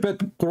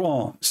stupid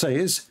Quran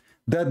says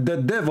that the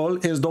devil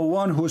is the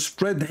one who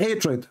spread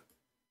hatred.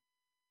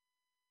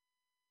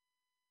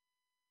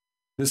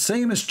 The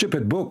same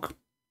stupid book.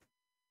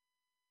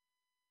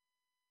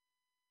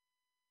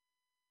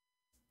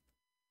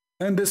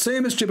 And the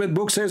same stupid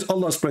book says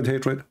Allah spread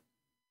hatred.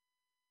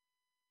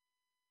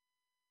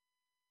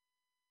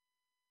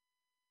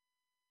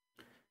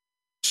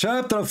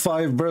 Chapter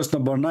 5, verse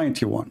number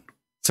 91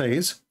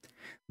 says,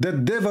 the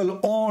devil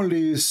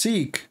only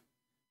seek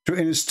to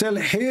instill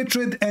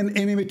hatred and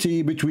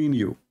enmity between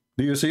you.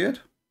 Do you see it?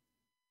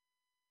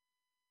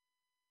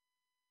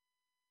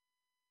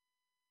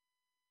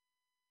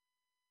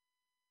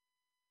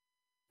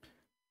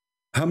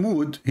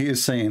 Hamoud, he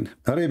is saying,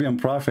 Arabian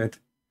prophet,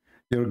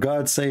 your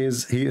God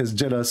says he is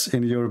jealous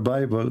in your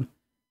Bible.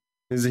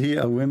 Is he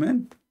a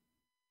woman?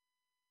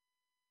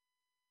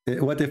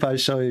 What if I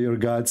show you your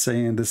God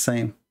saying the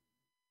same?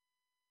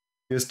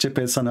 You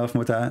stupid son of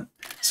Muta.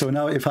 So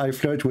now if I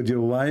flirt with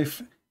your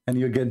wife and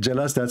you get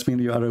jealous, that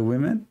means you are a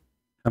woman?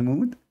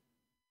 Hamoud?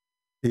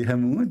 Hey,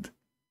 Hamoud?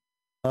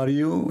 Are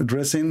you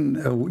dressing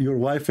your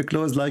wife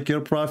clothes like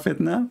your prophet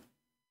now?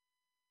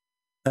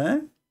 Eh?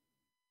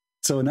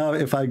 So now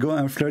if I go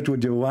and flirt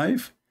with your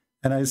wife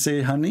and I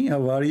say, honey,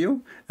 how are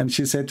you? And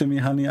she said to me,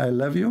 honey, I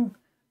love you.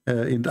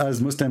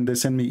 As Muslim, they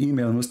send me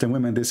email, Muslim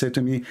women, they say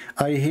to me,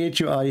 I hate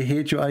you, I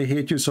hate you, I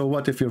hate you. So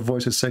what if your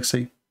voice is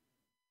sexy?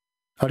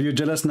 Are you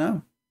jealous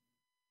now?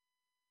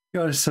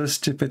 You are so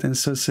stupid and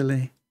so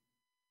silly.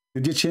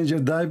 Did you change your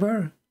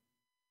diaper?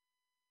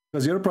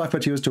 Because your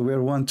prophet used to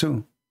wear one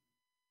too.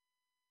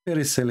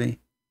 Very silly.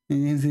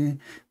 Yeah.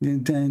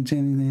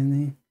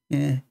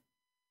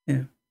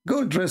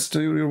 Go dress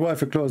to your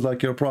wife clothes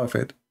like your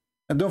prophet.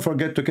 And don't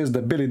forget to kiss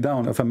the belly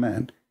down of a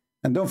man.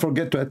 And don't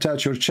forget to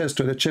attach your chest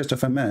to the chest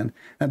of a man.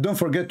 And don't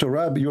forget to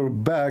rub your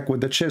back with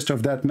the chest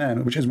of that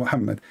man, which is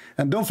Muhammad.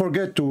 And don't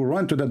forget to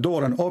run to the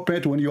door and open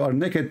it when you are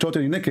naked,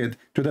 totally naked,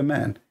 to the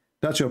man.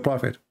 That's your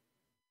prophet.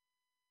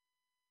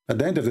 At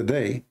the end of the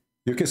day,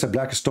 you kiss a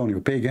black stone,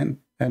 you pagan,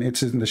 and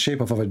it's in the shape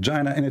of a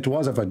vagina, and it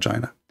was a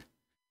vagina.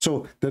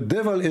 So the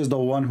devil is the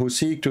one who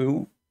seeks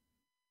to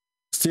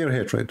stir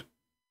hatred.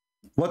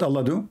 What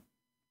Allah do?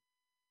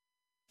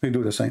 He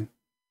do the same.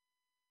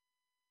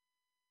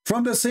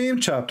 From the same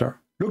chapter,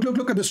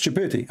 look at the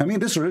stupidity. I mean,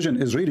 this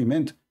religion is really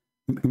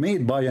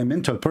made by a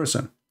mental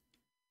person.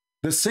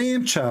 The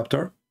same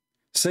chapter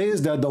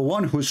says that the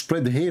one who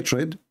spread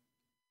hatred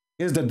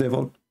is the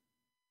devil.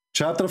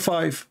 Chapter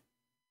 5.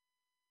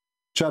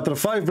 Chapter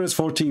 5, verse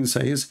 14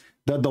 says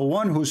that the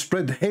one who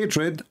spread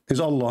hatred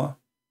is Allah.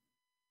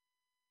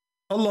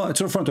 Allah,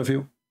 it's in front of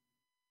you.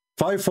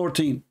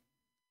 5:14.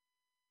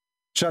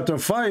 Chapter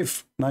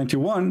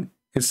 5:91,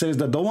 it says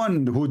that the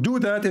one who do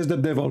that is the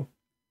devil.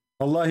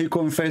 Allah, he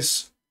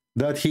confess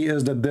that he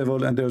is the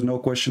devil and there's no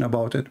question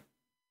about it.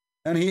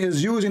 And he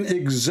is using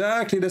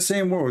exactly the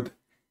same word.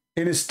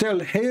 Instill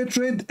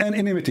hatred and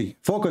enmity.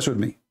 Focus with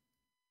me.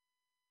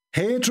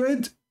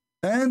 Hatred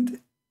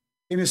and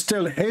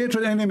instill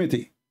hatred and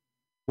enmity.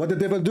 What did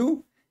the devil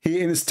do? He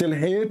instill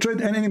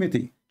hatred and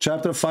enmity.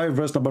 Chapter 5,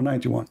 verse number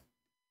 91.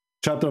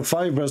 Chapter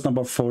 5, verse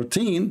number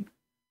 14,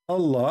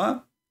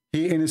 Allah,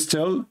 he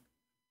instilled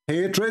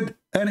hatred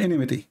and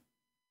enmity.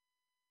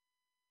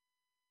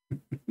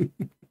 Do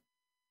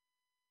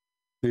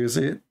you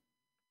see it?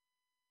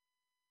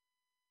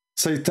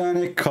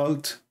 Satanic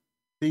cult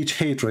teach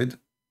hatred,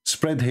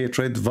 spread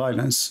hatred,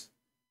 violence.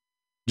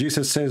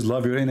 Jesus says,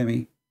 love your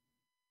enemy,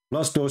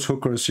 bless those who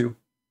curse you.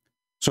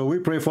 So we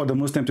pray for the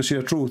Muslim to see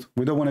the truth.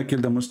 We don't want to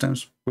kill the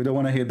Muslims. We don't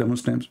want to hate the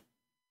Muslims.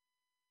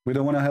 We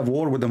don't want to have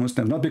war with the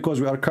Muslims. Not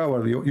because we are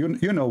coward.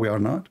 You know we are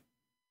not.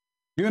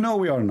 You know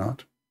we are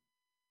not.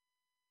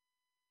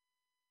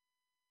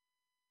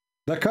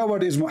 The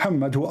coward is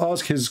Muhammad, who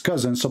asked his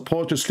cousin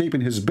support to sleep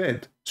in his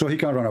bed so he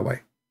can run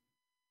away.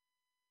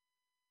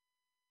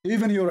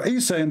 Even your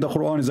Isa in the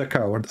Quran is a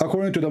coward.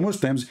 According to the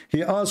Muslims,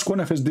 he asked one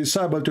of his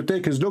disciples to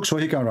take his look so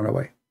he can run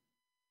away.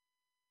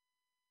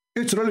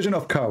 It's a religion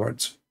of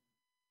cowards.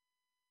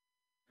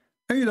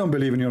 And you don't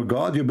believe in your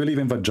God, you believe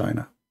in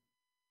vagina.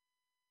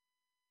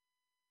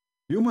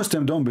 You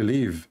Muslims don't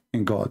believe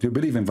in God, you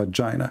believe in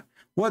vagina.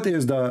 What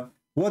is the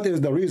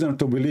reason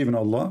to believe in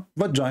Allah?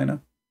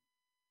 Vagina.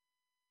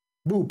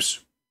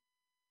 Boobs.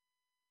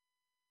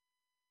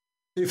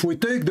 If we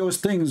take those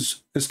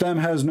things, Islam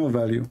has no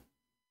value.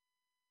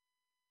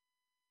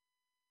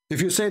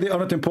 If you say they are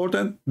not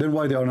important, then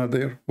why they are not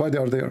there? Why they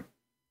are there?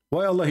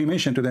 Why Allah He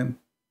mentioned to them?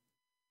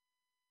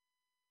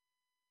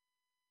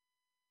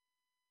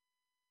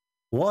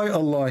 Why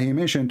Allah He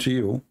mentioned to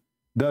you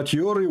that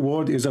your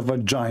reward is a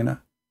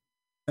vagina?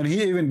 And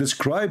He even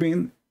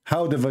describing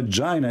how the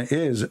vagina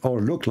is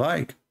or look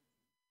like.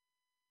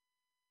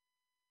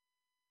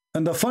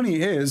 And the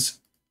funny is,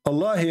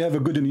 Allah He have a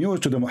good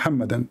news to the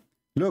Muhammadan.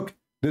 Look,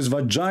 this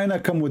vagina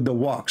come with the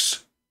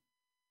wax.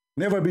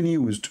 Never been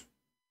used.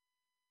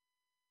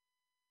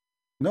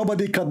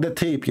 Nobody cut the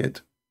tape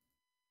yet.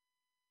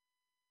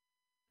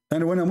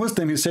 And when a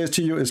Muslim, he says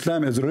to you,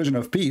 Islam is a religion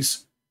of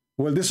peace.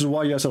 Well, this is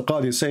why Yasir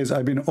Qadhi says,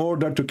 I've been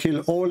ordered to kill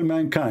all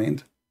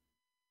mankind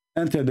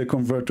until they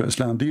convert to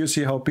Islam. Do you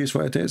see how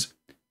peaceful it is?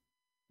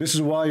 This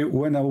is why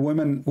when a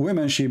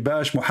woman she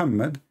bashed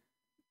Muhammad,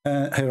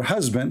 her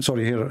husband,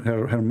 sorry,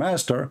 her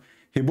master,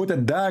 he put a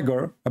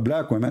dagger, a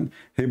black woman,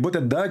 he put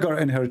a dagger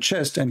in her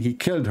chest and he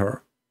killed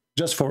her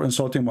just for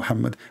insulting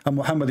Muhammad. And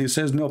Muhammad, he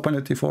says, no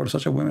penalty for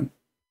such a woman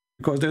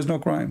because there's no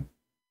crime.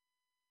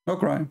 No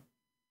crime.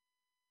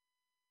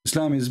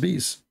 Islam is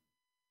peace.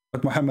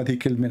 But Muhammad, he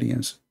killed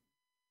millions.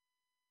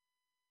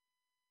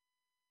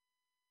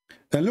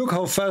 And look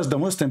how fast the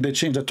Muslim, they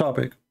change the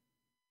topic.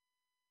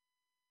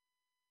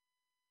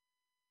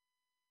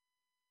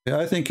 Yeah,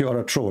 I think you are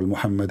a troll,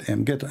 Muhammad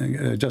M.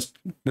 Just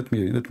let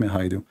me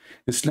hide you.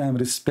 Islam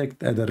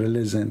respect other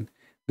religion.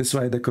 This is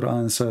why the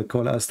Quran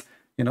call us.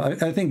 You know,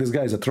 I think this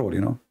guy is a troll.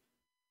 You know,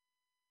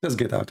 just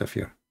get out of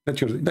here.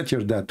 Let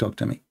your dad talk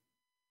to me.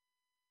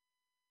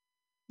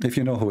 If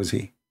you know who is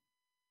he.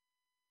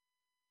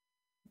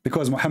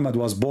 Because Muhammad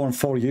was born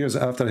 4 years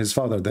after his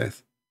father's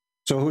death.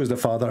 So who is the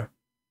father?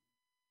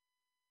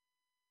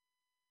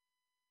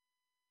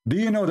 Do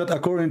you know that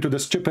according to the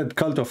stupid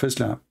cult of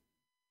Islam,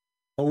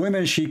 a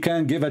woman, she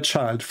can give a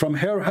child from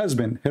her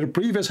husband, her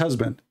previous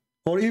husband,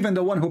 or even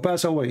the one who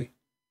passed away,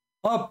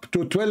 up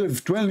to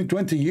 12,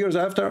 20 years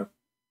after?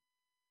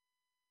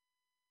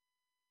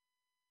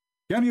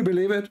 Can you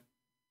believe it?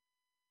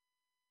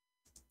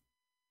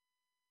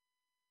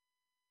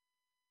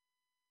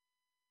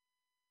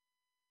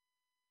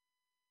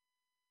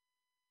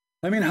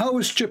 I mean, how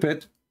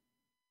stupid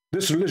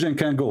this religion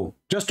can go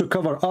just to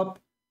cover up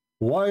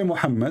why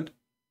Muhammad,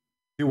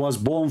 he was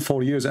born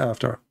 4 years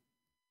after.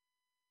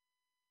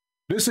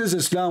 This is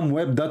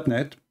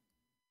islamweb.net,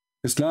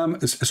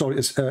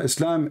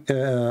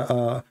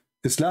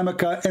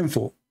 Islamica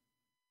info.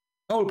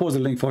 I will post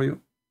the link for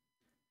you.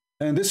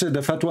 And this is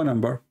the fatwa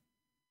number.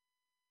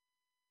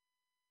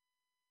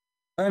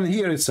 And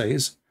here it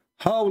says,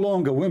 how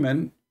long a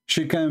woman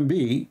she can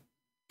be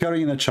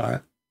carrying a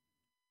child,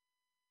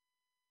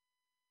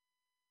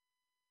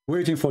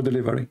 waiting for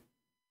delivery.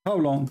 How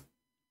long?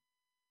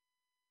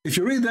 If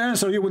you read the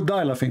answer, you will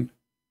die laughing.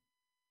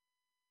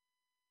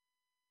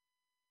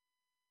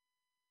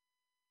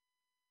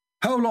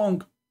 How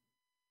long?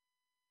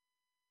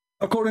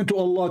 According to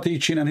Allah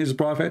teaching and His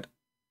Prophet.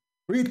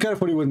 Read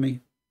carefully with me.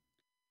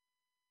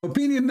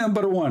 Opinion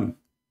number 1.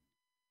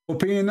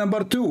 Opinion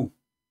number 2.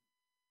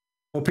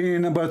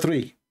 Opinion number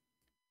 3.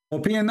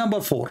 Opinion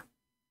number 4.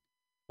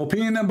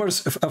 Opinion number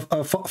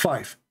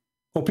 5.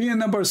 Opinion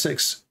number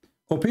 6.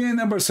 Opinion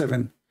number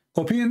 7.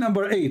 Opinion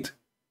number 8.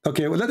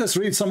 Okay, well, let us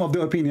read some of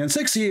the opinions.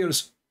 6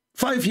 years.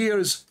 5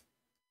 years.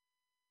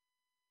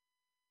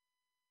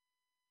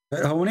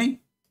 How many?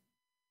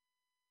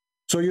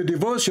 So you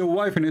divorce your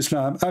wife in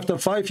Islam. After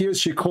 5 years,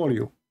 she call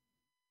you.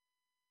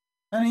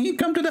 And he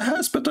come to the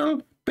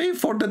hospital, pay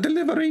for the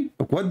delivery.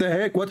 What the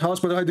heck? What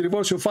hospital? I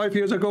divorced you 5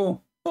 years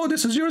ago. Oh,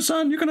 this is your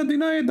son. You cannot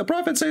deny it. The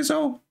Prophet says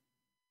so.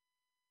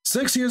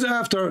 6 years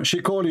after, she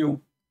call you.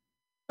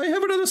 I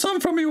have another son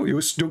from you. You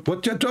stupid.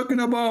 What you're talking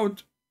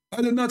about?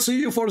 I did not see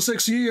you for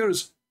 6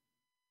 years.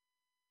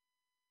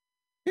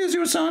 Here's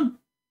your son.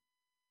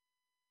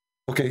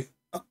 Okay,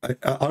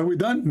 are we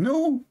done?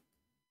 No.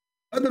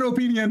 Other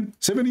opinion,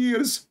 7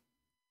 years.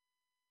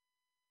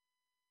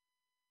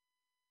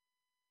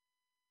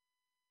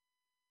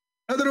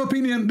 Other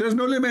opinion, there's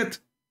no limit.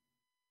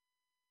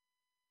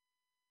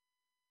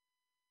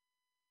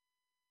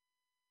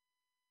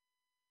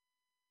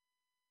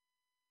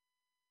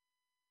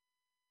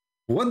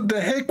 What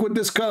the heck with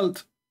this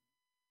cult?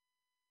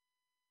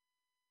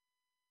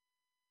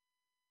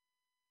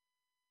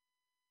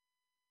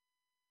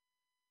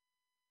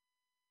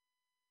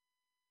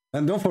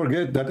 And don't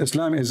forget that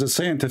Islam is a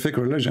scientific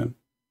religion.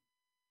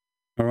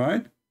 All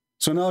right?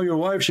 So now your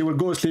wife, she will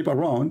go sleep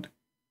around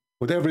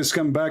with every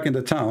scumbag in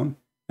the town,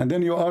 and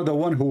then you are the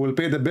one who will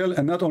pay the bill.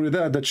 And not only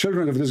that, the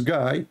children of this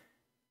guy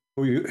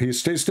who he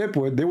stays step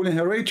with, they will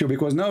inherit you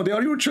because now they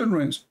are your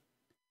children.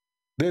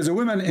 There's a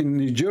woman in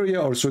Nigeria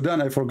or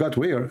Sudan, I forgot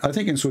where, I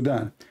think in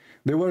Sudan.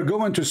 They were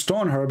going to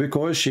stone her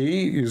because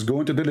she is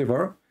going to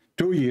deliver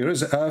 2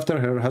 years after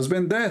her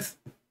husband's death.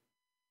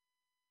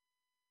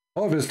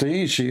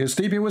 Obviously, she is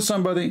sleeping with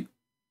somebody.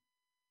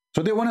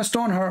 So they want to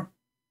stone her.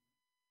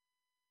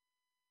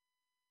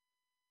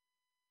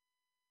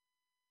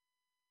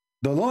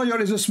 The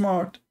lawyer is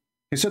smart.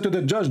 He said to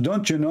the judge,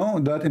 don't you know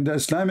that in the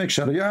Islamic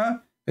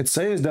Sharia, it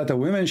says that a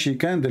woman, she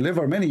can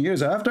deliver many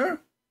years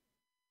after?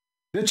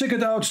 They check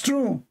it out, it's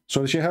true.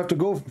 So she have to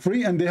go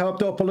free and they have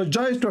to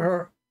apologize to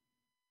her.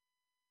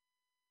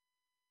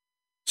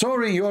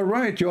 Sorry, you are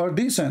right, you are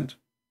decent.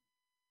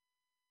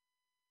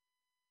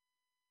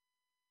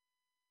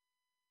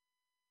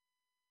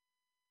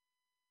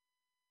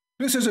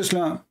 This is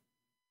Islam.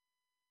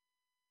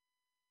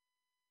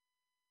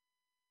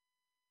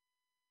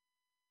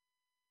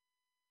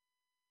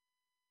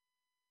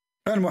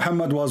 And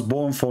Muhammad was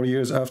born 4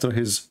 years after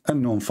his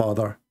unknown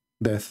father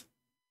death.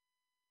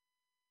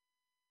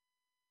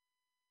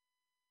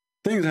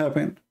 Things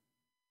happen.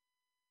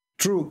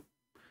 True.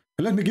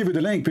 Let me give you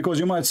the link because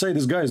you might say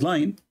this guy is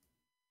lying.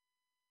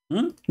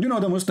 You know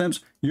the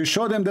Muslims, you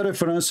show them the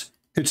reference,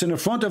 it's in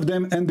front of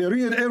them, and they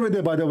read it every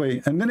day, by the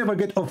way, and they never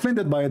get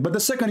offended by it. But the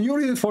second you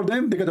read it for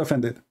them, they get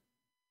offended.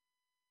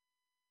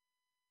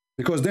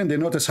 Because then they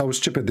notice how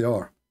stupid they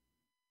are.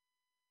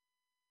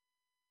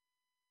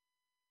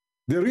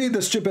 They read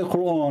the stupid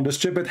Quran, the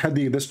stupid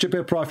Hadith, the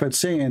stupid Prophet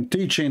saying,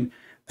 teaching,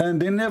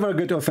 and they never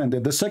get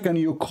offended. The second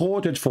you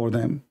quote it for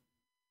them,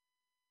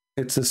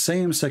 it's the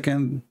same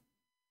second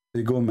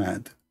they go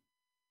mad.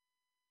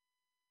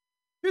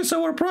 Yes,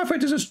 our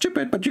Prophet is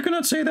stupid, but you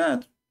cannot say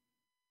that.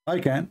 I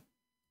can.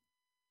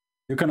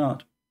 You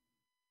cannot.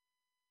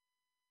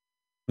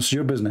 It's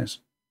your business.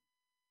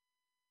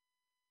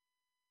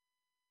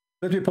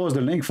 Let me post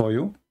the link for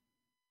you.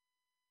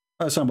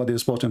 Somebody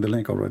is posting the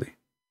link already.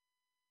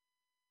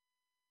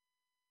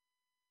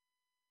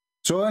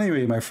 So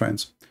anyway, my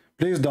friends,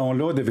 please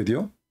download the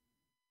video,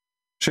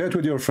 share it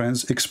with your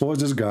friends, expose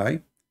this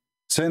guy,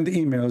 send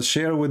emails,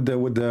 share with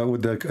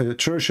the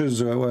churches,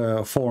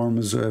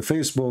 forums,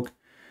 Facebook,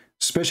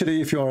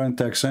 especially if you are in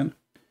Texan.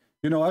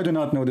 You know, I do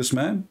not know this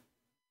man.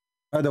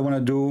 I don't want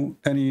to do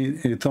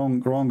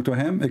anything wrong to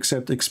him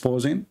except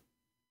exposing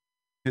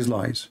his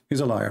lies. He's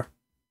a liar.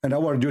 And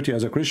our duty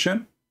as a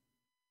Christian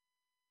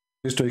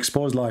is to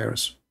expose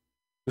liars.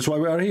 That's why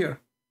we are here.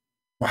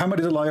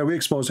 Muhammad is a liar, we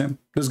expose him.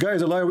 This guy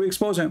is a liar, we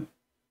expose him.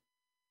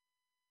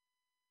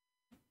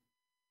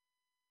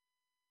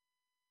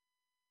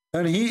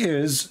 And he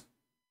is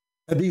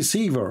a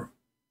deceiver.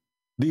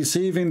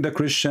 Deceiving the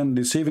Christian,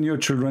 deceiving your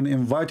children,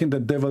 inviting the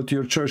devil to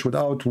your church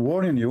without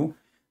warning you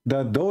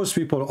that those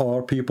people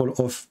are people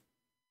of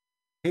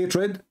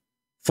hatred,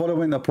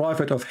 following a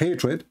prophet of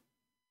hatred.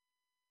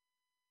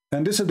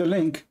 And this is the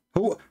link.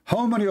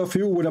 How many of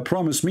you would have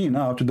promised me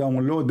now to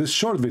download this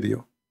short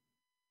video?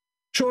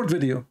 Short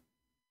video.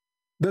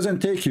 Doesn't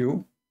take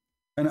you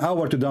an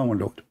hour to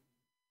download.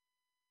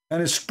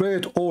 And it's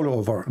spread all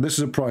over. This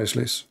is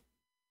priceless.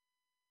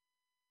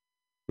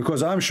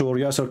 Because I'm sure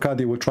Yasser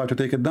Qadhi will try to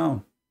take it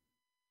down.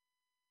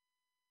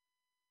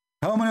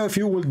 How many of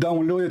you will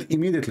download it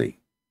immediately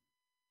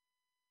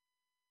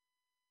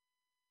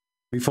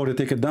before they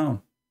take it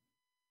down?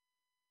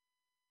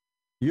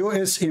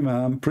 U.S.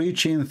 Imam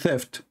preaching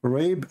theft,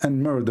 rape,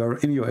 and murder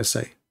in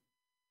USA.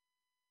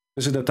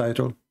 This is the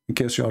title, in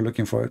case you are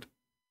looking for it.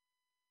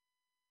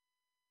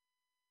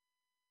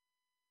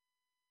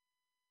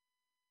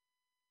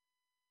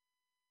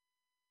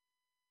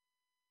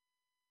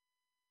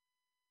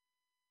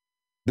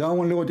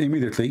 Download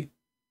immediately.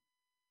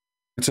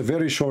 It's a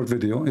very short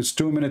video. It's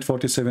 2 minutes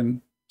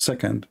 47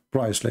 seconds,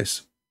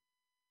 priceless.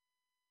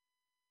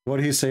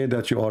 Where he said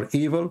that you are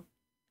evil,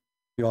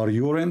 you are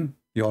urine,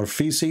 you are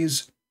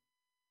feces,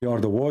 you are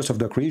the worst of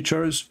the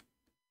creatures,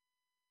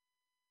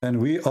 and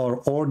we are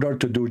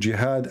ordered to do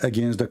jihad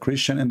against the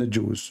Christian and the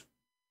Jews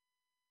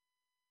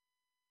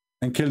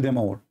and kill them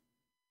all.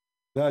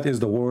 That is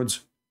the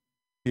words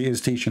he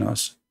is teaching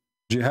us.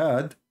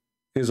 Jihad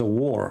is a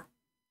war.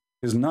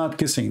 It's not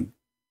kissing.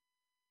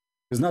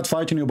 It's not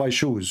fighting you by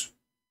shoes.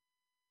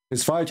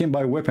 It's fighting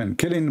by weapon,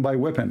 killing by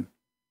weapon.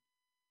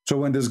 So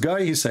when this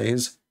guy, he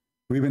says,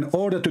 we've been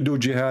ordered to do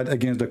jihad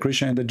against the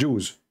Christian and the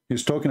Jews,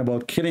 he's talking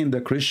about killing the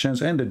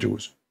Christians and the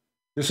Jews.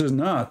 This is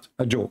not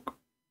a joke.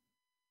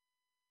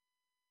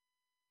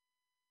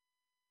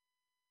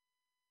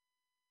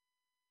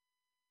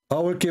 I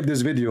will keep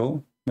this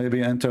video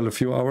maybe until a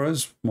few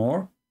hours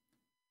more,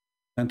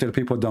 until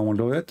people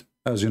download it.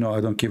 As you know,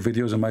 I don't keep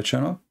videos on my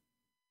channel.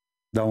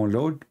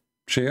 Download,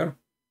 share,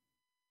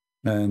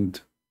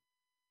 and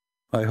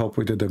I hope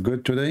we did a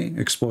good today,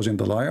 exposing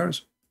the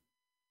liars.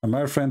 And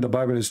my friend, the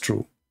Bible is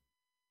true.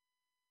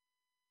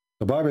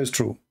 The Bible is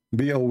true.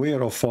 Be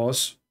aware of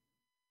false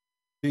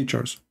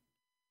teachers.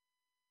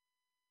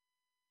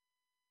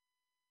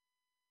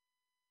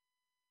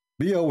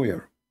 Be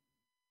aware.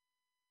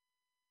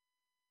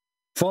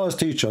 False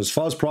teachers,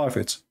 false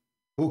prophets,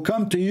 who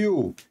come to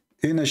you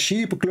in a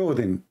sheep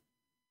clothing,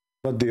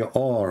 but they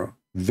are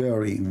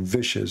very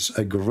vicious,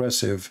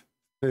 aggressive,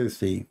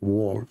 filthy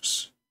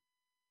wolves.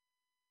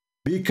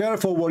 Be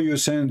careful where you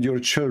send your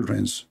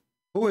children.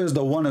 Who is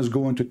the one who's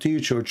going to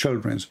teach your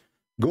children?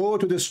 Go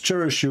to this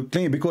church you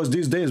claim, because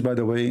these days, by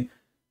the way,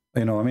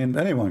 you know, I mean,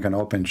 anyone can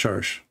open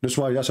church. That's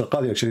why Yasser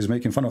Qadhi actually is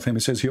making fun of him.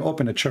 He says he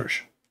opened a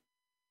church.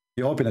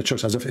 He opened a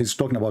church as if he's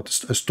talking about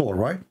a store,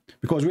 right?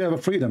 Because we have a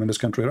freedom in this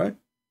country, right?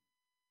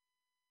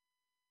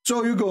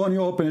 So you go and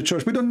you open a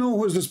church. We don't know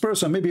who is this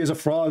person. Maybe he's a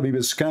fraud, maybe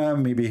a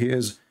scam, maybe he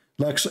is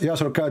like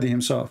Yasser Qadhi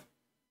himself.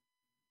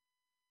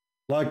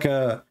 Like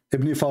Ibn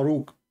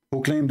Farouk,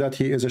 who claimed that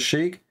he is a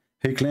sheikh.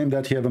 He claimed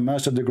that he have a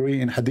master's degree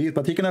in hadith,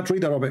 but he cannot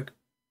read Arabic.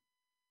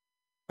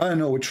 I don't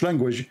know which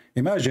language.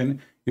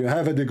 Imagine you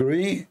have a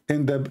degree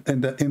in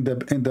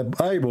the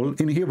Bible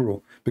in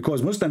Hebrew,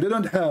 because Muslims, they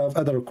don't have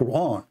other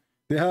Quran.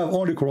 They have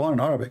only Quran in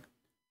Arabic.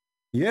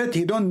 Yet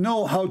he don't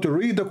know how to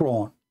read the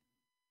Quran.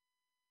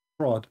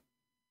 Fraud.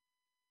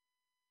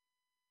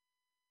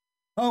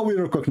 How we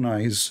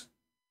recognize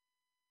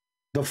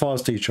the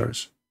false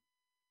teachers?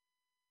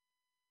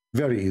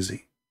 Very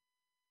easy.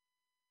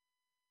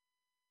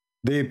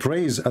 They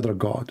praise other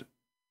God.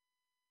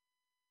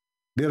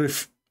 They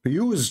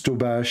refuse to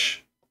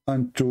bash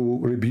and to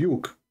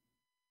rebuke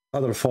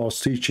other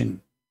false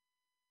teaching.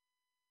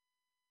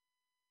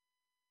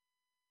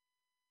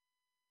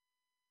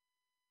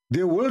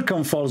 They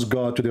welcome false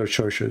God to their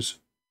churches.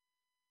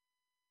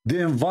 They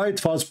invite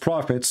false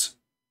prophets,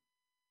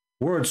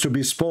 words to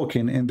be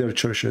spoken in their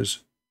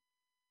churches.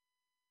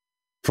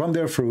 From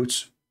their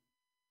fruits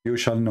you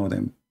shall know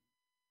them.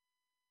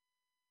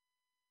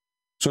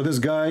 So this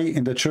guy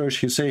in the church,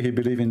 he say he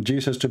believed in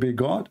Jesus to be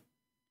God,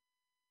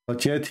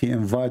 but yet he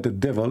invited the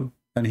devil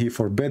and he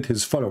forbade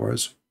his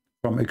followers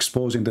from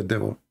exposing the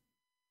devil.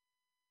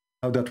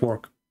 How that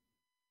work?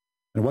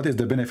 And what is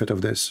the benefit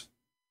of this?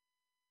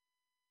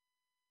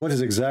 What is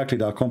exactly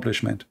the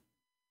accomplishment?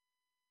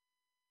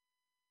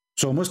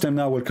 So Muslims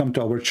now will come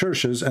to our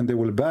churches and they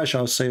will bash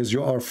us, says,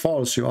 you are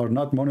false, you are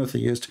not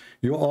monotheist,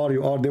 you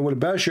are, they will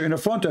bash you in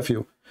front of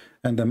you.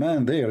 And the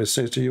man there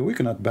says to you, we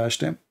cannot bash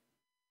them.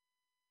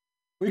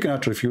 We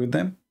cannot refute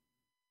them.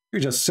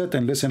 You just sit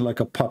and listen like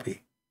a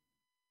puppy.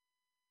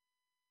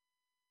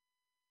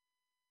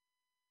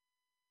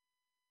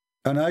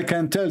 And I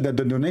can tell that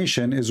the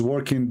donation is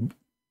working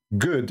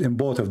good in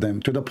both of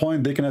them, to the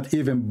point they cannot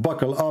even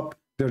buckle up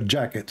their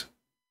jacket.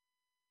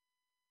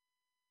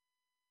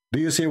 Do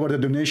you see where the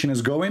donation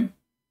is going?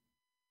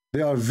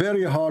 They are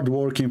very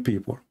hard-working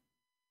people.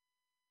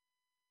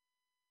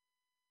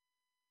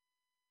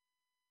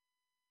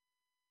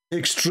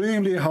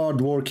 Extremely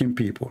hard-working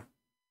people.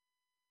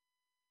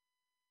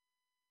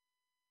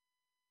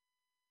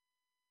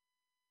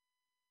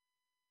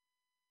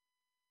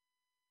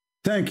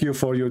 Thank you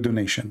for your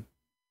donation.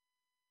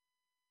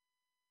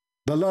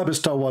 The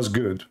lobster was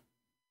good.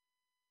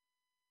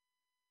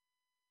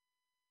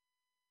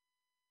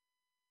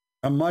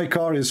 And my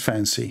car is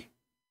fancy.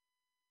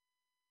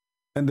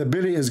 And the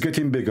belly is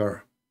getting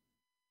bigger.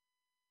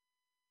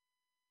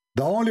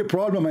 The only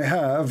problem I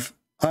have,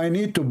 I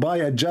need to buy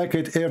a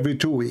jacket every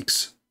 2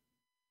 weeks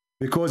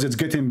because it's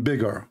getting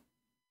bigger.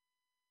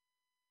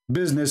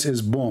 Business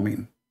is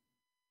booming.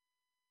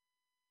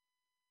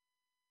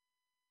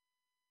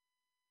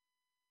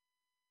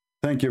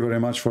 Thank you very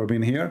much for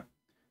being here.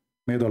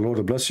 May the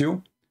Lord bless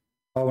you.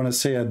 I want to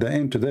say at the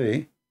end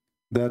today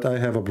that I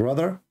have a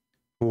brother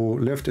who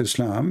left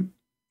Islam.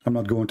 I'm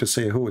not going to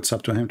say who, it's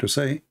up to him to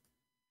say.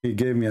 He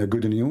gave me a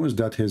good news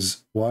that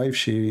his wife,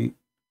 she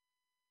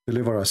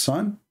delivered a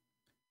son.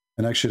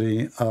 And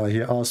actually,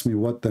 he asked me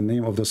what the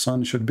name of the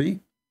son should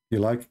be. He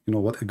liked, you know,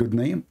 what a good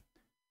name.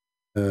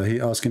 He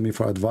asking me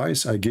for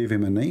advice. I gave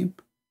him a name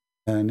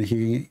and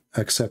he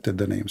accepted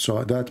the name.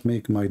 So that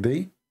make my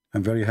day.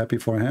 I'm very happy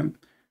for him.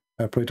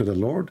 I pray to the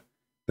Lord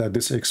that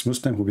this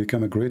ex-Muslim will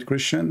become a great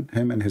Christian,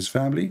 him and his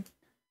family,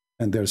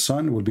 and their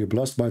son will be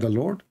blessed by the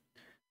Lord.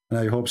 And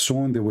I hope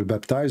soon they will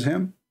baptize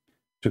him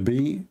to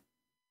be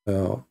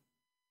a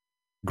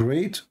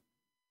great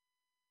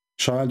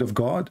child of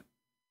God,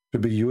 to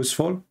be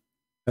useful.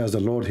 As the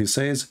Lord, he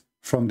says,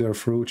 from their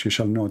fruit you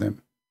shall know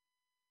them.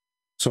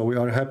 So we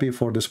are happy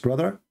for this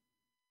brother.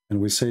 And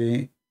we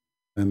say,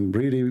 I'm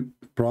really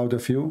proud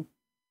of you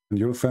and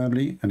your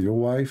family and your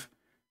wife.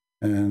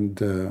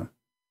 And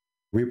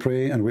we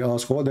pray and we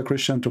ask all the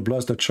Christians to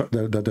bless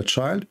the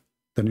child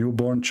the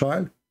newborn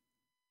child.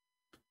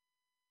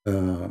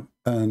 I'm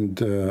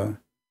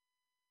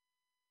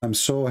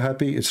so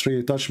happy. It's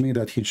really touched me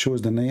that he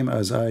chose the name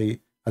as I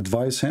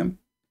advise him.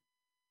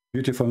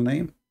 Beautiful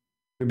name,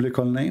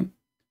 biblical name,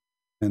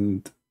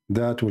 and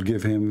that will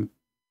give him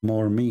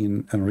more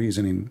meaning and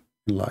reasoning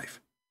in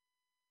life.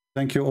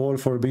 Thank you all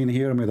for being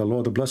here. May the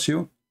Lord bless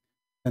you.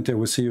 Until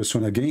we see you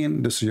soon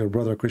again. This is your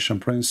brother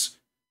Christian Prince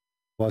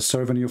was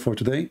serving you for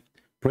today.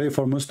 Pray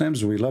for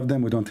Muslims. We love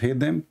them. We don't hate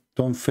them.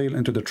 Don't fall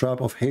into the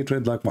trap of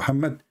hatred like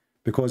Muhammad,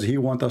 because he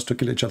wants us to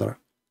kill each other.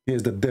 He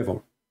is the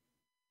devil.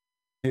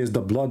 He is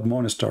the blood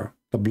monster,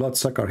 the blood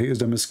sucker. He is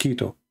the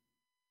mosquito.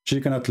 She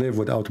cannot live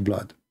without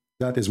blood.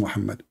 That is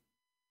Muhammad.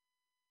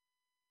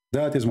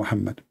 That is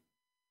Muhammad.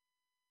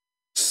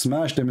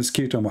 Smash the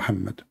mosquito,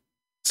 Muhammad.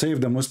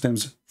 Save the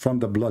Muslims from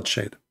the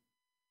bloodshed.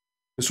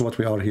 This is what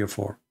we are here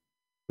for.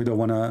 We don't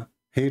want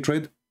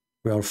hatred.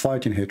 We are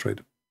fighting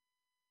hatred.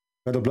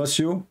 God bless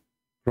you.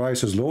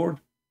 Christ is Lord.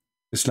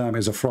 Islam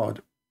is a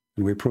fraud.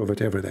 And we prove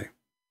it every day.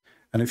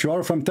 And if you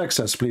are from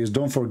Texas, please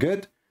don't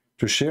forget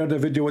to share the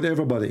video with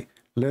everybody.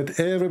 Let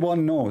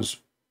everyone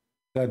knows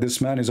that this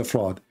man is a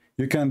fraud.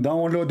 You can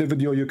download the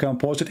video. You can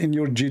post it in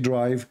your G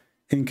drive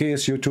in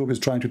case YouTube is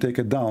trying to take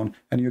it down.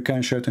 And you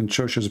can share it in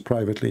churches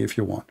privately if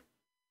you want.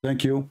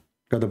 Thank you.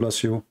 God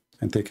bless you.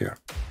 And take care.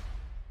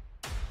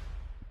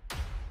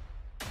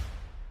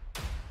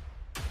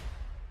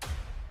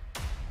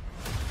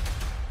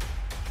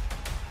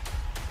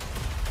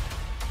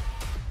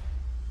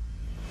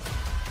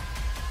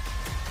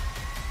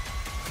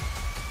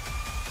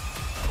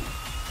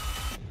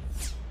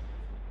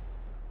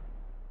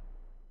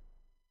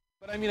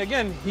 I mean,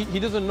 again, he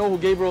doesn't know who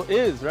Gabriel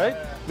is, right?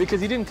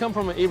 Because he didn't come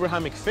from an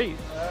Abrahamic faith.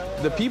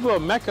 The people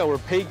of Mecca were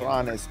pagan. The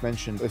Quran is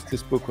mentioned, if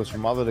this book was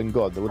from other than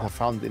God, they would have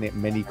found in it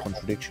many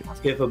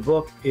contradictions. If a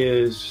book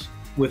is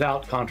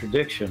without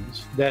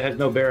contradictions, that has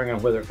no bearing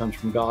on whether it comes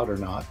from God or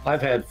not.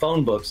 I've had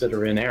phone books that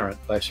are inerrant,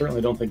 but I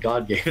certainly don't think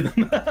God gave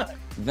them.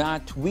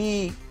 That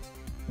we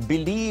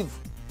believe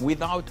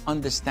without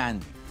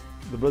understanding.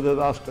 The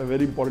brother asked a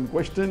very important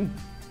question,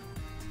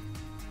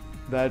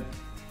 that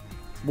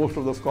most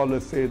of the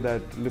scholars say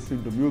that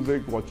listening to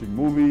music, watching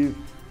movies,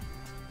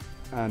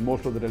 and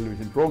most of the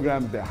television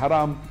programs, they're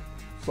haram.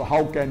 So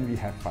how can we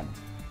have fun?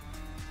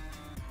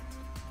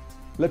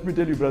 Let me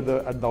tell you,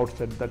 brother, at the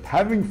outset, that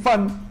having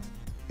fun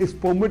is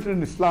permitted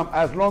in Islam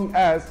as long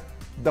as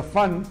the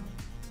fun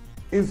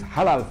is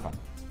halal fun.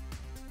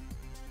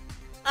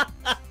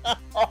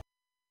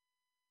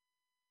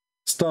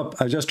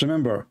 Stop. I just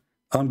remember,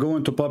 I'm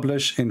going to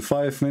publish in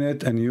 5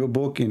 minutes a new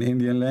book in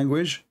Indian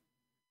language.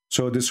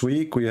 So this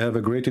week we have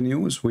a great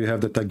news. We have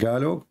the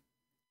Tagalog,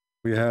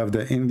 we have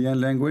the Indian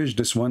language,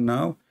 this one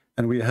now,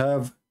 and we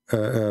have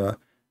 6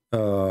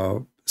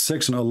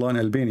 in Allah and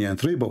Albanian,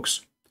 3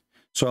 books.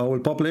 So I will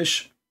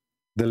publish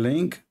the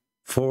link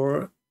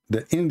for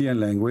the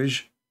Indian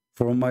language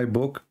for my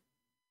book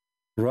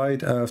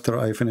right after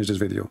I finish this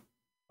video.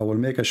 I will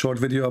make a short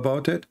video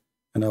about it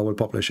and I will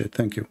publish it.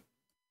 Thank you.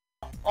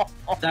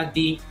 That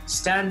the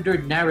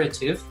standard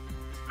narrative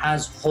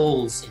has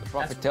holes in it. The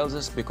Prophet tells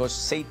us because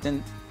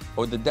Satan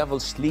or the devil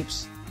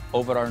sleeps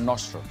over our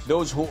nostrils.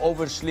 Those who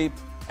oversleep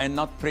and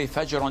not pray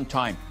Fajr on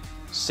time,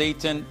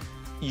 Satan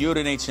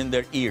urinates in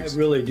their ears. I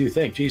really do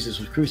think Jesus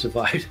was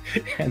crucified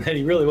and that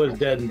he really was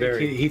dead and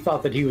buried. He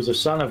thought that he was a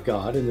son of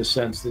God in the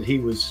sense that he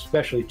was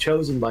specially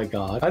chosen by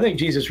God. I think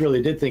Jesus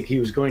really did think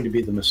he was going to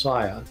be the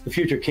Messiah, the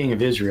future king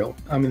of Israel.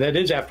 I mean, that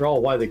is, after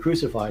all, why they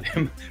crucified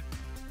him.